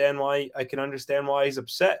understand why he's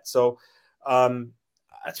upset. So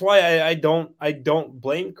that's why I don't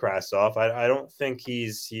blame Krasov. I don't think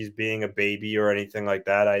he's being a baby or anything like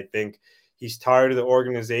that. I think he's tired of the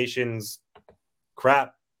organization's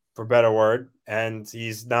crap, for better word, and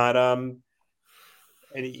he's not and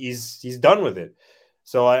he's done with it.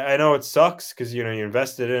 So I know it sucks because you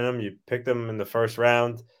invested in him, you picked him in the first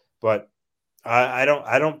round, but I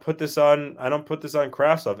don't put this on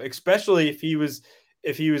Krasov, especially if he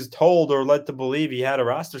was told or led to believe he had a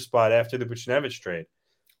roster spot after the Buchnevich trade.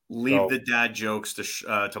 Leave the dad jokes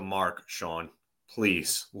to Mark, Sean.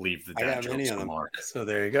 Please leave the dad jokes to Mark. So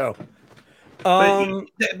there you go.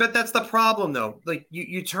 But that's the problem, though. Like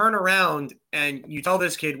you turn around and you tell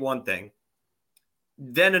this kid one thing,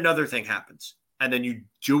 then another thing happens. And then you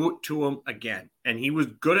do it to him again. And he was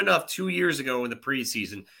good enough 2 years ago in the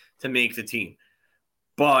preseason to make the team.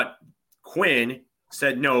 But Quinn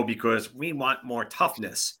said no because we want more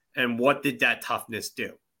toughness. And what did that toughness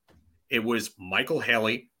do? It was Michael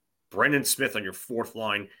Haley, Brendan Smith on your 4th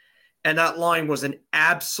line. And that line was an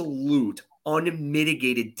absolute,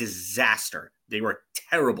 unmitigated disaster. They were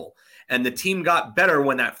terrible. And the team got better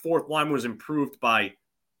when that 4th line was improved by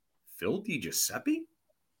Phil DiGiuseppe.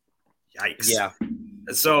 Yikes. Yeah.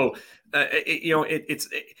 So,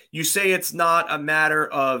 you say it's not a matter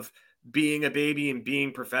of being a baby and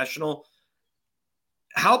being professional.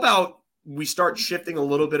 How about we start shifting a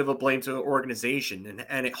little bit of a blame to the organization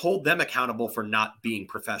and hold them accountable for not being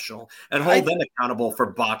professional and hold them accountable for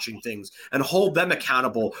botching things and hold them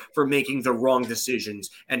accountable for making the wrong decisions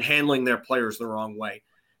and handling their players the wrong way.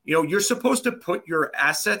 You're supposed to put your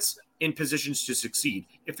assets in positions to succeed.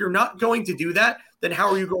 If you're not going to do that, then how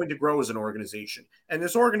are you going to grow as an organization? And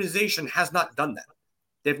this organization has not done that.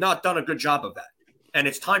 They've not done a good job of that. And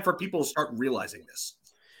it's time for people to start realizing this.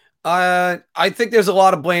 I think there's a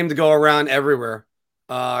lot of blame to go around everywhere.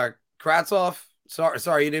 Krasov,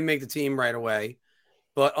 sorry, he didn't make the team right away.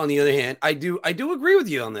 But on the other hand, I do agree with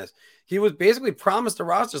you on this. He was basically promised a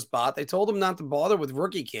roster spot. They told him not to bother with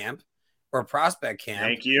rookie camp or prospect camp.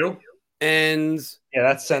 Thank you. And yeah,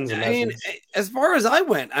 that sends a message. I mean, as far as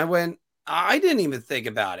I didn't even think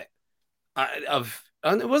about it.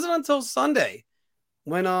 It wasn't until Sunday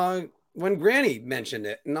when Granny mentioned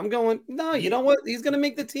it, and I'm going, no, you know what? He's going to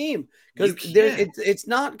make the team because it's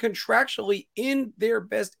not contractually in their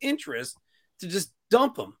best interest to just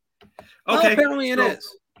dump him. Okay, well, apparently it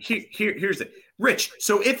is. Here's it, Rich.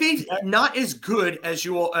 So if he's not as good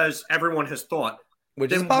as everyone has thought,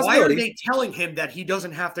 then why are they telling him that he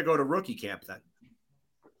doesn't have to go to rookie camp then?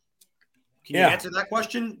 Can you answer that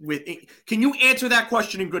question? Can you answer that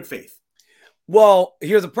question in good faith? Well,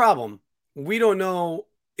 here's the problem. We don't know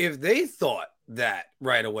if they thought that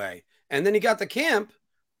right away. And then he got to camp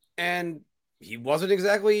and he wasn't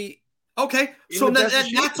exactly okay. So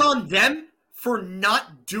that's on them for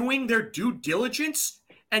not doing their due diligence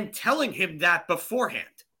and telling him that beforehand.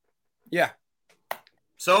 Yeah.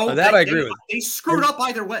 So that I agree with. They screwed up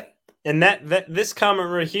either way. And that this comment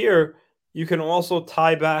right here, you can also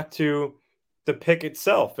tie back to the pick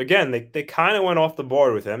itself. Again, they kind of went off the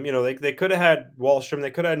board with him. They could have had Wahlstrom,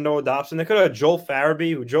 they could have had Noah Dobson, they could have had Joel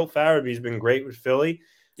Farabee, Joel Farabee's been great with Philly.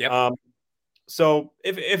 Yep. So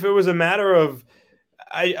if it was a matter of,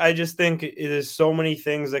 I just think there's so many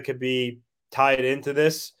things that could be tied into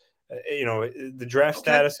this. The draft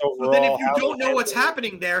status overall. But then if you don't know what's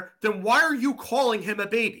happening there, then why are you calling him a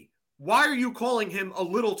baby? Why are you calling him a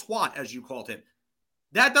little twat, as you called him?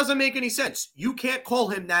 That doesn't make any sense. You can't call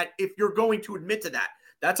him that if you're going to admit to that.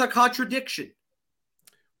 That's a contradiction.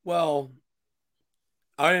 Well,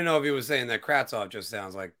 I didn't know if he was saying that Krasov just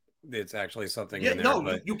sounds like it's actually something in there.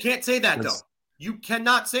 No, you can't say that, though. You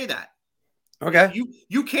cannot say that. Okay.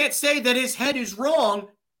 You can't say that his head is wrong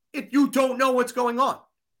if you don't know what's going on.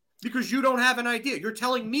 Because you don't have an idea. You're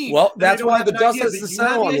telling me. Well, that's why the dust has to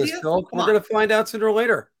settle on this, Phil. We're going to find out sooner or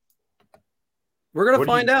later. We're going to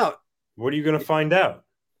find out. What are you going to find out?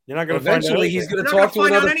 You're not going to find out. Eventually, he's going to talk to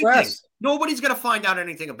another press. Nobody's going to find out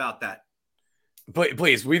anything about that. But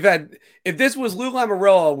please, if this was Lou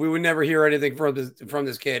Lamoriello, we would never hear anything from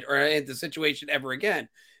this kid or the situation ever again.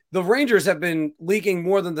 The Rangers have been leaking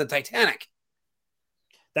more than the Titanic.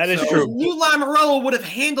 That is So- true. Lou Lamoriello would have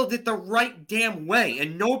handled it the right damn way,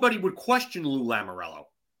 and nobody would question Lou Lamoriello.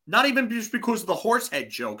 Not even just because of the horsehead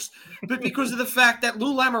jokes, but because of the fact that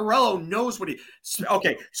Lou Lamoriello knows what he.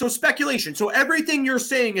 Okay, so speculation. So everything you're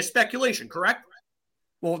saying is speculation, correct?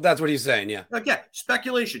 Well, that's what he's saying. Yeah. Like, yeah,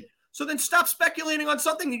 speculation. So then stop speculating on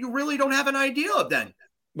something that you really don't have an idea of. Then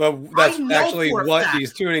But that's I know actually for a what fact.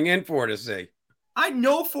 he's tuning in for to see. I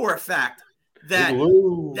know for a fact that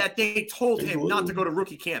Lou. that they told him not to go to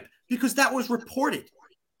rookie camp because that was reported.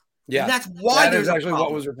 Yeah. And that's why That there's is actually a what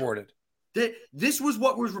problem. was reported. This was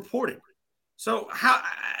what was reported. So how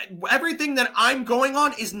everything that I'm going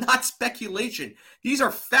on is not speculation. These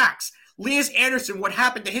are facts. Lias Anderson, what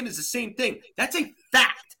happened to him is the same thing. That's a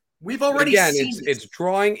fact. We've already Again, seen it's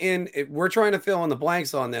drawing in. We're trying to fill in the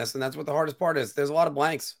blanks on this, and that's what the hardest part is. There's a lot of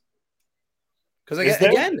blanks. Because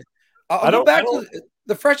again, I'll go back to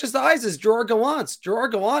the freshest eyes is Gerard Gallant.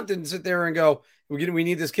 Gerard Gallant didn't sit there and go, "We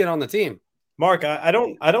need this kid on the team." Mark, I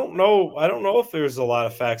don't know if there's a lot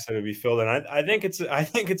of facts that would be filled in. I think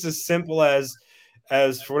it's as simple as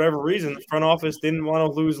for whatever reason the front office didn't want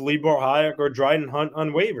to lose Libor Hayek or Dryden Hunt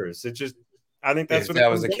on waivers. It just I think that's If what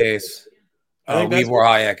that was the case. Libor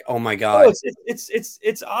Hayek. Oh my God. Oh,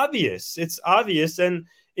 it's obvious. It's obvious, and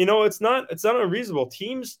it's not unreasonable.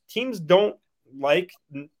 Teams don't like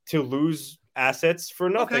to lose assets for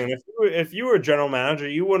nothing. Okay. If you were a general manager,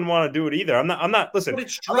 you wouldn't want to do it either. I'm not. Listen, But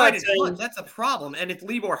it's I'm not Dryden saying- Hunt. That's a problem. And it's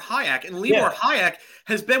Libor Hayek. And Libor Hayek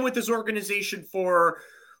has been with this organization for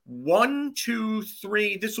 1, 2,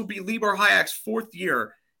 3. This will be Libor Hayek's 4th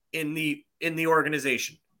year in the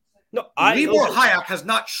organization. No, Libor Hayek has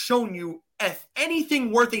not shown you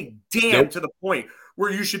anything worth a damn to the point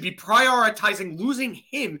where you should be prioritizing losing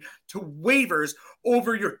him to waivers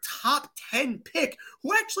over your top 10 pick,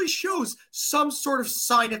 who actually shows some sort of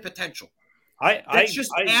sign of potential. That's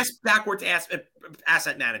just backwards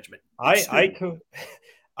asset management.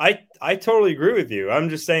 I totally agree with you. I'm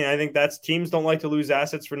just saying I think that's teams don't like to lose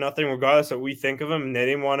assets for nothing, regardless of what we think of them, and they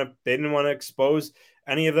didn't want to expose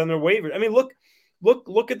any of them to waivers. I mean, look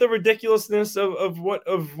at the ridiculousness of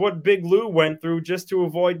what Big Lou went through just to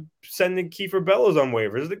avoid sending Kiefer Bellows on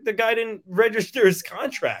waivers. The guy didn't register his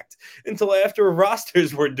contract until after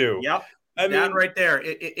rosters were due. Yep. I mean, right there.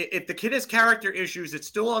 If the kid has character issues, it's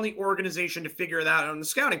still on the organization to figure that out in the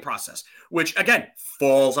scouting process, which again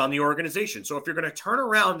falls on the organization. So if you're going to turn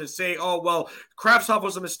around and say, "Oh well, Kravtsov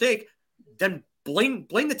was a mistake," then blame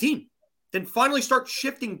the team. Then finally start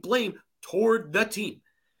shifting blame toward the team.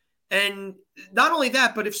 And not only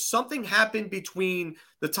that, but if something happened between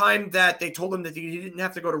the time that they told him that he didn't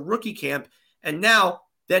have to go to rookie camp and now,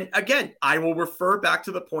 then again, I will refer back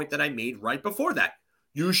to the point that I made right before that.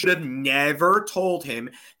 You should have never told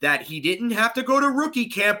him that he didn't have to go to rookie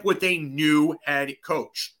camp with a new head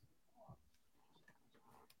coach.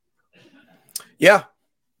 Yeah.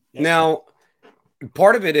 Now,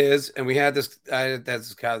 part of it is, and we had this, I had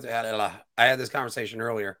this conversation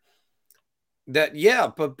earlier.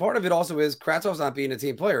 But part of it also is Kravtsov's not being a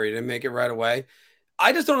team player. He didn't make it right away.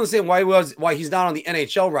 I just don't understand why he's not on the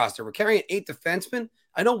NHL roster. We're carrying 8 defensemen.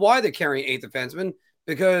 I know why they're carrying 8 defensemen,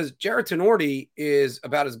 because Jared Tenorti is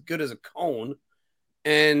about as good as a cone,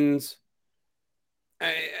 and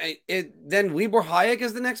then Libor Hayek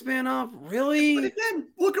is the next man up. Really? But again,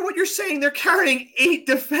 look at what you're saying. They're carrying 8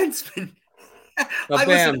 defensemen.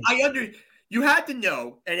 You had to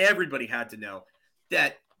know, and everybody had to know,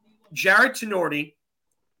 that Jared Tenorti,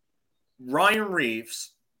 Ryan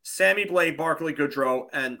Reeves, Sammy Blais, Barclay Goodrow,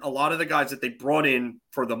 and a lot of the guys that they brought in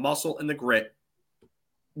for the muscle and the grit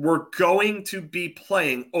were going to be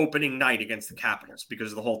playing opening night against the Capitals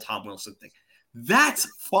because of the whole Tom Wilson thing. That's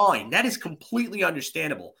fine. That is completely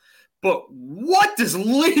understandable. But what does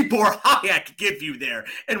Libor Hayek give you there?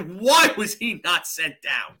 And why was he not sent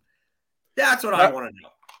down? That's what I want to know.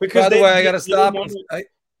 Because by the way, I got to stop.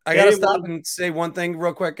 I got to stop and say one thing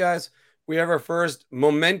real quick, guys. We have our first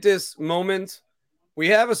momentous moment. We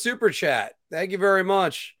have a super chat. Thank you very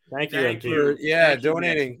much. Thank you for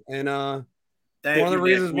donating. And one of the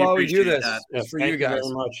reasons why we do this is for you guys.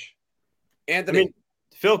 Very much. Anthony. I mean,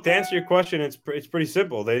 Phil, to answer your question, it's pretty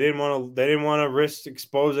simple. They didn't want to risk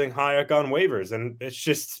exposing Hayek on waivers, and it's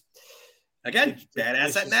just again bad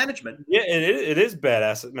asset management. Yeah, it is bad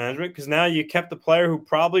asset management, because now you kept a player who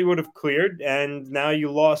probably would have cleared, and now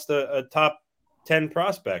you lost a top 10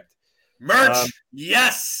 prospect. Merch,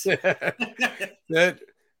 yes. that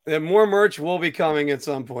more merch will be coming at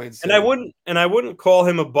some point. So. And I wouldn't call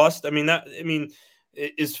him a bust.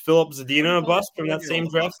 Is Philip Zadina a bust from that same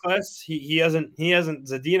draft class?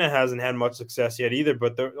 Zadina hasn't had much success yet either,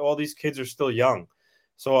 but all these kids are still young.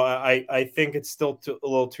 So I think it's still a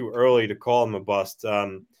little too early to call him a bust.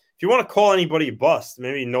 If you want to call anybody a bust,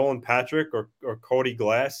 maybe Nolan Patrick or Cody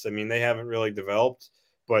Glass. I mean, they haven't really developed,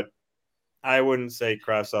 but I wouldn't say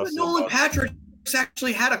Kravtsov's Nolan Patrick's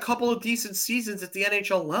actually had a couple of decent seasons at the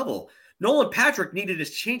NHL level. Nolan Patrick needed a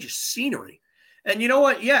change of scenery. And you know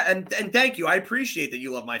what? Yeah, and thank you. I appreciate that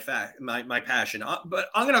you love my passion. But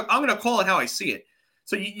I'm gonna call it how I see it.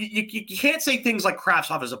 So you can't say things like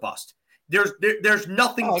Kravtsov is a bust. There's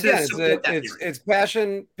nothing to support that. It's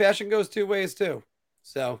passion. Passion goes two ways too.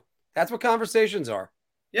 So that's what conversations are.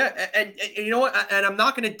 Yeah, and you know what? And I'm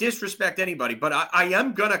not going to disrespect anybody, but I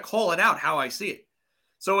am going to call it out how I see it.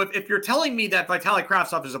 So if you're telling me that Vitaly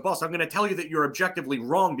Kravtsov is a bust, I'm going to tell you that you're objectively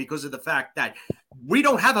wrong because of the fact that we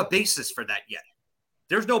don't have a basis for that yet.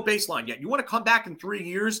 There's no baseline yet. You want to come back in 3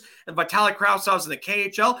 years and Vitaly Kravtsov's in the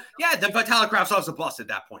KHL? Yeah, then Vitaly Kravtsov's a bust at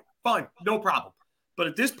that point. Fine, no problem. But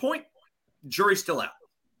at this point, jury's still out.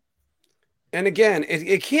 And again,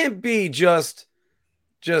 it can't be just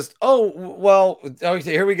oh, well,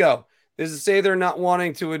 okay, here we go. This is say they're not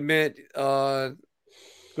wanting to admit Gorton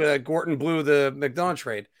blew the McDonough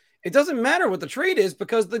trade. It doesn't matter what the trade is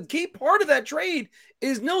because the key part of that trade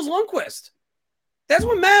is Nils Lundkvist. That's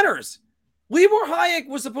what matters. Libor Hajek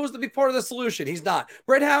was supposed to be part of the solution. He's not.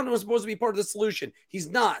 Brett Howden was supposed to be part of the solution. He's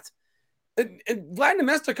not. And Vlad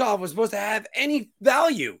Namestnikov was supposed to have any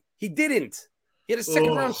value. He didn't. He had a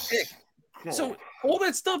second-round pick. So all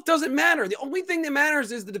that stuff doesn't matter. The only thing that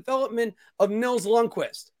matters is the development of Nils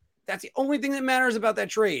Lundkvist. That's the only thing that matters about that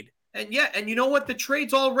trade. And yeah, and you know what? The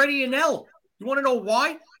trade's already an L. You want to know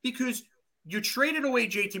why? Because you traded away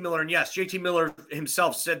JT Miller. And yes, JT Miller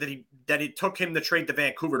himself said that it took him the trade to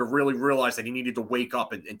Vancouver to really realize that he needed to wake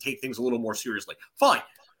up and take things a little more seriously. Fine.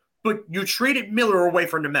 But you traded Miller away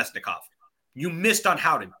from Namestnikov. You missed on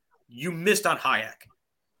Howden. You missed on Hajek.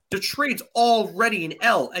 The trade's already an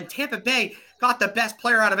L, and Tampa Bay got the best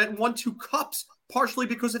player out of it and won 2 cups, partially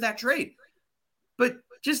because of that trade. But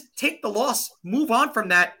just take the loss, move on from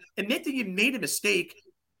that, admit that you made a mistake,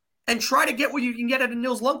 and try to get what you can get out of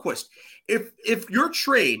Nils Lundkvist. If your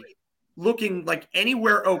trade, looking like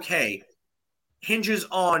anywhere okay, hinges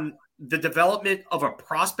on the development of a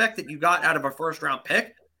prospect that you got out of a first-round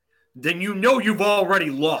pick, then you know you've already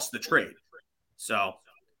lost the trade. So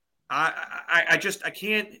I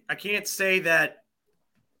can't say that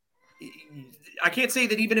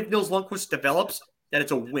even if Nils Lundkvist develops, that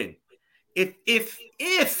it's a win. If he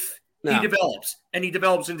develops and he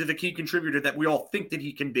develops into the key contributor that we all think that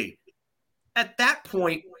he can be, at that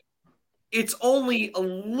point, it's only a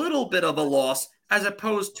little bit of a loss as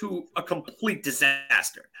opposed to a complete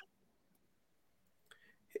disaster.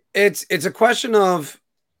 It's a question of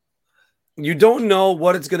you don't know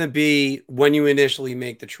what it's going to be when you initially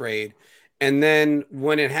make the trade. And then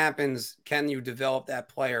when it happens, can you develop that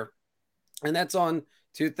player? And that's on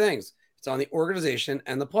 2 things. It's on the organization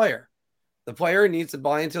and the player. The player needs to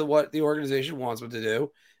buy into what the organization wants him to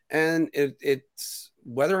do. And it's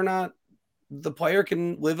whether or not the player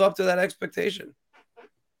can live up to that expectation.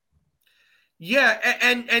 Yeah,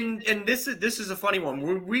 and this is a funny one.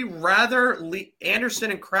 Would we rather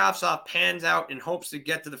Anderson and Kravtsov pans out in hopes to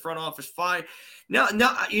get to the front office fine? No,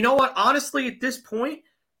 you know what? Honestly, at this point,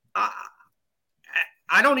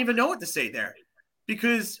 I don't even know what to say there,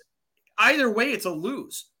 because either way, it's a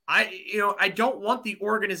lose. I don't want the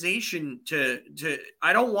organization to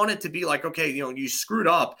I don't want it to be like, okay, you screwed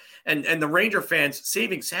up and the Ranger fans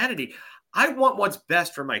saving sanity. I want what's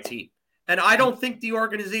best for my team. And I don't think the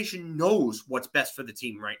organization knows what's best for the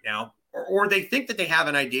team right now, or they think that they have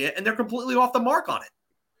an idea and they're completely off the mark on it.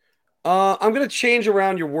 I'm going to change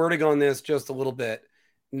around your wording on this just a little bit.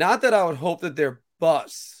 Not that I would hope that they're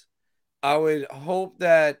busts. I would hope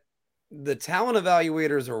that the talent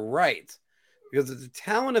evaluators are right, because if the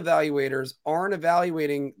talent evaluators aren't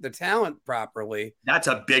evaluating the talent properly, that's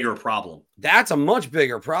a bigger problem. That's a much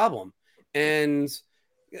bigger problem. And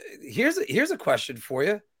here's a question for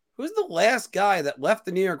you. Who's the last guy that left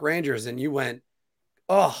the New York Rangers and you went,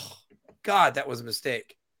 oh, God, that was a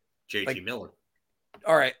mistake? JT Miller.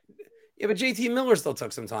 All right. Yeah, but JT Miller still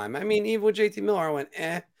took some time. I mean, even with JT Miller, I went,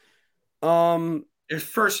 His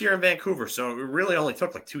first year in Vancouver, so it really only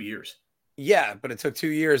took like 2 years. Yeah, but it took 2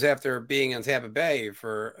 years after being in Tampa Bay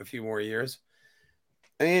for a few more years.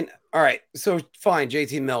 I mean, all right, so fine,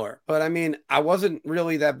 JT Miller. But, I mean, I wasn't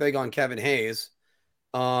really that big on Kevin Hayes.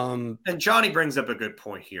 And Johnny brings up a good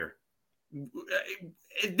point here.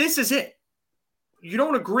 This is it. You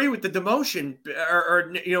don't agree with the demotion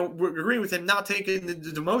or agree with him not taking the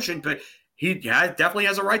demotion, but he definitely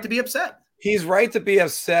has a right to be upset. He's right to be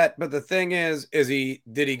upset, but the thing is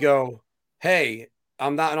did he go, hey,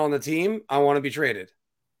 I'm not on the team, I want to be traded?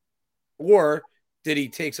 Or did he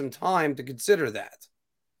take some time to consider that?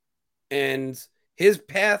 And his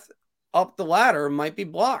path up the ladder might be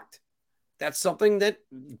blocked. That's something that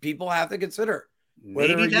people have to consider.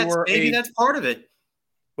 Maybe that's part of it.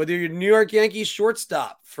 Whether you're New York Yankees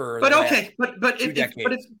shortstop for if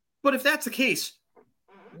that's the case,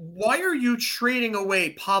 why are you trading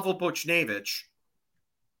away Pavel Buchnevich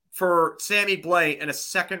for Sammy Blais and a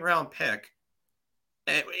second-round pick?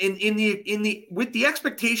 With the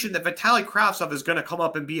expectation that Vitaly Kravtsov is going to come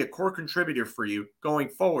up and be a core contributor for you going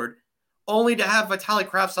forward, only to have Vitaly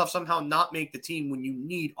Kravtsov somehow not make the team when you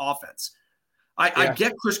need offense. I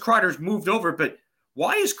get Chris Kreider's moved over, but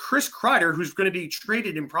why is Chris Kreider, who's going to be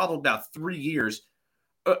traded in probably about 3 years,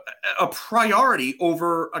 a priority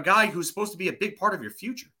over a guy who's supposed to be a big part of your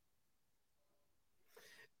future?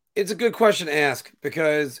 It's a good question to ask,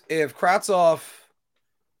 because if Kravtsov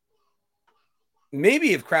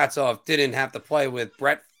didn't have to play with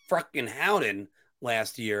Brett fucking Howden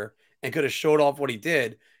last year and could have showed off what he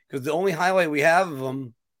did, because the only highlight we have of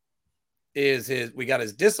him is we got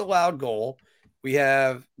his disallowed goal. We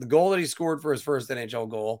have the goal that he scored for his first NHL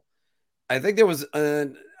goal. I think there was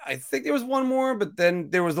one more, but then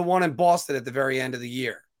there was the one in Boston at the very end of the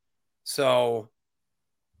year. So,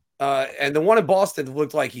 and the one in Boston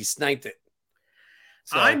looked like he sniped it.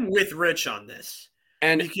 So, I'm with Rich on this.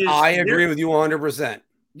 And I agree with you 100%.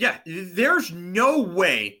 Yeah, there's no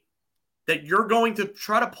way that you're going to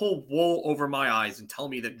try to pull wool over my eyes and tell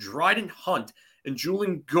me that Dryden Hunt and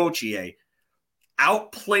Julien Gauthier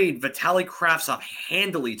outplayed Vitaly Kravtsov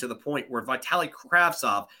handily to the point where Vitaly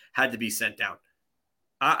Kravtsov had to be sent down.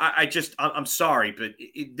 I'm sorry, but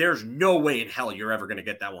there's no way in hell you're ever going to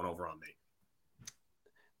get that one over on me.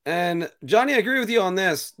 And Johnny, I agree with you on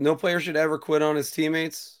this. No player should ever quit on his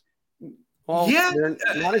teammates. Well, yeah, they're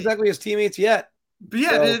not exactly his teammates yet. But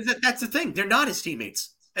yeah, that's the thing. They're not his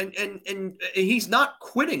teammates, and he's not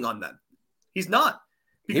quitting on them. He's not,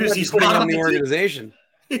 because he's quitting on the organization.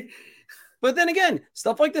 But then again,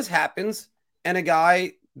 stuff like this happens, and a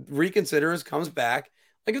guy reconsiders, comes back.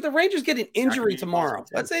 Like if the Rangers get an injury tomorrow,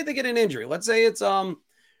 let's say they get an injury. Let's say it's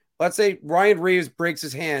let's say Ryan Reeves breaks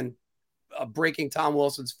his hand, breaking Tom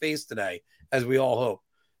Wilson's face today, as we all hope.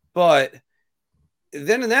 But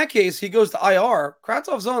then in that case, he goes to IR.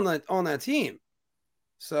 Kravtsov's on that team.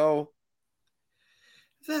 So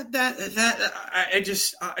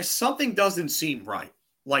something doesn't seem right.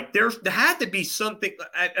 Like there had to be something.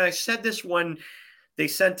 I said this when they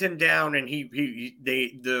sent him down, and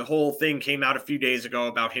the whole thing came out a few days ago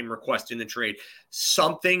about him requesting the trade.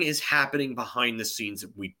 Something is happening behind the scenes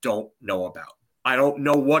that we don't know about. I don't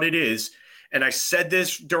know what it is. And I said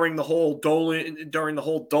this during the whole Dolan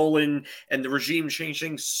and the regime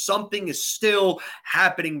changing. Something is still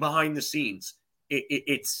happening behind the scenes.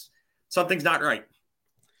 It's something's not right.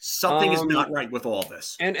 Something is not right with all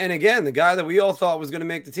this. And again, the guy that we all thought was going to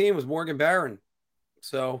make the team was Morgan Barron.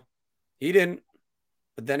 So he didn't.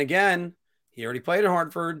 But then again, he already played in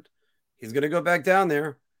Hartford. He's going to go back down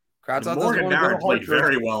there. Morgan Barron played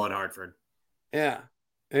very well in Hartford. Yeah.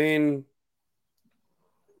 I mean,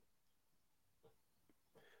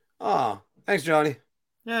 thanks, Johnny.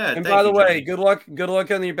 Yeah. And by the way, good luck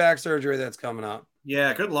on your back surgery that's coming up.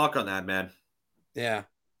 Yeah, good luck on that, man. Yeah.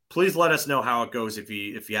 Please let us know how it goes if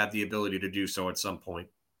you have the ability to do so at some point.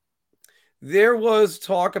 There was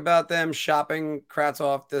talk about them shopping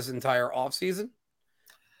Kravtsov this entire offseason.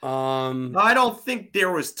 I don't think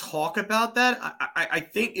there was talk about that. I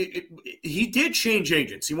think he did change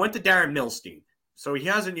agents. He went to Darren Milstein, so he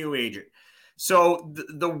has a new agent. So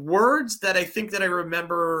the words that I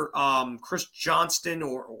remember, Chris Johnston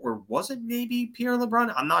or was it maybe Pierre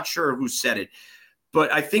LeBrun? I'm not sure who said it,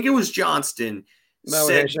 but I think it was Johnston.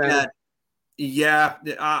 Said that, yeah,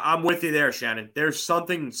 I'm with you there, Shannon. There's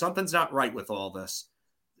something's not right with all this.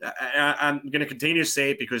 I'm going to continue to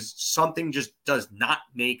say it because something just does not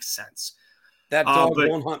make sense. That dog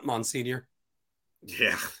won't hunt, Monsignor.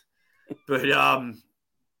 Yeah, but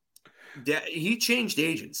he changed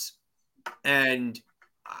agents, and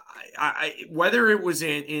I whether it was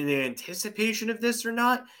in anticipation of this or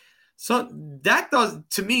not, so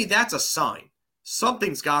to me that's a sign.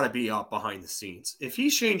 Something's got to be up behind the scenes. If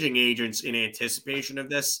he's changing agents in anticipation of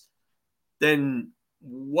this, then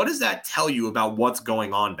what does that tell you about what's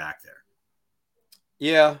going on back there?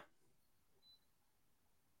 Yeah.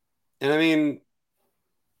 And I mean,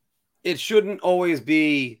 it shouldn't always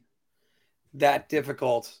be that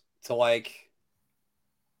difficult to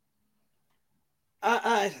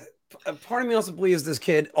part of me also believes this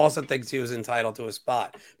kid also thinks he was entitled to a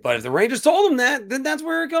spot. But if the Rangers told him that, then that's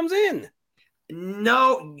where it comes in.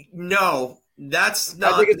 No. That's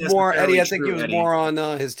not. I think it's more necessarily Eddie. I think true, it was Eddie. more on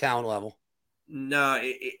his talent level. No,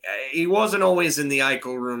 he wasn't always in the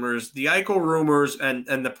Eichel rumors. The Eichel rumors and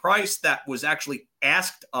the price that was actually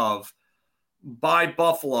asked of by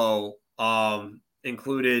Buffalo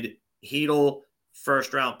included Hedl,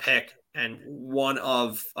 first round pick, and one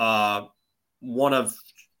of Nils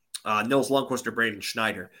Lundqvist or Braden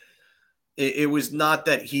Schneider. It was not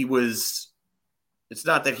that he was. It's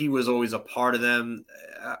not that he was always a part of them.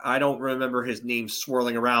 I don't remember his name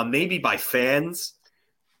swirling around, maybe by fans,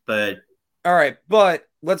 but. All right, but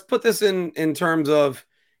let's put this in terms of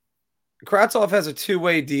Kravtsov has a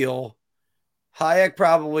two-way deal. Hayek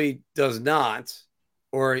probably does not,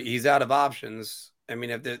 or he's out of options. I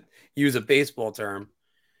mean, if to use a baseball term.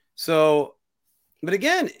 So, but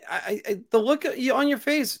again, the look on your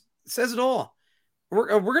face says it all. We're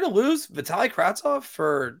going to lose Vitaly Kravtsov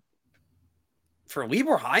for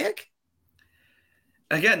Libor Hayek?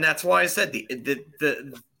 Again, that's why I said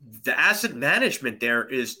the asset management there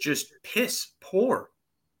is just piss poor.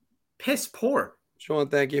 Piss poor. Sean,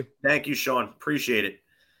 thank you. Thank you, Sean. Appreciate it.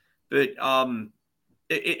 But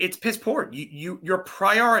it's piss poor. You're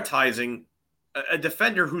prioritizing a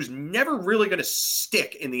defender who's never really going to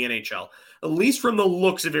stick in the NHL, at least from the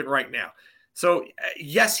looks of it right now. So,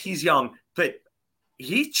 yes, he's young, but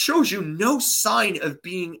he shows you no sign of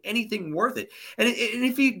being anything worth it. And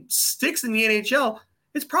if he sticks in the NHL,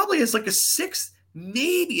 it's probably as like a sixth,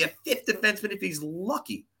 maybe a fifth defenseman if he's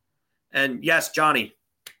lucky. And yes, Johnny.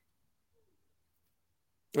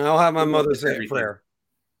 I'll have my mother say a prayer.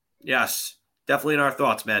 Yes, definitely in our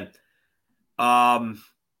thoughts, man. But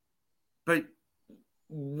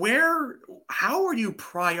how are you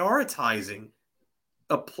prioritizing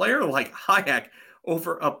a player like Hayek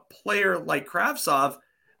over a player like Kravtsov,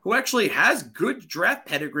 who actually has good draft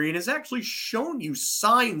pedigree and has actually shown you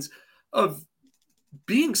signs of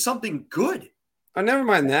being something good? Oh, never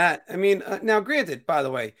mind that. I mean, now granted, by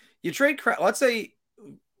the way, you trade let's say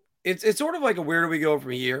it's sort of like a where do we go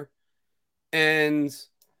from here? And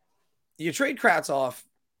you trade Kravtsov,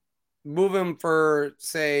 move him for,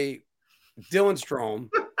 say, Dylan Strome.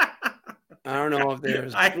 I don't know if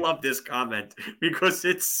there's. I love this comment because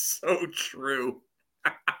it's so true.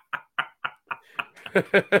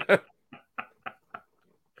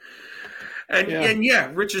 And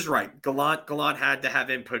yeah, Rich is right. Gallant had to have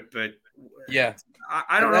input, but yeah,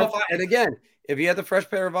 I don't know. And again, if you had the fresh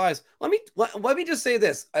pair of eyes, let me just say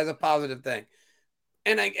this as a positive thing.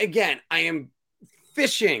 And I am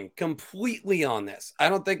fishing completely on this. I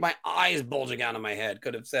don't think my eyes bulging out of my head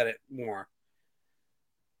could have said it more.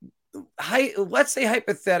 Let's say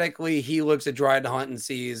hypothetically he looks at Dryden Hunt and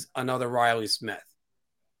sees another Riley Smith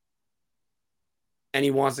and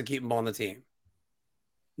he wants to keep him on the team.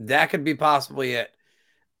 That could be possibly it.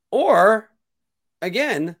 Or,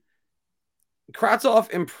 again, Kravtsov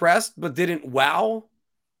impressed but didn't wow,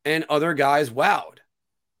 and other guys wowed.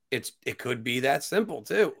 It could be that simple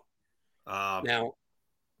too. Now,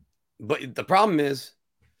 but the problem is,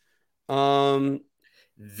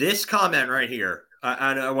 this comment right here.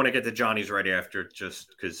 I want to get to Johnny's right after, just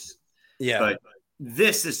because. Yeah, but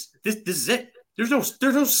this is it. There's no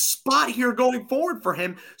spot here going forward for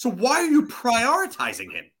him. So why are you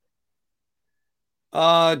prioritizing him?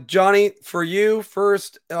 Johnny, for you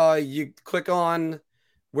first, you click on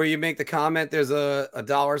where you make the comment. There's a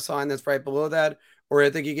 $sign that's right below that, or I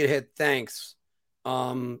think you could hit thanks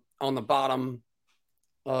on the bottom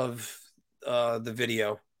of the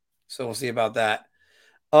video. So we'll see about that.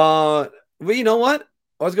 Well, you know what?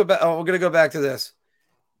 Let's go back. We're going to go back to this.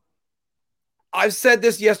 I've said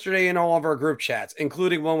this yesterday in all of our group chats,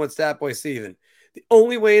 including one with Statboy Steven. The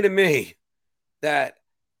only way to me that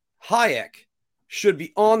Hayek should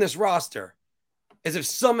be on this roster is if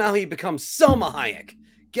somehow he becomes Selma Hayek.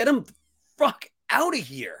 Get him the fuck out of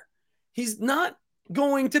here. He's not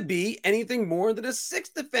going to be anything more than a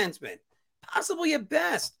sixth defenseman, possibly at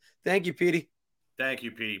best. Thank you, Petey. Thank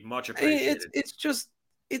you, Petey. Much appreciated.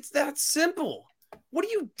 It's that simple. What are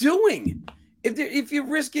you doing? If you're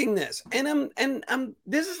risking this,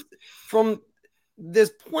 there's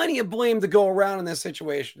plenty of blame to go around in this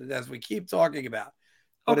situation as we keep talking about.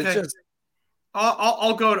 But okay. It's just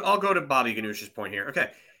I'll go to Bobby Ganoush's point here.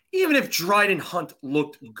 Okay. Even if Dryden Hunt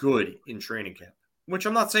looked good in training camp, which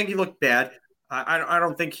I'm not saying he looked bad. I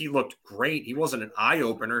don't think he looked great. He wasn't an eye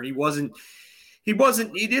opener. He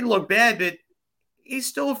didn't look bad, but he's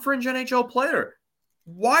still a fringe NHL player.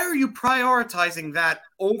 Why are you prioritizing that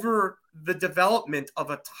over the development of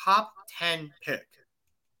a top 10 pick?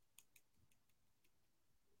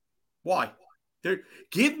 Why?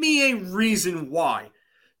 Give me a reason why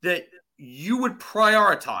that you would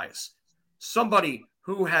prioritize somebody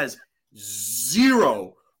who has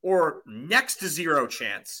zero or next to zero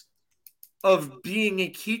chance of being a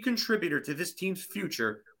key contributor to this team's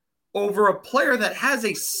future over a player that has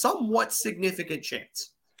a somewhat significant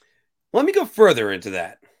chance. Let me go further into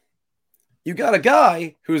that. You got a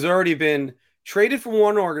guy who's already been traded from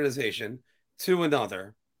one organization to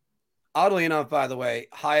another. Oddly enough, by the way,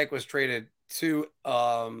 Hayek was traded to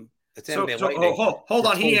the Tampa Bay Lightning. Hold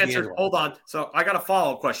on. He answered. Hold on. So I got a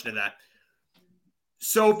follow-up question to that.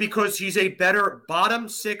 So because he's a better bottom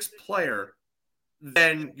six player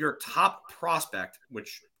than your top prospect,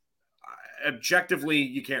 which objectively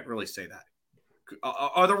you can't really say that.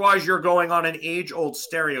 Otherwise, you're going on an age-old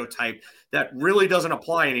stereotype that really doesn't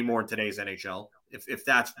apply anymore in today's NHL, if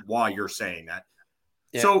that's why you're saying that.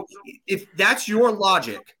 Yeah. So if that's your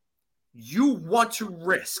logic, you want to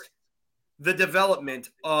risk the development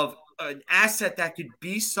of an asset that could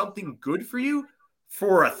be something good for you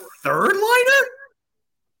for a third liner?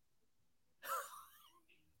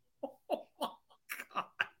 Oh my God.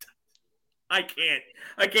 I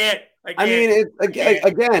can't. I mean,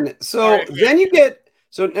 again, so then you get,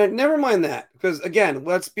 so never mind that, because again,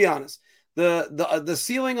 let's be honest. The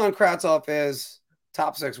ceiling on Kravtsov is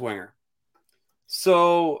top six winger.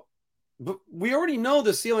 So but we already know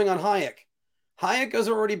the ceiling on Hayek. Hayek has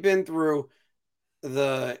already been through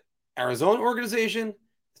the Arizona organization,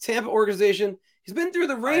 the Tampa organization. He's been through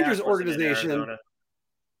the Rangers organization.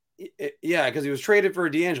 Yeah, because he was traded for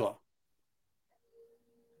DeAngelo.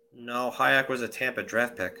 No, Hayek was a Tampa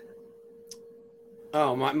draft pick.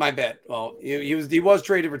 Oh, my bad. Well, he was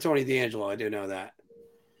traded for Tony DeAngelo. I do know that.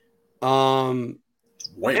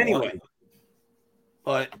 Anyway,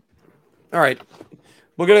 but all right,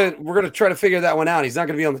 we're gonna try to figure that one out. He's not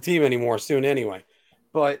gonna be on the team anymore soon, anyway.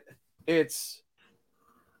 But it's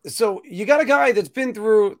so you got a guy that's been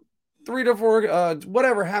through 3 to 4,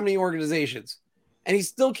 how many organizations, and he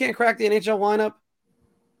still can't crack the NHL lineup.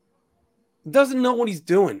 Doesn't know what he's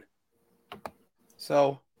doing.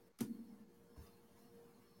 So.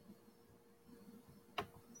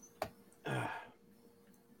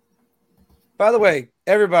 By the way,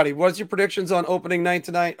 everybody, what's your predictions on opening night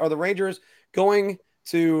tonight? Are the Rangers going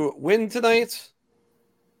to win tonight?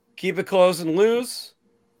 Keep it close and lose?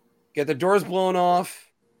 Get the doors blown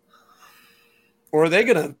off? Or are they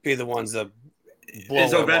going to be the ones that blow?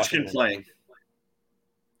 Is Ovechkin playing?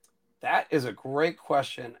 That is a great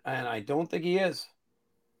question, and I don't think he is.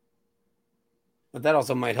 But that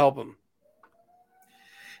also might help him.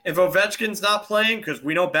 If Ovechkin's not playing, because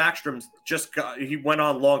we know Backstrom's he went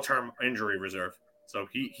on long-term injury reserve, so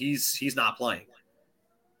he's not playing.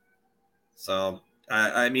 So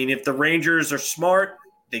I mean, if the Rangers are smart,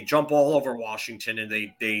 they jump all over Washington, and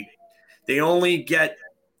they only get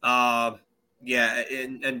and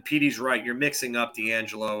Petey's right. You're mixing up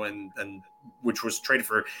DeAngelo and which was traded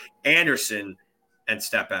for Anderson and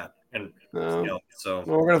Stepan, and so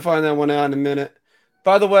we're gonna find that one out in a minute.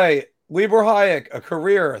 By the way, Libor Hayek, a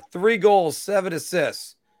career 3 goals, 7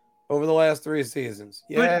 assists over the last 3 seasons.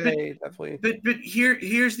 Yay, definitely. But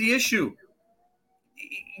here's the issue.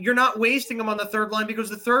 You're not wasting him on the third line because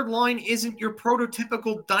the third line isn't your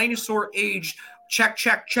prototypical dinosaur-aged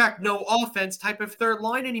check, no offense type of third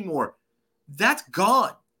line anymore. That's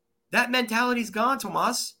gone. That mentality's gone,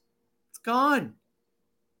 Tomas. It's gone.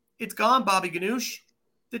 It's gone, Bobby Ganoush.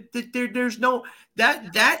 There's no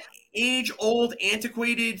that age-old,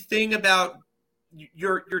 antiquated thing about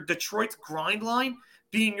your Detroit's grind line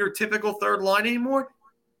being your typical third line anymore.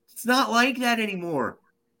 It's not like that anymore.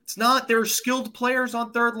 It's not. There are skilled players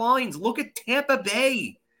on third lines. Look at Tampa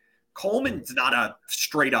Bay. Coleman's not a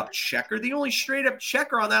straight-up checker. The only straight-up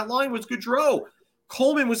checker on that line was Gaudreau.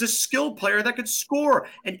 Coleman was a skilled player that could score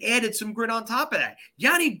and added some grit on top of that.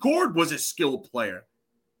 Yanni Gourde was a skilled player.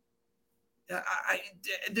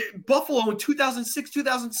 Buffalo in 2006,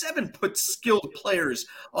 2007 put skilled players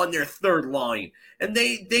on their third line, and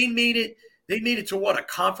they made it to what, a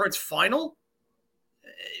conference final?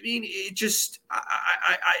 I mean, it just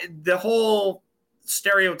the whole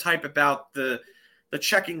stereotype about the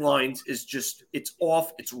checking lines is just, it's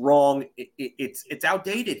off, it's wrong, it's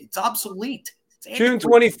outdated, it's obsolete. June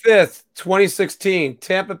 25th, 2016,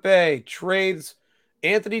 Tampa Bay trades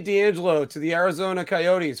Anthony DeAngelo to the Arizona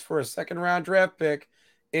Coyotes for a second-round draft pick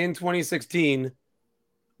in 2016.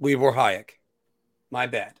 Libor Hayek. My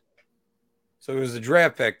bad. So it was a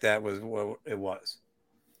draft pick. That was what it was.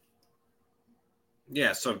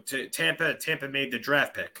 Yeah, so Tampa made the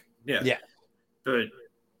draft pick. Yeah. But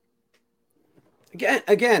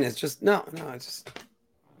again, it's just no, it's just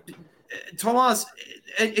Tomas,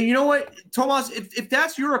 and you know what, Tomas, if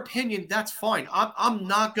that's your opinion, that's fine. I'm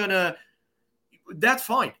not gonna. That's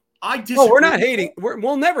fine. I disagree. Oh, we're not hating.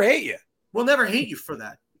 We'll never hate you. We'll never hate you for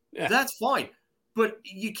that. Yeah. That's fine. But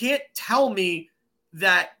you can't tell me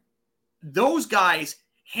that those guys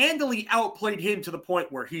handily outplayed him to the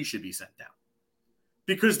point where he should be sent down,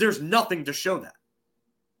 because there's nothing to show that.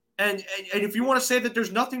 And if you want to say that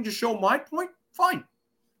there's nothing to show my point, fine.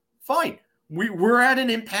 We're at an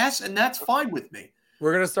impasse, and that's fine with me.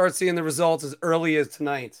 We're going to start seeing the results as early as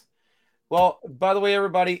tonight. Well, by the way,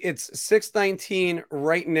 everybody, it's 6:19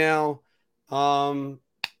 right now. We're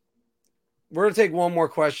going to take one more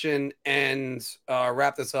question and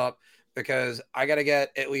wrap this up, because I got to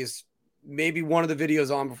get at least maybe one of the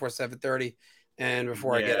videos on before 7:30 and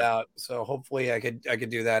before I get out. So hopefully I could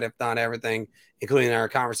do that. If not, everything, including our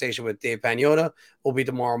conversation with Dave Pagnotta, will be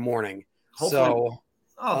tomorrow morning. Hopefully.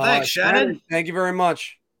 Thanks, Shannon. Thank you very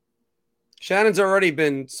much. Shannon's already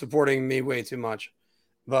been supporting me way too much.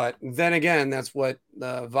 But then again, that's what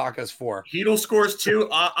the Vodka's for. Heedle scores 2.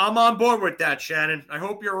 I'm on board with that, Shannon. I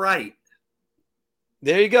hope you're right.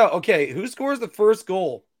 There you go. Okay, who scores the first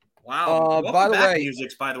goal? Wow. By the way,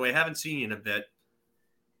 Musics, by the way, haven't seen you in a bit.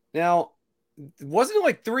 Now, wasn't it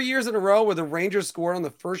like 3 years in a row where the Rangers scored on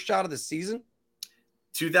the first shot of the season?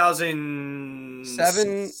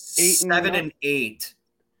 2007, 7 and 8.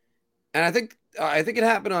 And I think it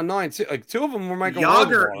happened on 9 too. Like 2 of them were Michael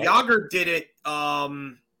Yager. Right? Yager did it.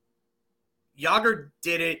 Yager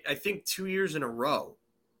did it, I think, 2 years in a row.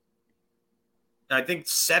 I think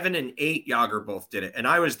 7 and 8 Yager both did it, and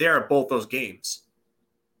I was there at both those games.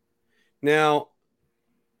 Now,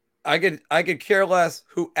 I could care less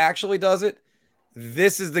who actually does it.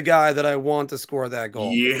 This is the guy that I want to score that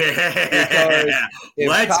goal. Yeah,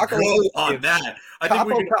 let's go on that. I think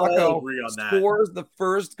we can all agree on that. Scores the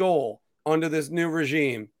first goal under this new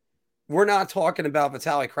regime. We're not talking about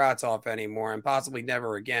Vitaly Kravtsov anymore, and possibly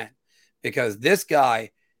never again, because this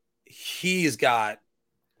guy, he's got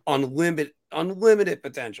unlimited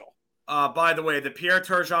potential. By the way, the Pierre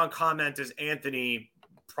Turgeon comment is Anthony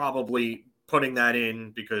probably putting that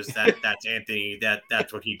in, because that's Anthony.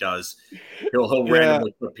 That's what he does. He'll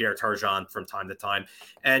randomly put Pierre Turgeon from time to time.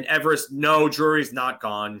 And Everest, no, Drury's not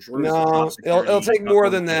gone. Drury's it'll take more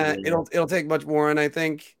than that. It'll take much more, and I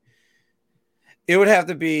think it would have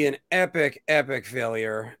to be an epic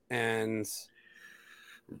failure, and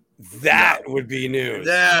that would be news.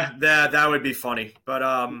 That would be funny.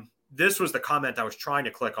 But this was the comment I was trying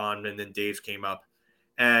to click on, and then Dave's came up.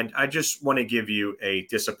 And I just want to give you a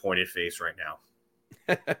disappointed face right now.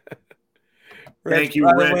 Thank you,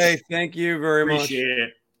 Rich. Way, thank you very much. Appreciate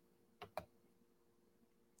it.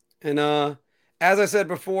 And as I said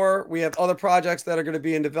before, we have other projects that are going to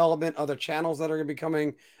be in development, other channels that are going to be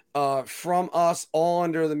coming from us, all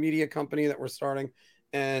under the media company that we're starting.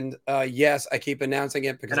 And yes, I keep announcing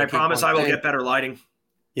it because I promise I will get better lighting.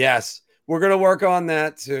 Yes, we're going to work on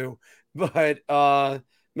that too. But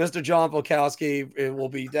Mr. John Volkowski will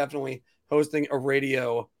be definitely hosting a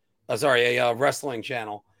wrestling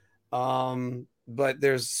channel. But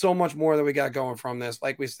there's so much more that we got going from this.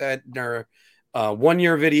 Like we said, in our 1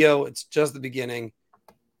 year video, it's just the beginning.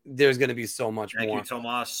 There's going to be so much more. Thank you,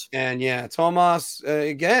 Tomas. And yeah, Tomas,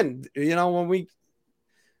 again, you know, when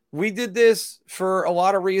we did this for a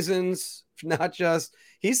lot of reasons, not just.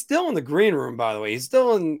 He's still in the green room, by the way. He's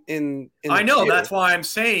still in I know. Theater. That's why I'm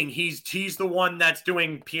saying he's the one that's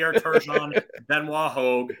doing Pierre Turgeon, Benoit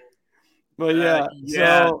Hogue. But yeah,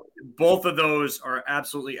 so both of those are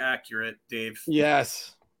absolutely accurate, Dave.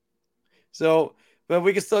 Yes. So, but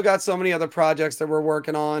we still got so many other projects that we're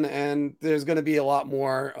working on, and there's going to be a lot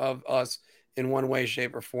more of us in one way,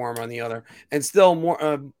 shape, or form on the other, and still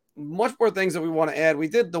more, much more things that we want to add. We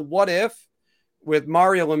did the what if with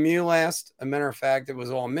Mario Lemieux last. As a matter of fact, it was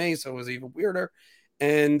all me, so it was even weirder.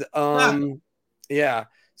 And yeah.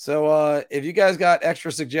 So if you guys got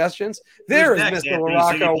extra suggestions, there is Mr.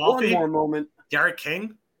 LaRocco. One more moment. Derek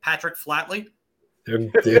King, Patrick Flatley. They're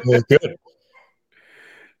good.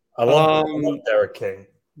 I love Derek King.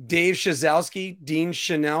 Dave Shazowski, Dean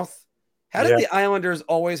Chanouth. How did the Islanders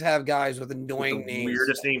always have guys with annoying names?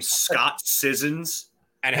 Weirdest name, Scott Sissons.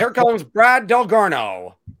 And here comes Brad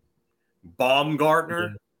Delgarno.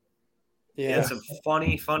 Baumgartner. Yeah. Some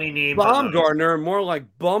funny names. Baumgartner, more like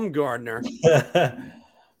Bumgardner.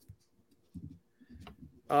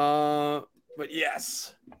 But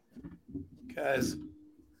yes. Guys.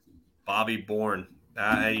 Bobby Bourne.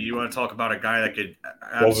 You want to talk about a guy that could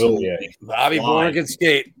absolutely Bobby Bourne could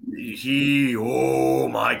skate. Oh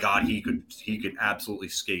my God, he could absolutely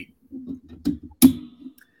skate.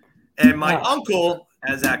 And my uncle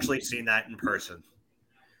has actually seen that in person.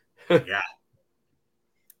 Yeah.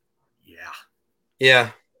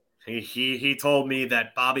 Yeah. He told me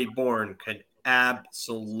that Bobby Bourne could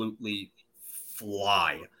absolutely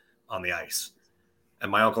fly on the ice. And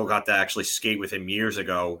my uncle got to actually skate with him years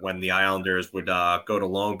ago when the Islanders would go to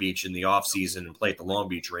Long Beach in the offseason and play at the Long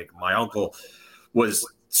Beach rink. My uncle was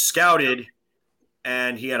scouted,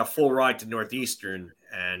 and he had a full ride to Northeastern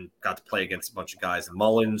and got to play against a bunch of guys: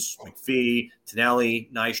 Mullins, McPhee, Tonelli,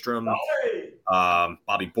 Nystrom,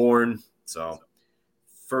 Bobby Bourne. So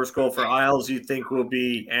first goal for Isles, you think will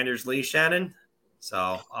be Anders Lee, Shannon?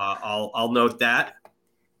 So I'll note that.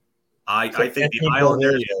 I think the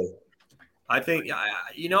Islanders. I think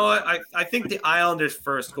you know what? I think the Islanders'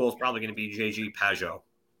 first goal is probably going to be JG Pageau.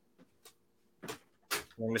 I'm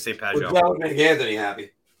going to say Pageau. That would make Anthony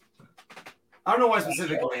happy. I don't know why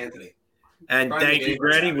specifically Anthony. And thank you,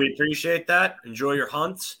 Granny. We appreciate that. Enjoy your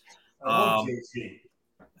hunts. A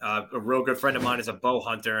real good friend of mine is a bow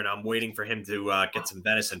hunter, and I'm waiting for him to get some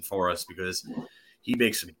venison for us because he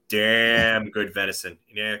makes some damn good venison.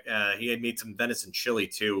 Yeah, he had made some venison chili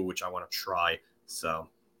too, which I want to try. So.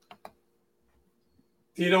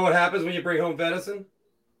 Do you know what happens when you bring home venison?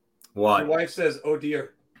 What? Your wife says, "Oh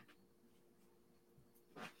dear."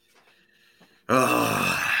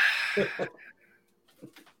 I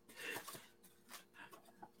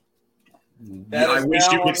wish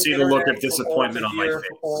you could see the look of disappointment on my face.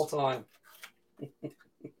 All time.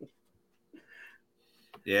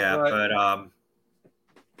 Yeah, but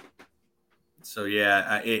so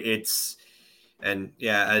yeah, it's and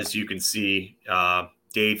yeah, as you can see,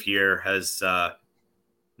 Dave here has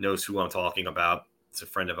knows who I'm talking about. It's a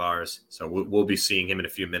friend of ours, so we'll be seeing him in a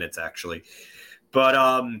few minutes, actually. But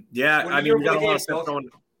yeah, I mean, we got a lot of stuff going.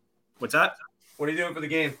 What's that? What are you doing for the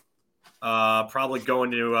game? Probably going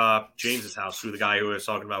to James's house, the guy who I was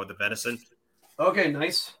talking about with the venison. Okay,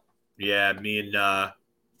 nice. Yeah, me and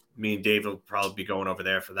Dave will probably be going over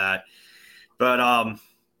there for that. But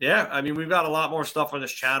yeah, I mean, we've got a lot more stuff on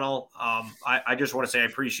this channel. I just want to say I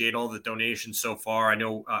appreciate all the donations so far. I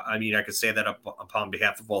know, I mean, I could say that upon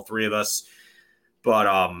behalf of all three of us, but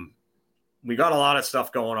we got a lot of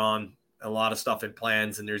stuff going on, a lot of stuff in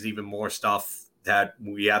plans, and there's even more stuff that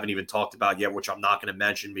we haven't even talked about yet, which I'm not going to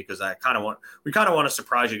mention because we kind of want to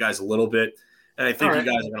surprise you guys a little bit, and I think you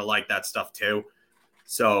guys are going to like that stuff too.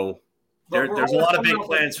 So there's a lot of big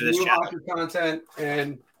plans for this channel. Content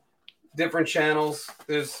and different channels.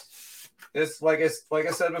 There's like I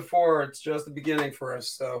said before, it's just the beginning for us.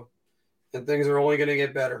 So, and things are only going to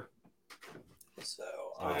get better. So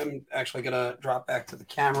I'm actually going to drop back to the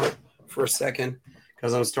camera for a second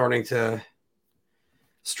because I'm starting to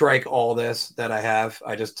strike all this that I have.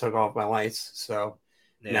 I just took off my lights. So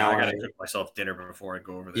now I got to cook myself dinner before I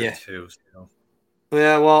go over there too. So.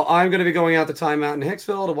 Yeah, well, I'm going to be going out to timeout in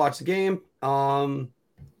Hicksville to watch the game.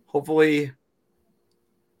 Hopefully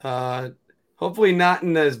not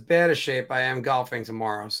in as bad a shape I am golfing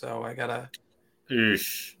tomorrow. So I gotta.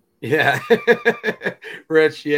 Eesh. Yeah. Rich, yeah.